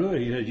him what I'm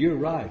doing. He said, you're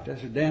right.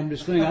 That's the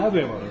damnedest thing I've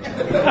ever heard.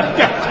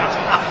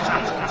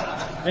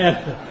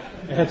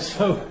 and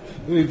so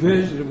we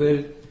visited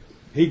with him.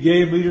 He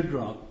gave me the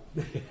drunk.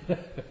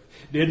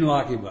 Didn't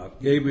lock him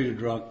up. Gave me the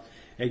drunk.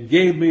 And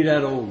gave me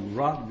that old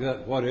rot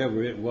gut,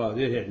 whatever it was.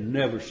 It had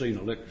never seen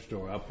a liquor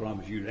store. I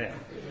promise you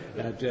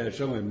that.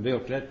 Someone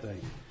built that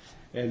thing.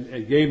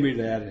 And gave me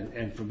that,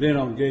 and from then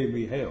on gave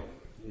me hell.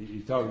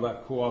 You talk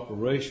about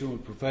cooperation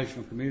with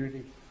professional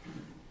community.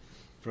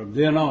 From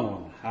then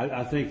on,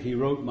 I think he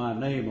wrote my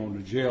name on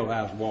the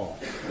jailhouse wall.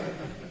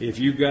 If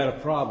you've got a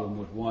problem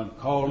with one,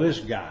 call this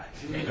guy.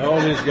 Call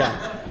this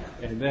guy.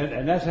 And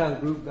that's how the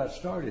group got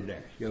started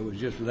there. It was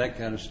just that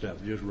kind of stuff,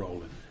 just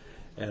rolling.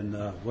 And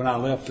when I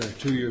left there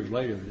 2 years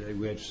later,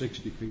 we had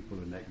 60 people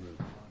in that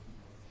group.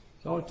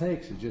 So all it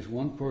takes is just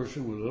one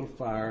person with a little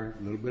fire,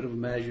 a little bit of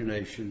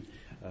imagination,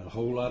 a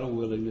whole lot of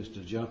willingness to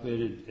jump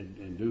in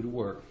and do the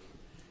work.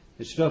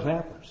 And stuff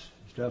happens.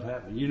 Stuff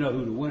happens. You know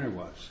who the winner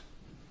was.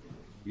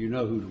 You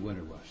know who the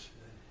winner was.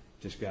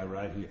 This guy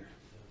right here.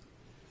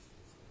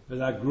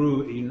 But I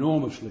grew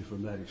enormously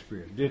from that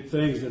experience. Did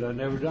things that I'd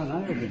never done.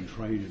 I never been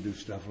trained to do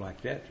stuff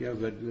like that,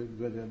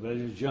 but I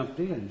just jumped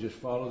in and just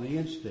followed the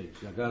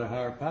instincts. I got a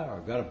higher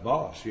power. I got a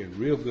boss, a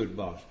real good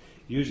boss.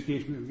 Usually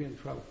keeps me from getting in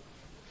trouble.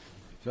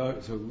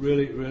 So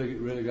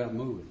really got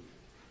moving.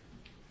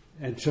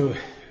 And so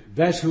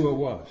that's who it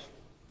was.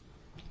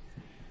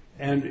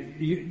 And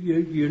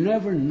you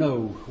never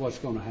know what's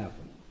going to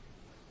happen.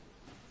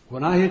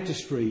 When I hit the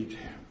street,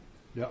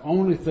 the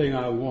only thing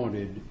I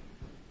wanted,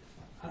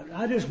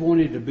 I just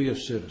wanted to be a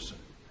citizen.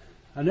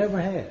 I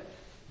never had.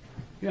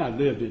 I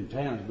lived in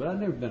towns, but I've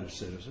never been a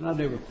citizen. I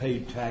never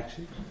paid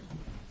taxes,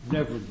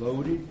 never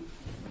voted.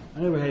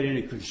 I never had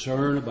any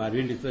concern about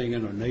anything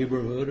in our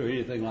neighborhood or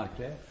anything like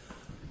that.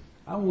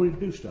 I wanted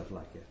to do stuff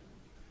like that.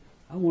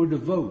 I wanted to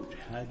vote.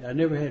 I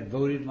never had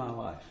voted in my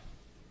life.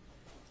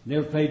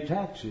 Never paid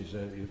taxes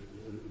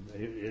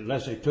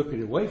unless they took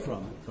it away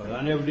from me, because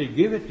I never did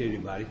give it to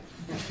anybody.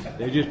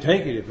 They just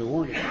take it if they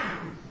wanted it.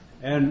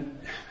 And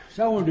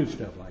so I want to do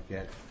stuff like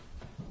that.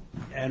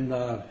 And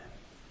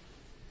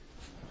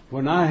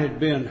when I had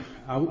been,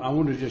 I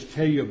want to just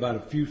tell you about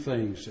a few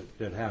things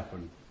that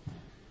happened.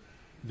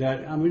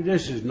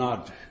 This is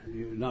not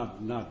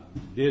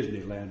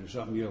Disneyland or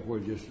something, where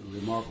just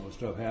remarkable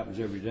stuff happens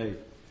every day.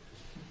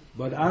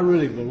 But I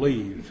really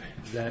believe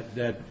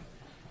that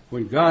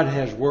when God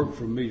has work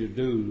for me to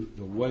do,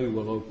 the way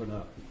will open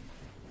up.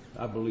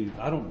 I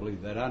don't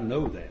believe that. I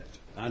know that.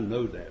 I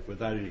know that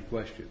without any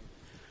question.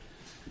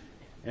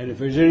 And if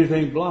there's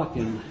anything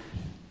blocking,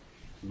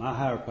 my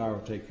higher power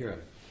will take care of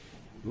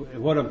it.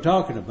 What I'm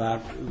talking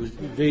about was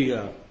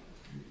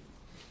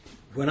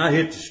when I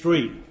hit the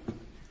street,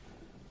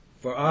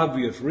 for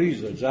obvious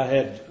reasons, I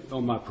had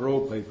on my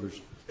parole papers,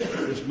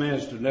 this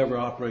man's to never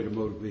operate a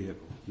motor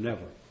vehicle.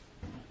 Never.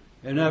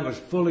 And that was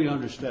fully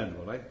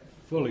understandable, right?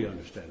 Fully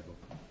understandable.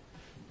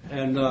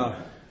 And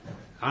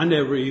I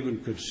never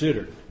even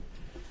considered.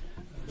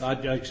 I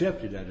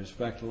accepted that as a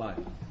fact of life.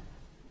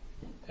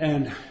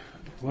 And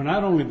when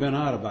I'd only been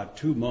out about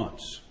 2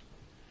 months,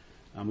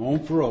 I'm on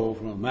parole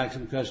from a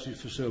maximum custody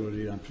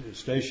facility. I'm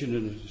stationed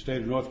in the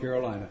state of North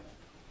Carolina.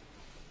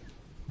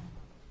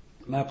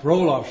 My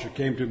parole officer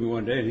came to me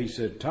one day and he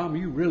said, "Tom,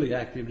 you really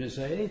active in this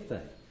AA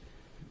thing?"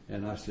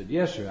 And I said,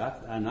 "Yes, sir."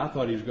 I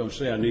thought he was going to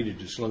say I needed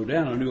to slow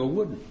down. I knew I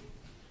wouldn't.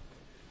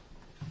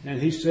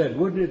 And he said,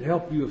 "Wouldn't it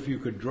help you if you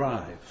could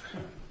drive?"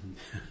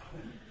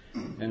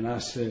 And I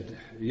said,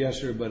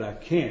 "Yes, sir, but I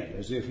can't,"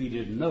 as if he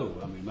didn't know.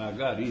 My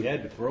God, he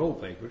had the parole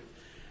papers,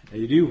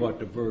 and he knew what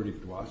the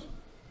verdict was.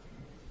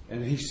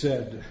 And he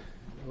said,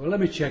 "Well, let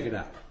me check it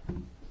out."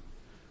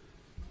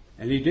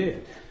 And he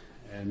did.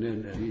 And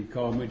then he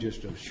called me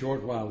just a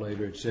short while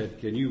later and said,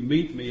 "Can you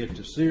meet me at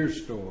the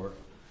Sears store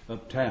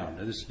uptown?"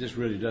 Now, this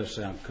really does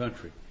sound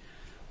country,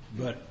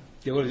 but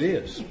it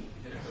is.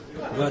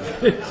 But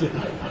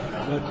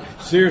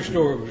Sears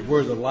store was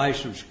where the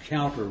license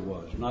counter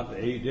was.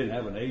 He didn't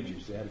have an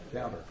agency; they had a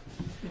counter.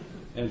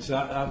 And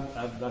so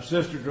my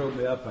sister drove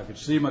me up. I could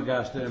see my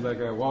guy standing back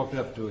there. I walked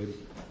up to him,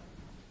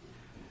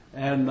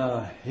 and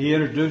he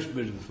introduced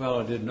me to the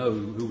fellow I didn't know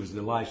who was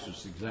the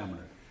license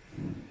examiner.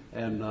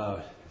 And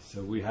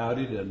so we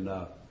howdied, and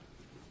the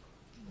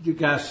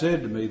guy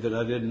said to me that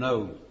I didn't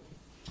know,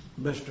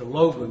 "Mr.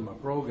 Logan, my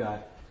parole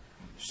guy,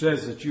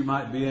 says that you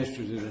might be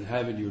interested in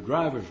having your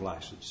driver's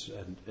license."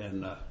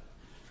 And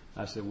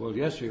I said, "Well,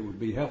 yes, sir, it would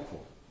be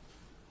helpful."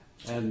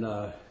 And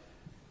now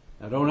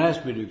don't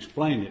ask me to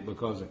explain it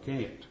because I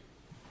can't.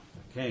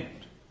 I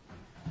can't.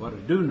 What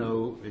I do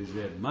know is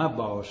that my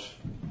boss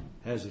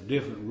has a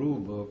different rule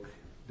book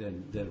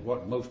than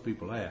what most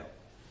people have.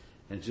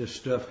 And just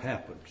stuff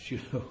happens,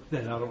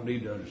 that I don't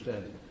need to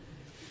understand it.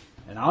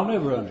 And I'll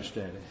never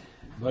understand it.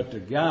 But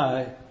the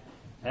guy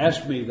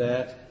asked me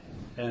that,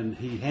 and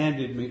he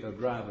handed me a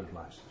driver's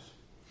license.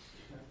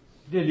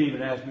 He didn't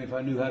even ask me if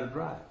I knew how to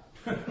drive.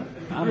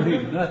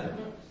 Nothing.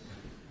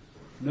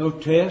 No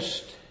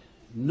test,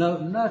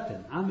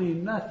 nothing.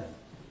 Nothing.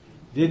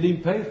 Didn't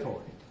even pay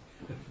for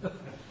it.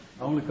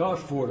 Only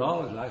cost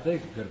 $4. I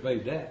think I could have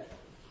paid that.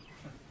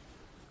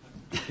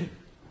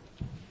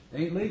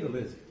 Ain't legal,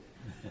 is it?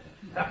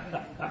 But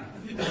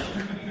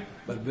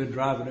I've been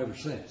driving ever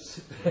since.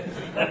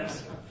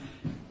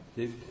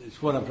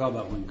 It's what I'm talking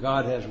about. When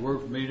God has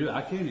work for me to do,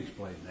 I can't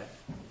explain that.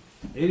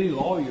 Any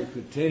lawyer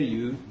could tell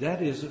you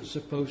that isn't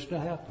supposed to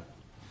happen.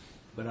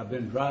 But I've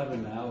been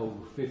driving now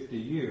over 50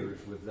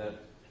 years with that,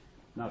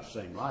 not the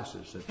same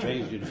license, I've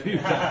changed it a few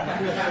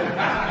times.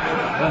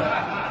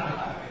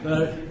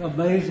 but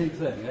amazing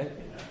thing, eh?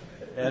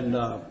 And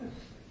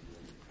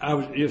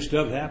it was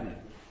stuff happening.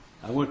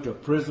 I went to a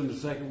prison the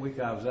second week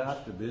I was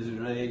out to visit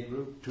an AA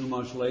group. 2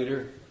 months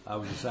later, I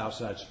was a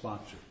Southside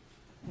sponsor.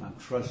 I'm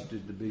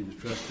trusted to be the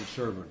trusted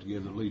servant to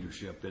give the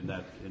leadership in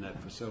that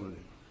facility.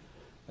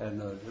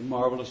 And a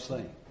marvelous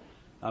thing.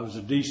 I was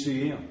a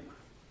DCM.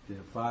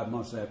 5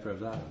 months after I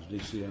was out, I was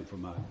DCM for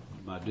my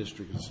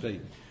district and state.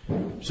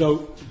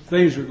 So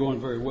things were going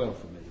very well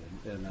for me,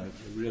 and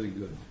really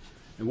good.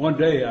 And one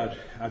day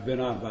I'd been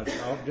out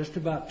just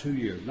about 2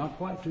 years, not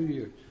quite 2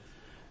 years.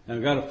 And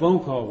I got a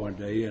phone call one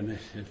day, and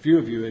a few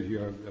of you in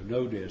here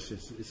know this.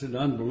 It's an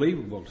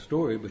unbelievable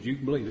story, but you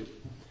can believe it.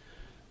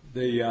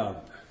 The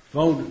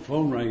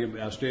phone rang.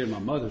 I stayed in my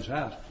mother's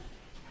house.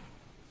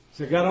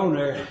 So I got on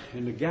there,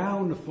 and the guy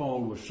on the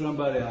phone was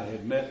somebody I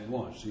had met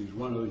once. He was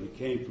one of those that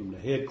came from the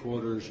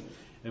headquarters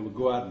and would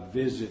go out and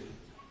visit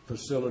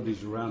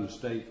facilities around the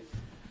state.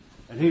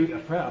 And he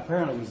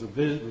apparently was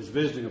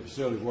visiting a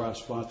facility where I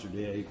sponsored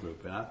the AA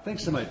group. And I think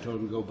somebody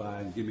told him to go by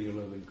and give me a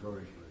little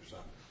encouragement or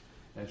something.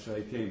 And so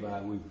he came by,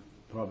 and we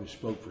probably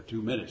spoke for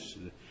 2 minutes.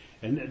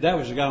 And that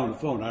was the guy on the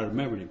phone. I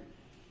remembered him.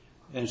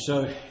 And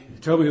so he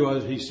told me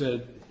what he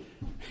said,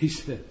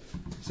 Mr.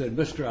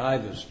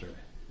 Ivester,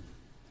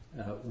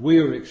 we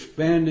are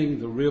expanding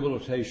the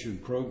rehabilitation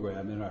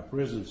program in our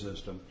prison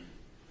system,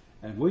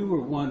 and we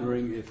were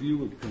wondering if you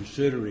would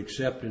consider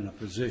accepting a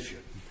position.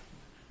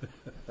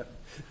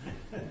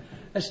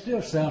 That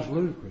still sounds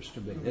ludicrous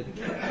to me. It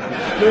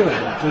still,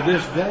 to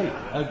this day.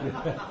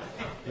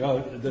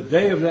 The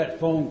day of that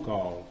phone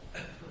call,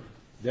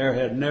 there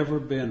had never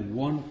been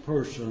one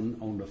person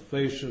on the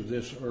face of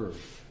this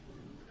earth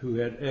who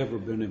had ever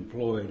been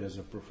employed as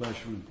a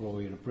professional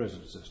employee in a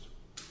prison system.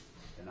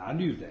 And I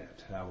knew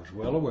that. I was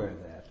well aware of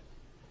that.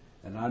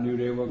 And I knew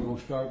they were going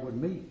to start with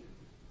me.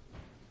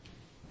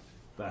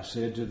 But I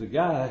said to the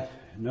guy,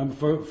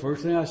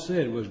 first thing I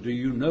said was, do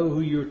you know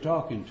who you're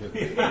talking to?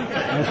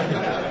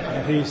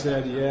 And he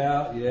said,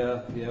 yeah,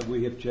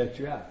 we have checked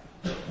you out.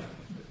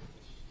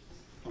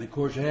 And of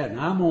course I had.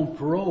 And I'm on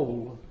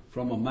parole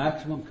from a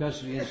maximum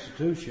custody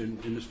institution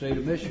in the state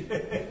of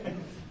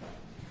Michigan.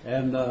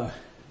 And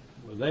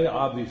they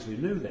obviously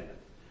knew that.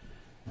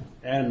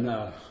 And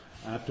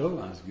I told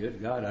them, I was good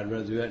God, I'd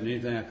rather do that than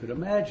anything I could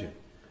imagine,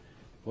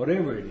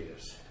 whatever it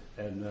is.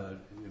 And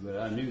but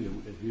I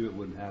knew it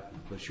wouldn't happen.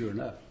 But sure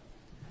enough,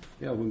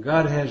 when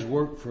God has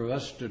work for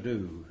us to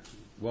do,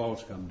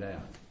 walls come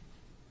down.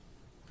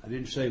 I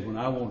didn't say when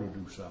I want to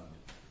do something.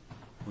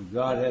 When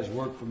God has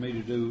work for me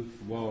to do,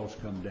 walls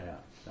come down.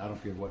 I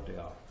don't care what they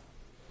are.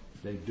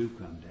 They do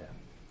come down.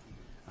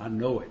 I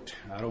know it.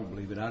 I don't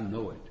believe it. I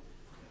know it.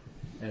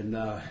 And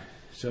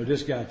so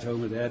this guy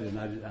told me that, and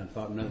I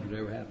thought nothing would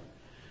ever happen.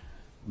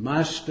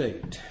 My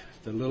state,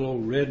 the little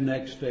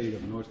redneck state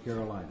of North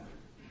Carolina,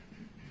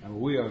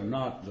 and we are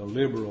not the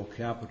liberal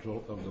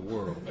capital of the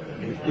world.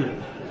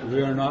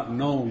 We are not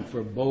known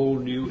for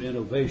bold new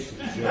innovations.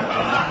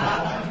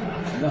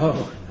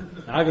 No,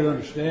 I could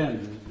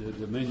understand the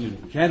Dominion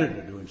of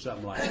Canada doing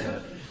something like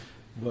that,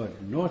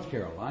 but North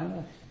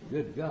Carolina,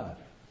 good God.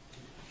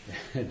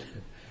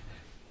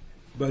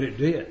 But it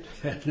did.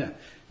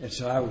 And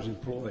so I was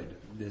employed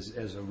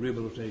as a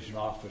rehabilitation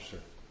officer.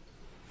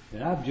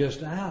 And I'm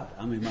just out.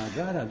 I mean, my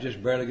God, I've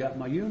just barely got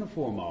my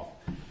uniform off.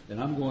 And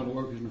I'm going to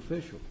work as an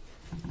official.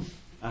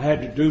 I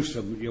had to do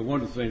some,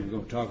 one of the things we're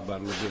going to talk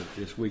about a little bit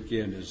this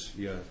weekend is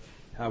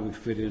how we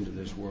fit into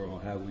this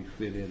world, how we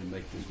fit in and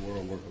make this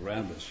world work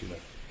around us.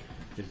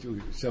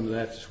 Some of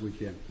that this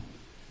weekend.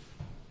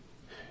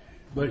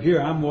 But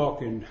here I'm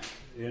walking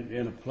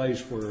in a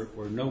place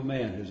where no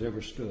man has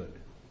ever stood.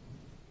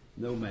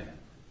 No man.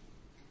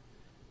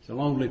 It's a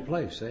lonely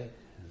place, eh?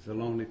 It's a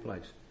lonely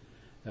place.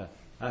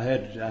 I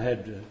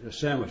had a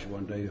sandwich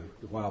one day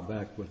a while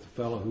back with a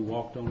fellow who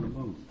walked on the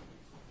moon.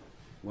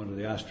 One of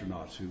the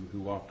astronauts who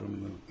walked on the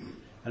moon.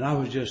 And I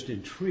was just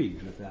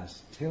intrigued with that. I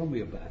said, tell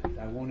me about it.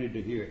 I wanted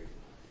to hear it.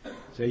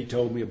 So he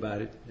told me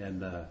about it,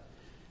 and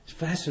it's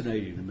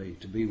fascinating to me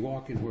to be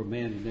walking where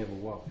man had never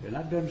walked. And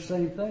I've done the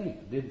same thing.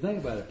 Didn't think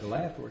about it till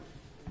afterwards.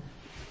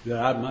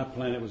 That my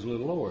planet was a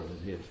little lower than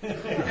his.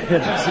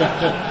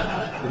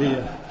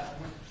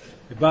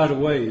 By the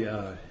way,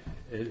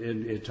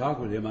 in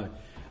talking with him,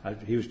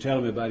 he was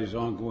telling me about his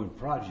ongoing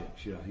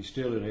projects. He's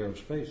still in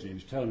aerospace, and he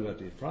was telling me about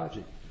the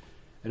project.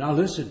 And I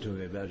listened to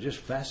him. I was just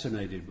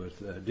fascinated with,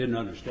 didn't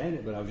understand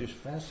it, but I was just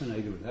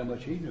fascinated with how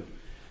much he knew.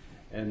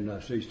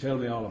 And so he's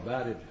telling me all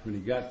about it. When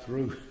he got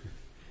through,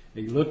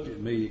 he looked at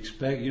me,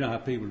 you know how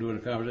people do in a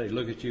conversation, they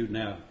look at you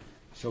now,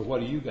 so what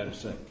do you got to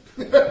say?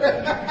 So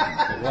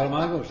what am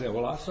I going to say?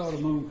 Well, I saw the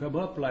moon come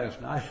up last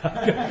night.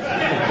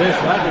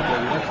 Best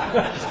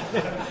I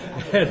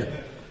could do.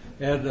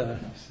 And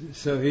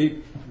so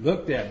he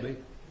looked at me,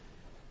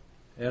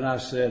 and I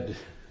said,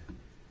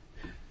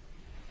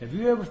 have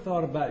you ever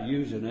thought about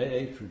using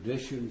AA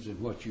traditions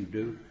in what you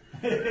do?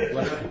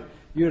 Well,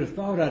 you'd have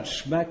thought I'd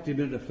smacked him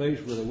in the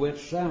face with a wet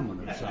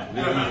salmon or something.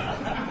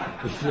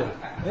 He said,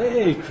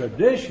 AA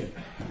tradition?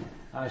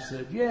 I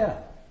said,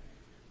 yeah.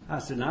 I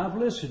said, now I've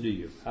listened to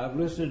you. I've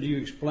listened to you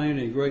explain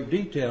in great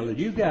detail that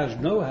you guys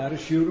know how to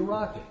shoot a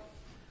rocket.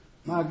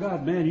 My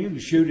God, man, you can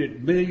shoot it a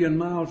million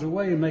miles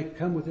away and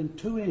come within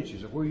 2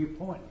 inches of where you're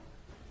pointing.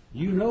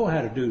 You know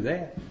how to do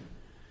that.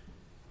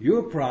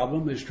 Your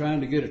problem is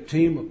trying to get a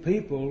team of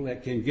people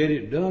that can get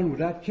it done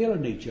without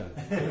killing each other.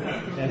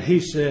 And he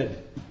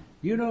said,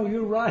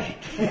 you're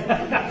right.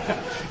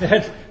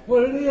 That's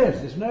what it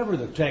is. It's never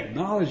the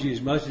technology as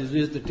much as it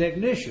is the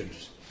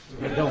technicians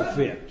that don't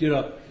fit,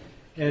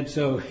 And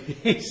so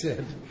he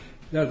said,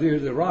 Now,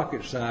 the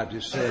rocket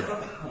scientist said,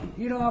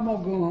 you know, I'm going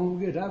to go home and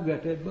get it. I've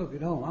got that book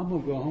at home. I'm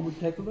going to go home and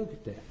take a look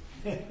at that.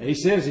 And he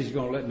says he's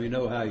going to let me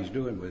know how he's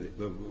doing with it,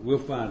 but we'll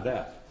find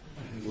out.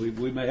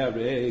 We may have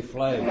the AA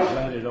flag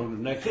planted on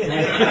the next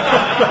planet.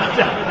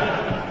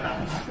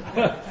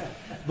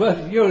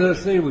 But, you know, the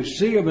thing, we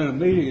see them in a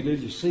meeting and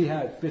then you see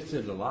how it fits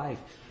into life,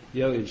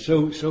 you know, in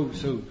so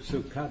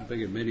kind of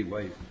big in many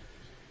ways.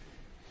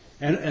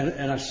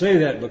 And I say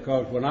that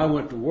because when I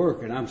went to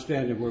work and I'm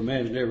standing where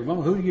man's never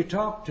moment, who do you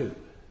talk to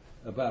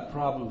about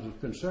problems of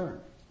concern?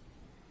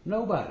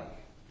 Nobody.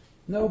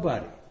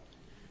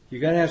 You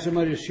got to have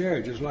somebody to share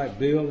it, just like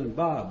Bill and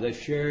Bob. They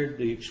shared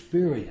the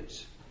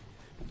experience.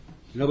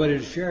 Nobody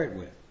to share it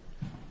with.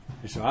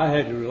 And so I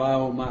had to rely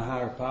on my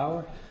higher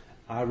power.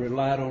 I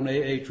relied on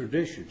AA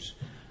traditions.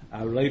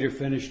 I later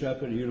finished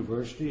up at a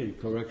university in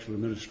correctional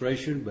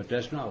administration, but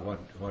that's not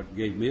what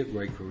gave me a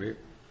great career.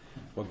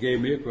 What gave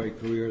me a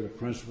great career are the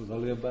principles I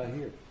live by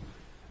here.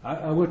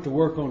 I went to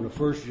work on the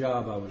first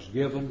job I was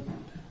given,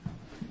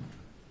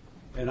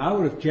 and I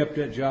would have kept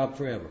that job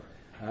forever.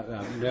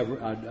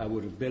 I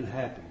would have been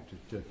happy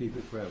to keep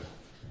it forever.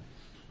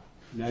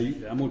 Now,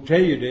 I'm going to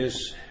tell you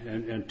this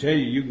and tell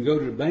you can go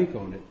to the bank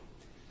on it,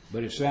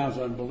 but it sounds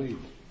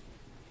unbelievable.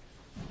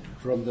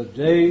 From the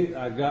day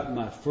I got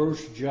my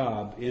first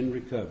job in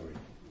recovery,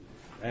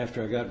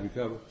 after I got in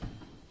recovery,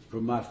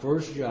 from my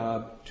first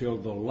job till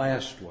the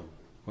last one,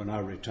 when I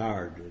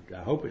retired,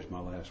 I hope it's my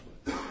last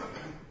one,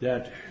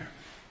 that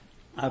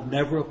I've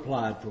never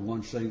applied for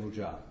one single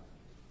job.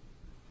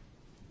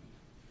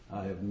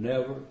 I have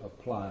never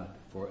applied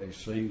for a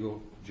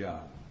single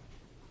job.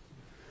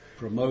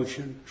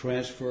 Promotion,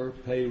 transfer,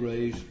 pay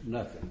raise,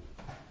 nothing.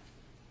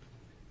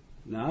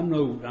 Now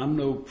I'm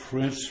no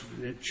Prince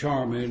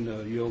Charming,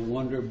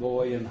 wonder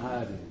boy in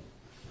hiding.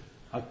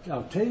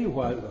 I'll tell you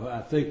why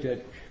I think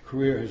that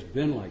career has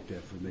been like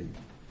that for me.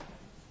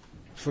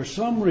 For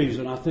some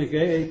reason, I think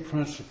AA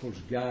principles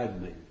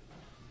guide me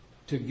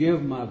to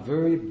give my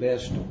very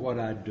best to what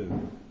I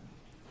do.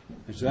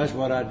 And so that's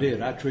what I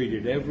did. I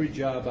treated every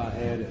job I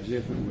had as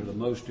if it were the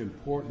most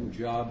important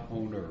job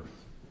on earth.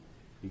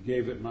 He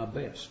gave it my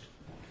best.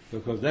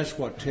 Because that's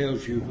what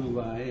tells you who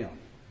I am.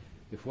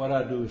 If what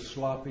I do is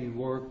sloppy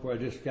work where I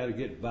just got to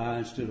get by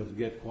instead of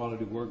get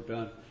quality work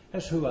done,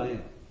 that's who I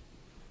am.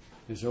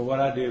 And so what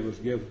I did was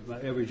give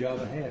every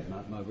job I had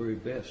my very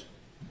best.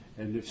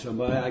 And if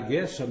somebody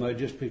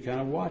just be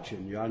kind of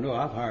watching. I know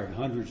I've hired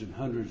hundreds and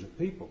hundreds of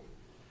people.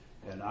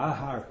 And I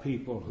hire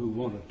people who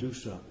want to do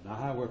something. I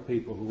hire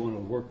people who want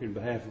to work in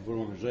behalf of an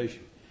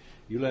organization.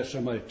 You let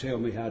somebody tell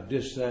me how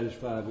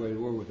dissatisfied they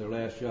were with their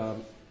last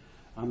job,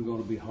 I'm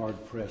going to be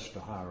hard-pressed to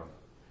hire them.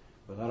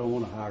 But I don't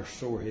want to hire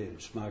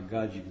soreheads. My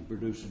God, you can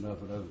produce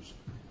enough of those.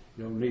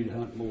 You don't need to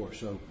hunt more.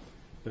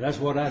 But that's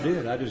what I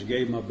did. I just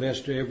gave my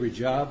best to every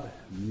job,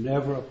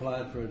 never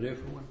applied for a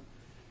different one,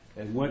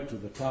 and went to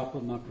the top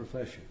of my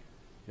profession.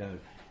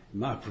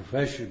 My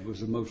profession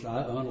was the most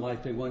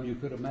unlikely one you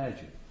could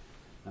imagine.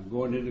 I'm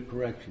going into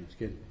corrections.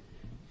 Can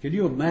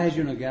you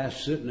imagine a guy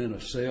sitting in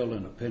a cell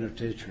in a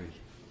penitentiary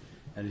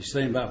and he's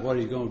thinking about what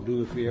he's going to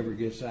do if he ever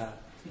gets out?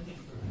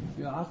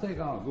 I think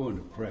I'll go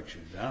into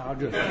corrections. I'll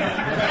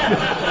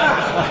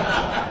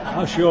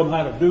show them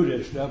how to do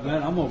this stuff,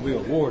 man. I'm going to be a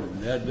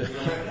warden.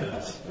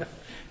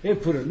 They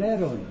put a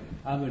net on you.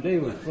 I mean, they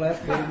would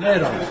flat put a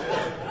net on you.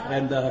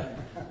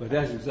 But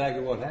that's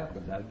exactly what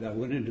happened. I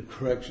went into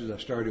corrections. I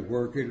started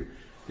working.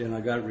 Then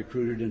I got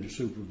recruited into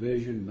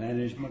supervision,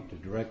 management, to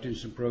directing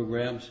some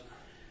programs,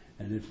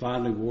 and then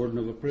finally warden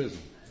of a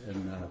prison.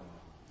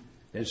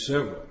 And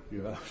several.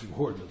 I was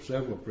warden of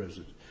several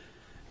prisons.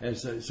 And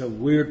it's a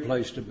weird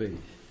place to be.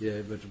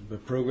 Yeah, but the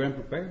program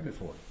prepared me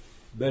for it.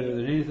 Better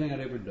than anything I'd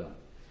ever done.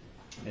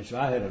 And so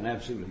I had an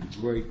absolutely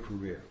great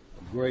career.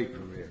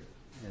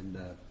 And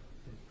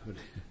put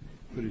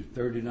in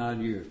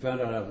 39 years.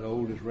 Found out I was the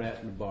oldest rat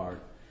in the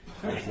barn.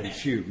 I said,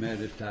 shoot, man,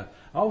 this time.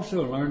 I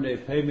also learned they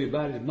paid me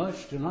about as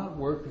much to not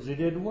work as they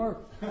did to work.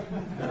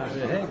 And I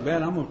said, heck,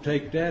 man, I'm going to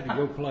take that and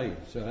go play.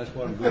 So that's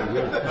what I'm doing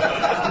here.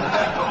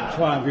 That's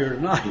why I'm here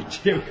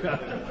tonight.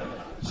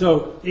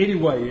 So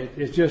anyway,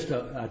 it's just,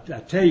 I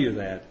tell you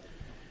that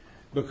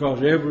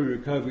because every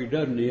recovery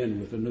doesn't end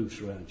with a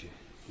noose around you.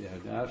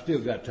 Now, I've still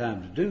got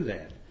time to do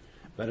that,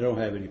 but I don't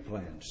have any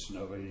plans,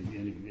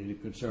 any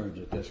concerns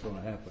that that's going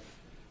to happen.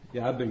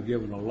 I've been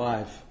given a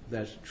life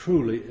that's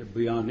truly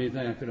beyond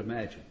anything I could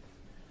imagine.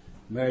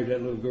 Married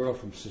that little girl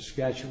from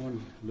Saskatchewan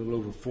a little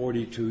over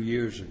 42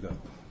 years ago.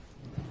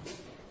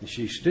 And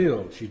she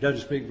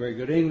doesn't speak very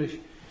good English,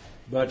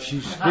 but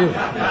she's still, we've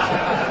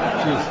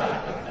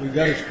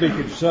got to speak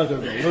in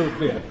Southern a little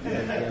bit.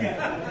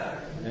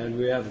 And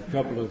we have a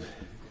couple of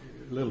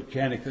little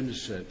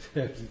Canadians,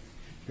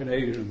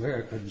 Canadian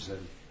Americans.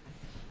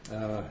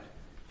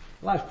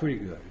 Life's pretty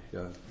good.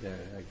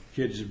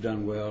 Kids have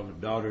done well. The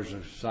daughter's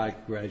a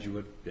psych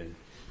graduate, and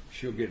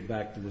she'll get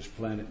back to this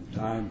planet in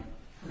time.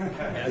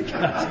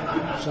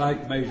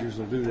 Psych majors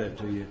will do that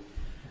to you.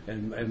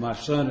 And my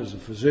son is a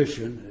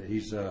physician.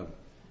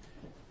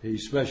 He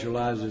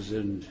specializes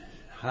in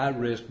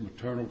high-risk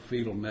maternal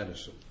fetal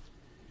medicine.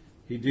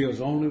 He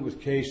deals only with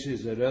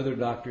cases that other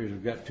doctors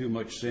have got too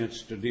much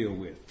sense to deal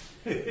with.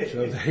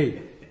 So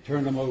they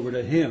turn them over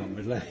to him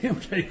and let him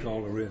take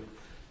all the risk.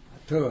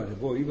 I told him,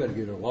 boy, you better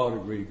get a law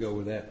degree to go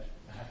with that.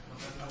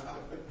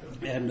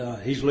 And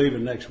he's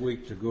leaving next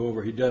week to go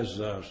over. He does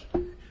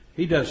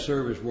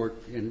service work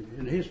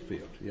in his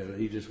field. You know,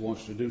 he just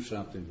wants to do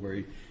something where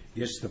he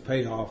gets the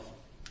payoff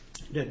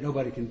that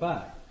nobody can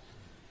buy.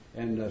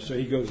 And so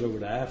he goes over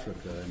to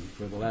Africa, and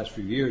for the last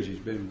few years he's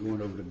been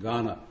going over to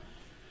Ghana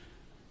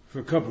for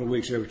a couple of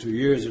weeks every 2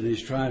 years, and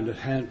he's trying to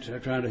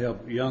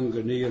help young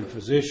Ghanaian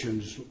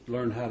physicians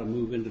learn how to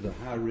move into the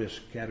high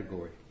risk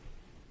category.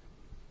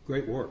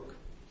 Great work,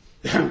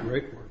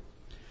 great work.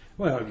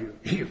 Well,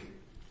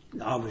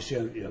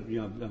 obviously,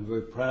 I'm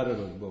very proud of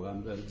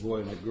them. That boy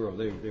and that girl,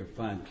 they're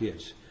fine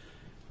kids.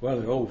 Well,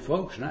 they're old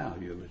folks now.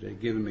 They're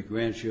giving me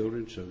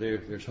grandchildren, so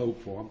there's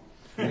hope for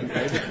them.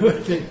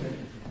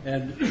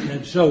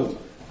 And so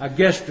I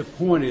guess the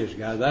point is,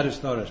 guys, I just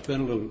thought I'd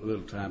spend a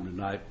little time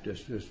tonight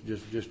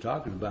just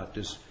talking about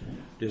this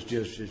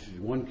just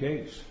one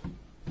case.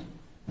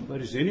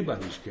 But it's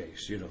anybody's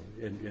case, you know.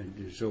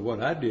 And so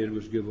what I did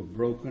was give a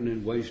broken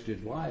and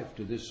wasted life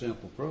to this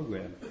simple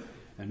program.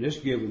 And this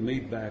given me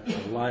back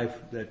a life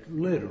that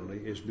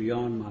literally is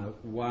beyond my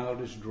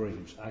wildest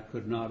dreams. I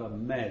could not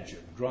imagine,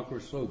 drunk or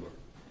sober,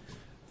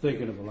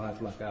 thinking of a life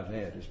like I've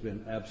had. It's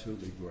been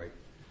absolutely great.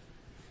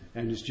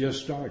 And it's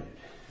just started.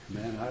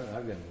 Man,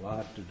 I've got a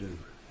lot to do.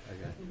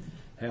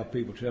 I have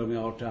people tell me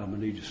all the time I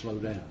need to slow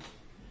down.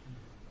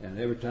 And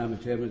every time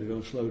they tell me they're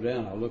going to slow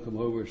down, I look them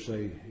over and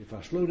say, if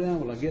I slow down,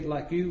 will I get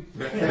like you?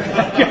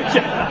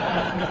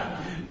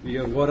 You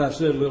know, what I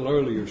said a little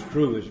earlier is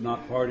true. It's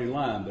not party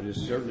line, but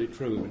it's certainly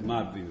true in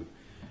my view.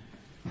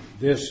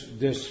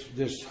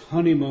 This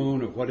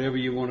honeymoon, or whatever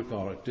you want to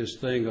call it, this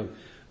thing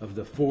of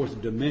the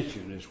fourth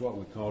dimension is what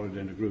we call it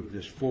in the group,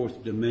 this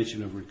fourth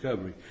dimension of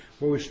recovery,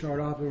 where we start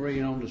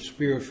operating on the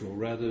spiritual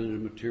rather than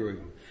the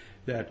material.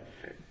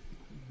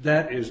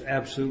 That is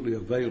absolutely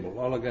available.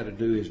 All I got to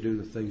do is do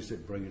the things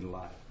that bring it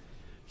alive.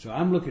 So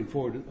I'm looking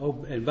forward to,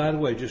 oh, and by the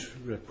way, just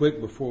real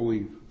quick before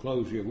we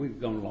close here, we've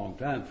gone a long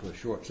time for a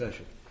short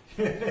session.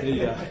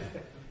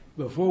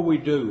 Before we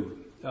do,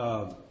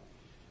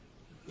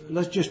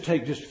 let's just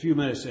take just a few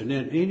minutes, and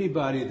then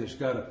anybody that's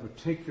got a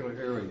particular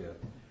area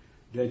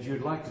that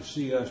you'd like to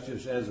see us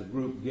just as a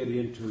group get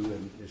into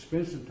and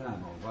spend some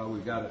time on while we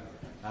got it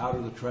out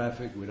of the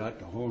traffic, we'd like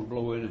the horn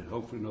blowing and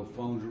hopefully no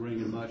phones are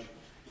ringing much.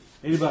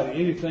 Anybody,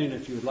 anything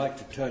that you would like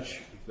to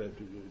touch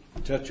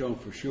on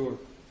for sure?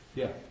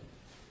 Yeah.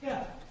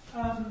 Yeah.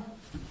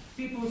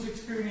 People's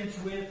experience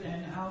with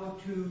and how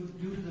to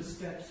do the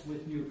steps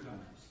with newcomers.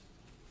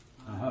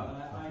 I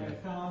have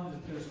found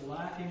that there's a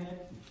lack in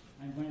it,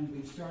 and when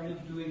we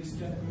started doing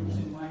step groups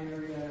in my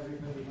area,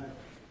 everybody went,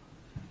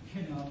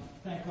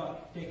 thank God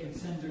they can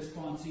send their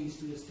sponsees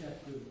to the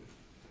step group.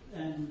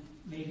 And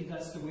maybe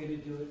that's the way to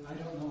do it. I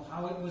don't know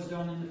how it was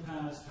done in the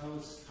past,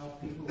 how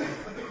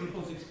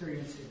people's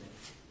experience in it.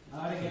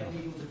 How to get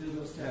people to do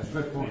those steps,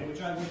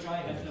 which I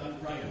had done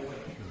right away.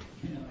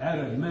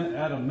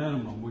 At a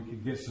minimum, we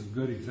could get some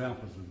good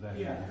examples of that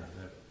in here.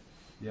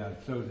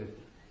 So that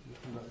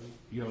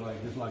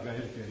just like I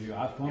indicated,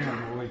 I fumbled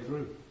my way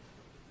through.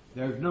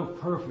 There's no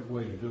perfect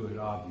way to do it,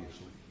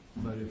 obviously,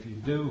 but if you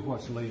do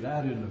what's laid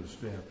out in those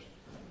steps,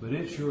 but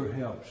it sure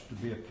helps to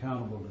be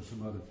accountable to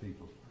some other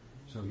people.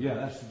 So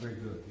that's very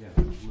good. Yeah,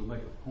 we'll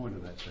make a point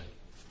of that thing.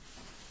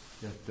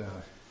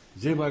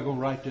 Is anybody going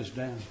to write this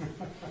down?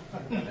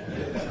 I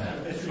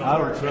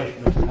don't trust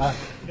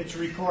me. It's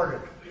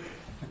recorded.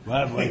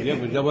 Well, but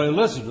nobody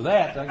listen to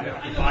that.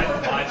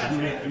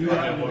 You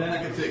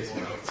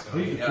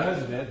He's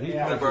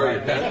the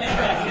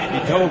president. He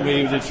told me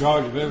he was in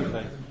charge of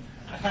everything.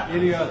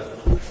 Any other?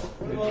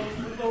 What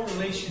about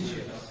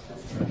relationships?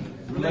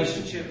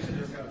 Relationships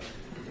in recovery.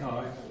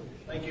 All right.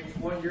 Like if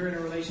you're in a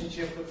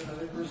relationship with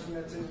another person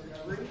that's in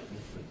recovery,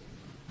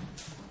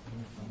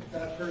 if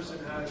that person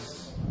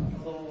has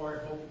a little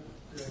more hope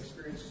to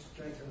experience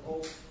strength and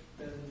hope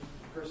than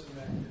the person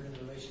that you're in a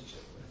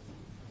relationship with.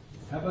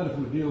 How about if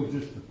we deal with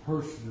just the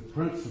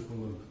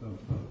principle of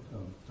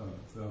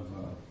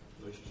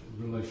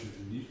relationship,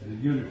 the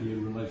unity in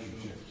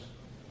relationships?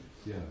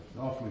 Yeah, it's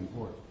awfully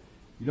important.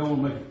 You don't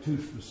want to make it too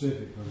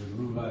specific because it'll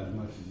rule out as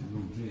much as it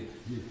rules in.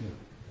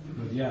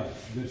 But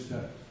good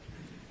stuff.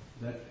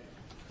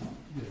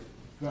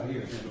 Right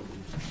here.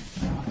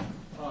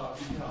 I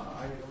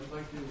would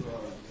like to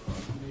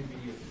maybe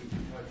if we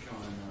could touch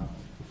on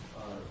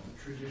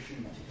Tradition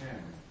 10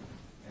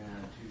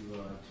 and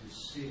to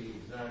see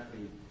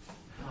exactly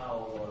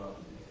how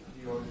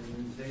the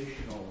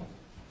organizational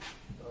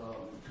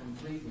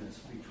completeness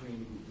between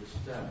the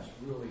steps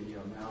really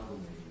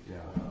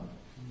amalgamated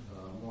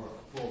more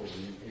fully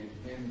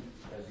and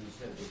as you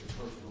said, with the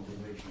personal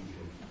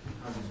relationship.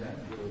 How does that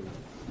really,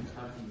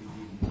 how can you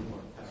be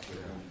more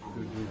effective?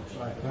 Good deal.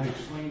 Right, thanks.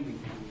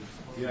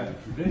 Yeah,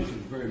 tradition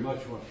is very much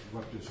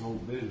what this whole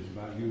bit is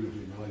about. Unity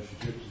and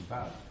relationships is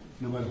about,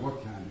 no matter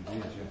what kind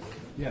it is.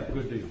 Yeah,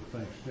 good deal.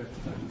 Thanks. That's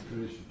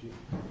tradition.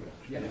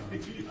 Yeah.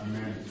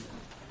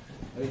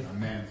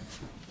 Amen.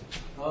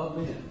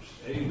 Amen.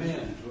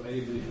 Amen. So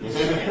amen.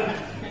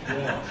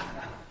 Yeah.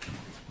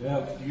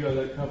 Yeah, you know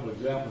that couple of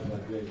examples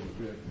I gave you.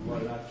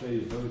 What I tell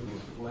you, those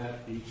were flat,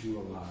 eat you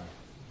alive.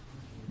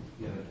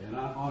 Yeah, and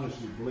I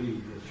honestly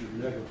believe that you're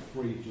never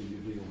free till you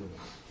deal with it.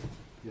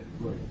 Yeah,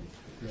 great.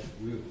 Yeah,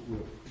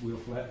 we'll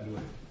flat do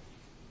it.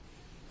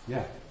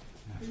 Yeah.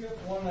 You got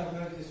one I've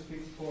heard you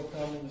speak for,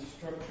 Tom, the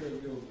structure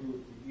of your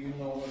group. You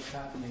know what's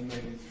happening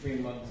maybe 3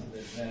 months in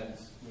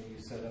advance when you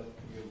set up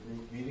your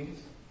group meetings.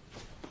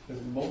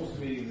 Because most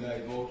meetings I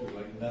go to,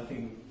 like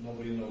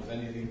nobody knows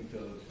anything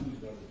till who's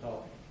going to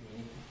talk. You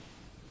know?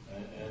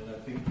 And I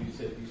think you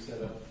said you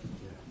set up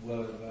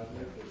well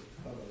elaborate to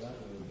cover that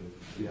a little bit.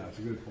 Yeah, it's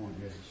a good point.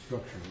 Yeah,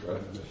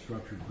 the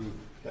structured group.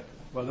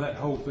 Well, that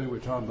whole thing we're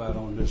talking about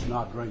on this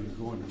not drinking,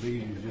 going to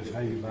meetings, just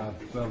hanging by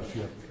the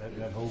fellowship,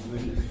 that whole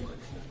business.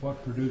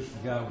 What produced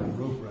the guy with the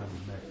rope around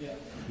his neck?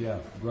 Yeah,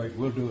 great.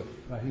 We'll do it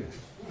right here.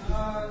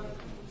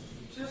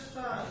 Just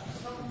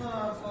something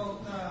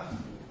about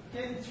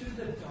getting through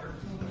the dark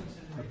moments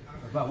in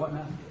recovery. About what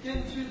now?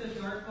 Getting through the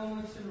dark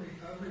moments in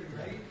recovery,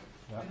 right?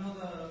 Yeah. You know,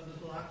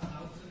 the black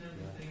clouds and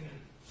everything, and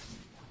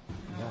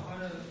you know how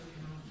to,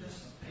 just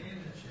stay in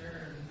the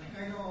chair. And like I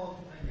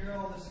hear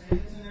all the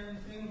sayings and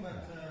everything,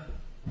 but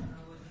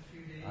with a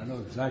few days. I know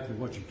exactly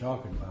what you're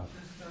talking about.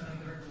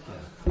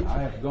 Just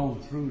I have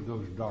gone through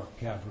those dark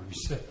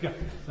caverns.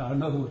 I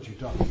know what you're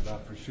talking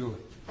about for sure.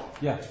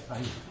 Yeah. Just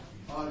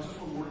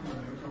from working with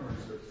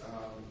newcomers,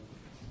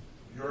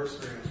 your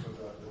experience with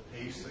the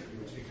pace that you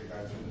would take a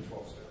guy through the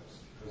 12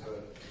 steps. Because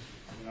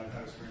I've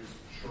had experience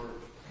short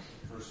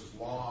versus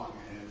long,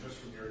 and just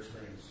from your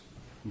experience,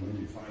 do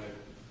you find it,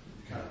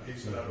 you kind of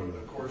pace it out over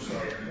the course of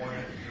one,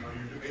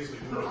 you're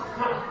basically doing it.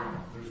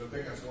 There's a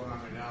thing that's going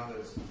on right now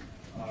that's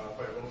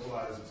quite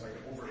localized. It's like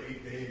over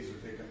 8 days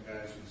they're taking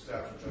guys through the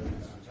steps, which I think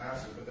is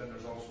fantastic. But then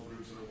there's also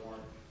groups that are more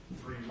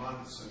 3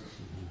 months, and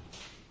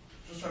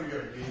just trying to get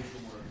a gauge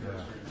from where your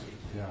experience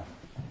is. Yeah,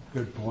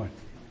 good point.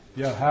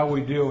 Yeah, how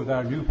we deal with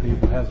our new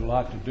people has a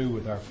lot to do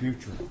with our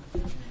future.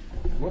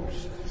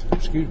 Whoops,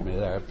 excuse me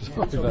there.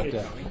 Sorry about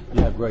that.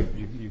 Yeah, great.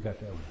 You got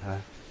that one. Huh?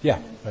 Yeah,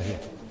 right here.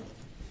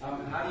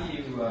 How do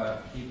you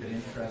keep it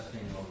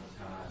interesting over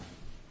time?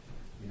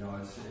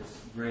 It's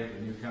great.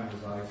 The newcomer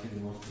is obviously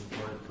the most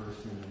important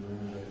person in the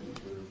room, but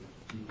for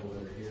people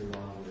that are here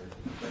longer,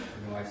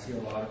 I see a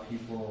lot of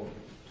people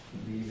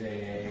leave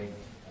AA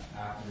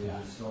after they've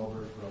been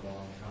sober for a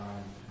long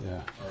time.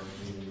 Yeah. Or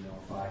maybe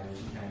 5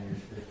 years, 10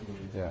 years, 15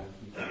 years.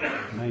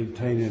 Yeah.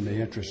 Maintaining the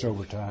interest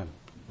over time.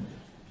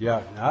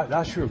 Yeah,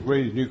 I sure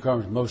agree the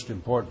newcomer's the most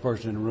important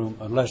person in the room,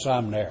 unless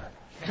I'm there.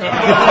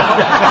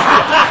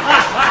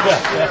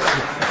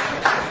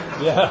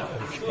 Yeah.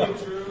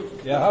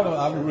 Yeah,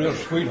 I'm a real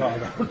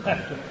sweetheart on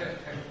that.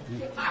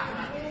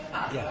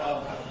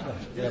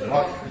 Yeah,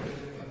 Mark.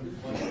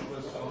 What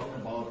was talking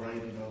about,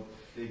 right,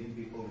 taking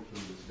people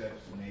through the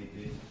steps in 8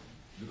 days,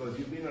 because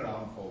you've been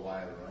around for a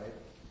while, right?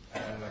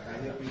 And like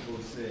I hear people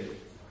say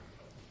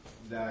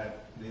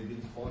that they've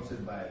been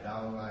sponsored by a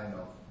downline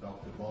of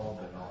Dr. Bob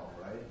and all,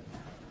 right?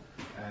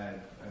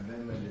 And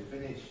then when they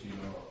finish,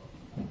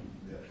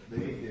 the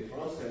 8-day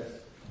process,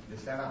 they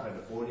stand up at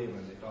the podium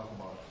and they talk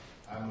about,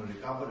 I'm a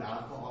recovered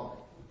alcoholic.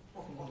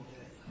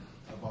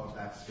 About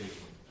that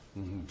statement.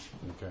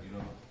 Mm-hmm. Okay.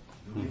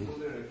 Do we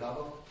fully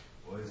recover,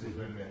 or is it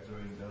when we're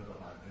throwing dirt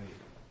on our grave?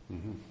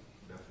 Mm-hmm.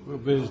 We'll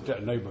visit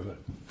that neighborhood.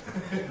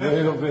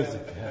 We'll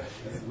visit. Yeah.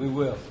 We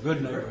will.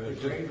 Good neighborhood.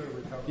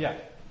 Yeah.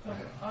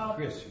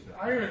 Chris.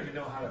 I don't even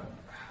know how to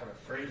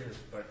phrase this,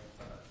 but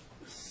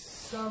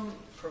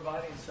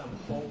providing some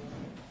hope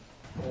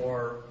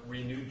or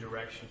renewed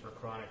direction for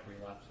chronic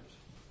relapsers.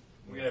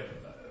 We have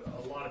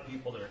a lot of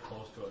people that are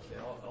close to us. They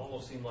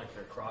almost seem like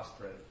they're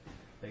cross-threaded.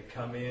 They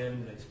come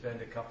in, they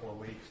spend a couple of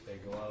weeks, they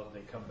go out,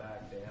 they come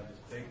back, they have this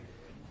big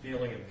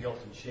feeling of guilt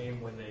and shame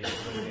when they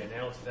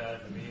announce that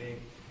at the meeting.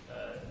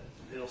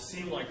 It'll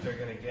seem like they're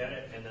going to get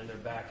it, and then they're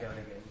back out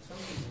again. Some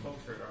of these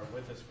folks are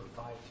with us for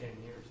 5, 10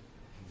 years,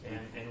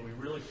 and we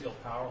really feel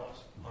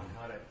powerless on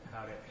how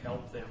to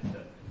help them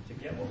to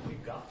get what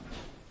we've got.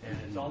 And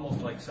it's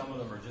almost like some of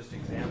them are just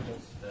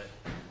examples that,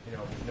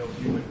 no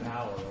human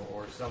power,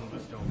 or some of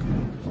us don't get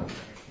it or something.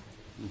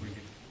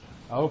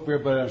 I hope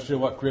everybody understood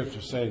what Chris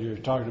was saying here.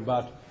 He's talking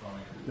about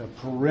the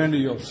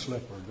perennial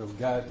slipper, the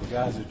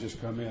guys that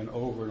just come in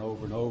over and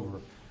over and over,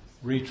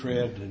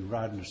 retread and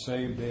riding the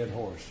same dead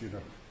horse,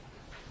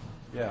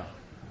 Yeah,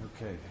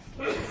 okay.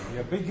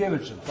 Yeah, be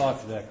giving some thought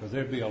to that, because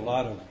there'd be a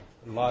lot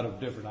of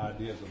different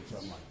ideas on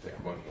something like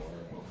that. One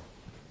more.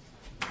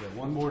 Yeah,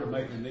 one more to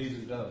make the knees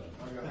a dozen.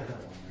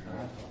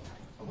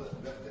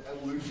 The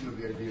evolution of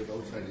the idea of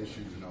outside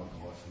issues and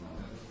alcoholism.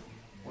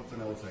 What's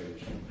an outside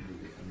issue?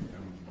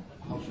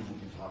 How should we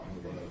be talking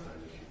about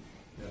outside issues?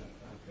 Yeah.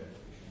 Okay.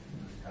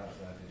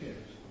 Outside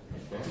issues.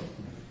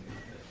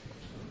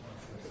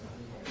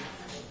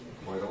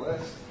 Quite a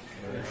list.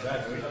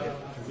 Exactly.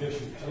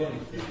 Tradition 10.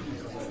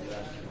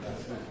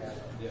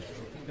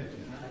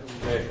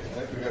 Hey, I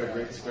think we got a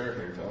great start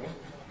here, Tony.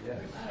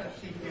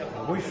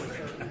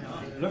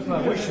 Looks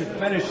like we should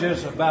finish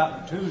this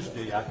about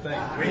Tuesday, I think.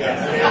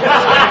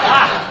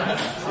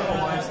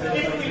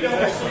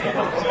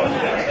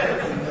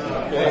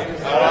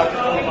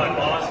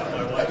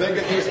 I think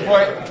at this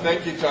point,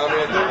 thank you, Tommy.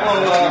 I think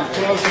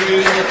we'll close the meeting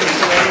with the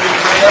Serenity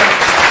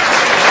Prayer.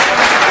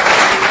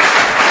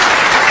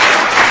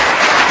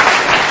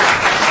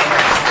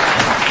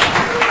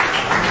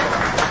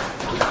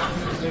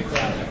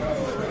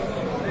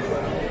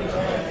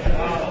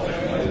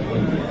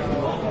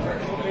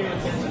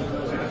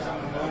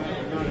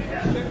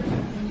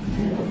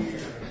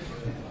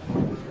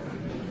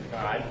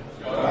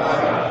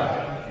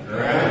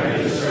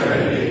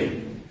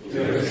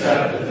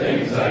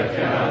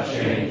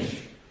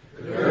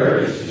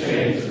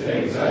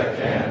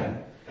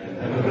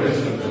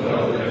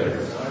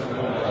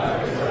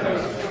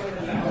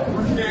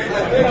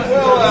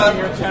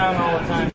 Your town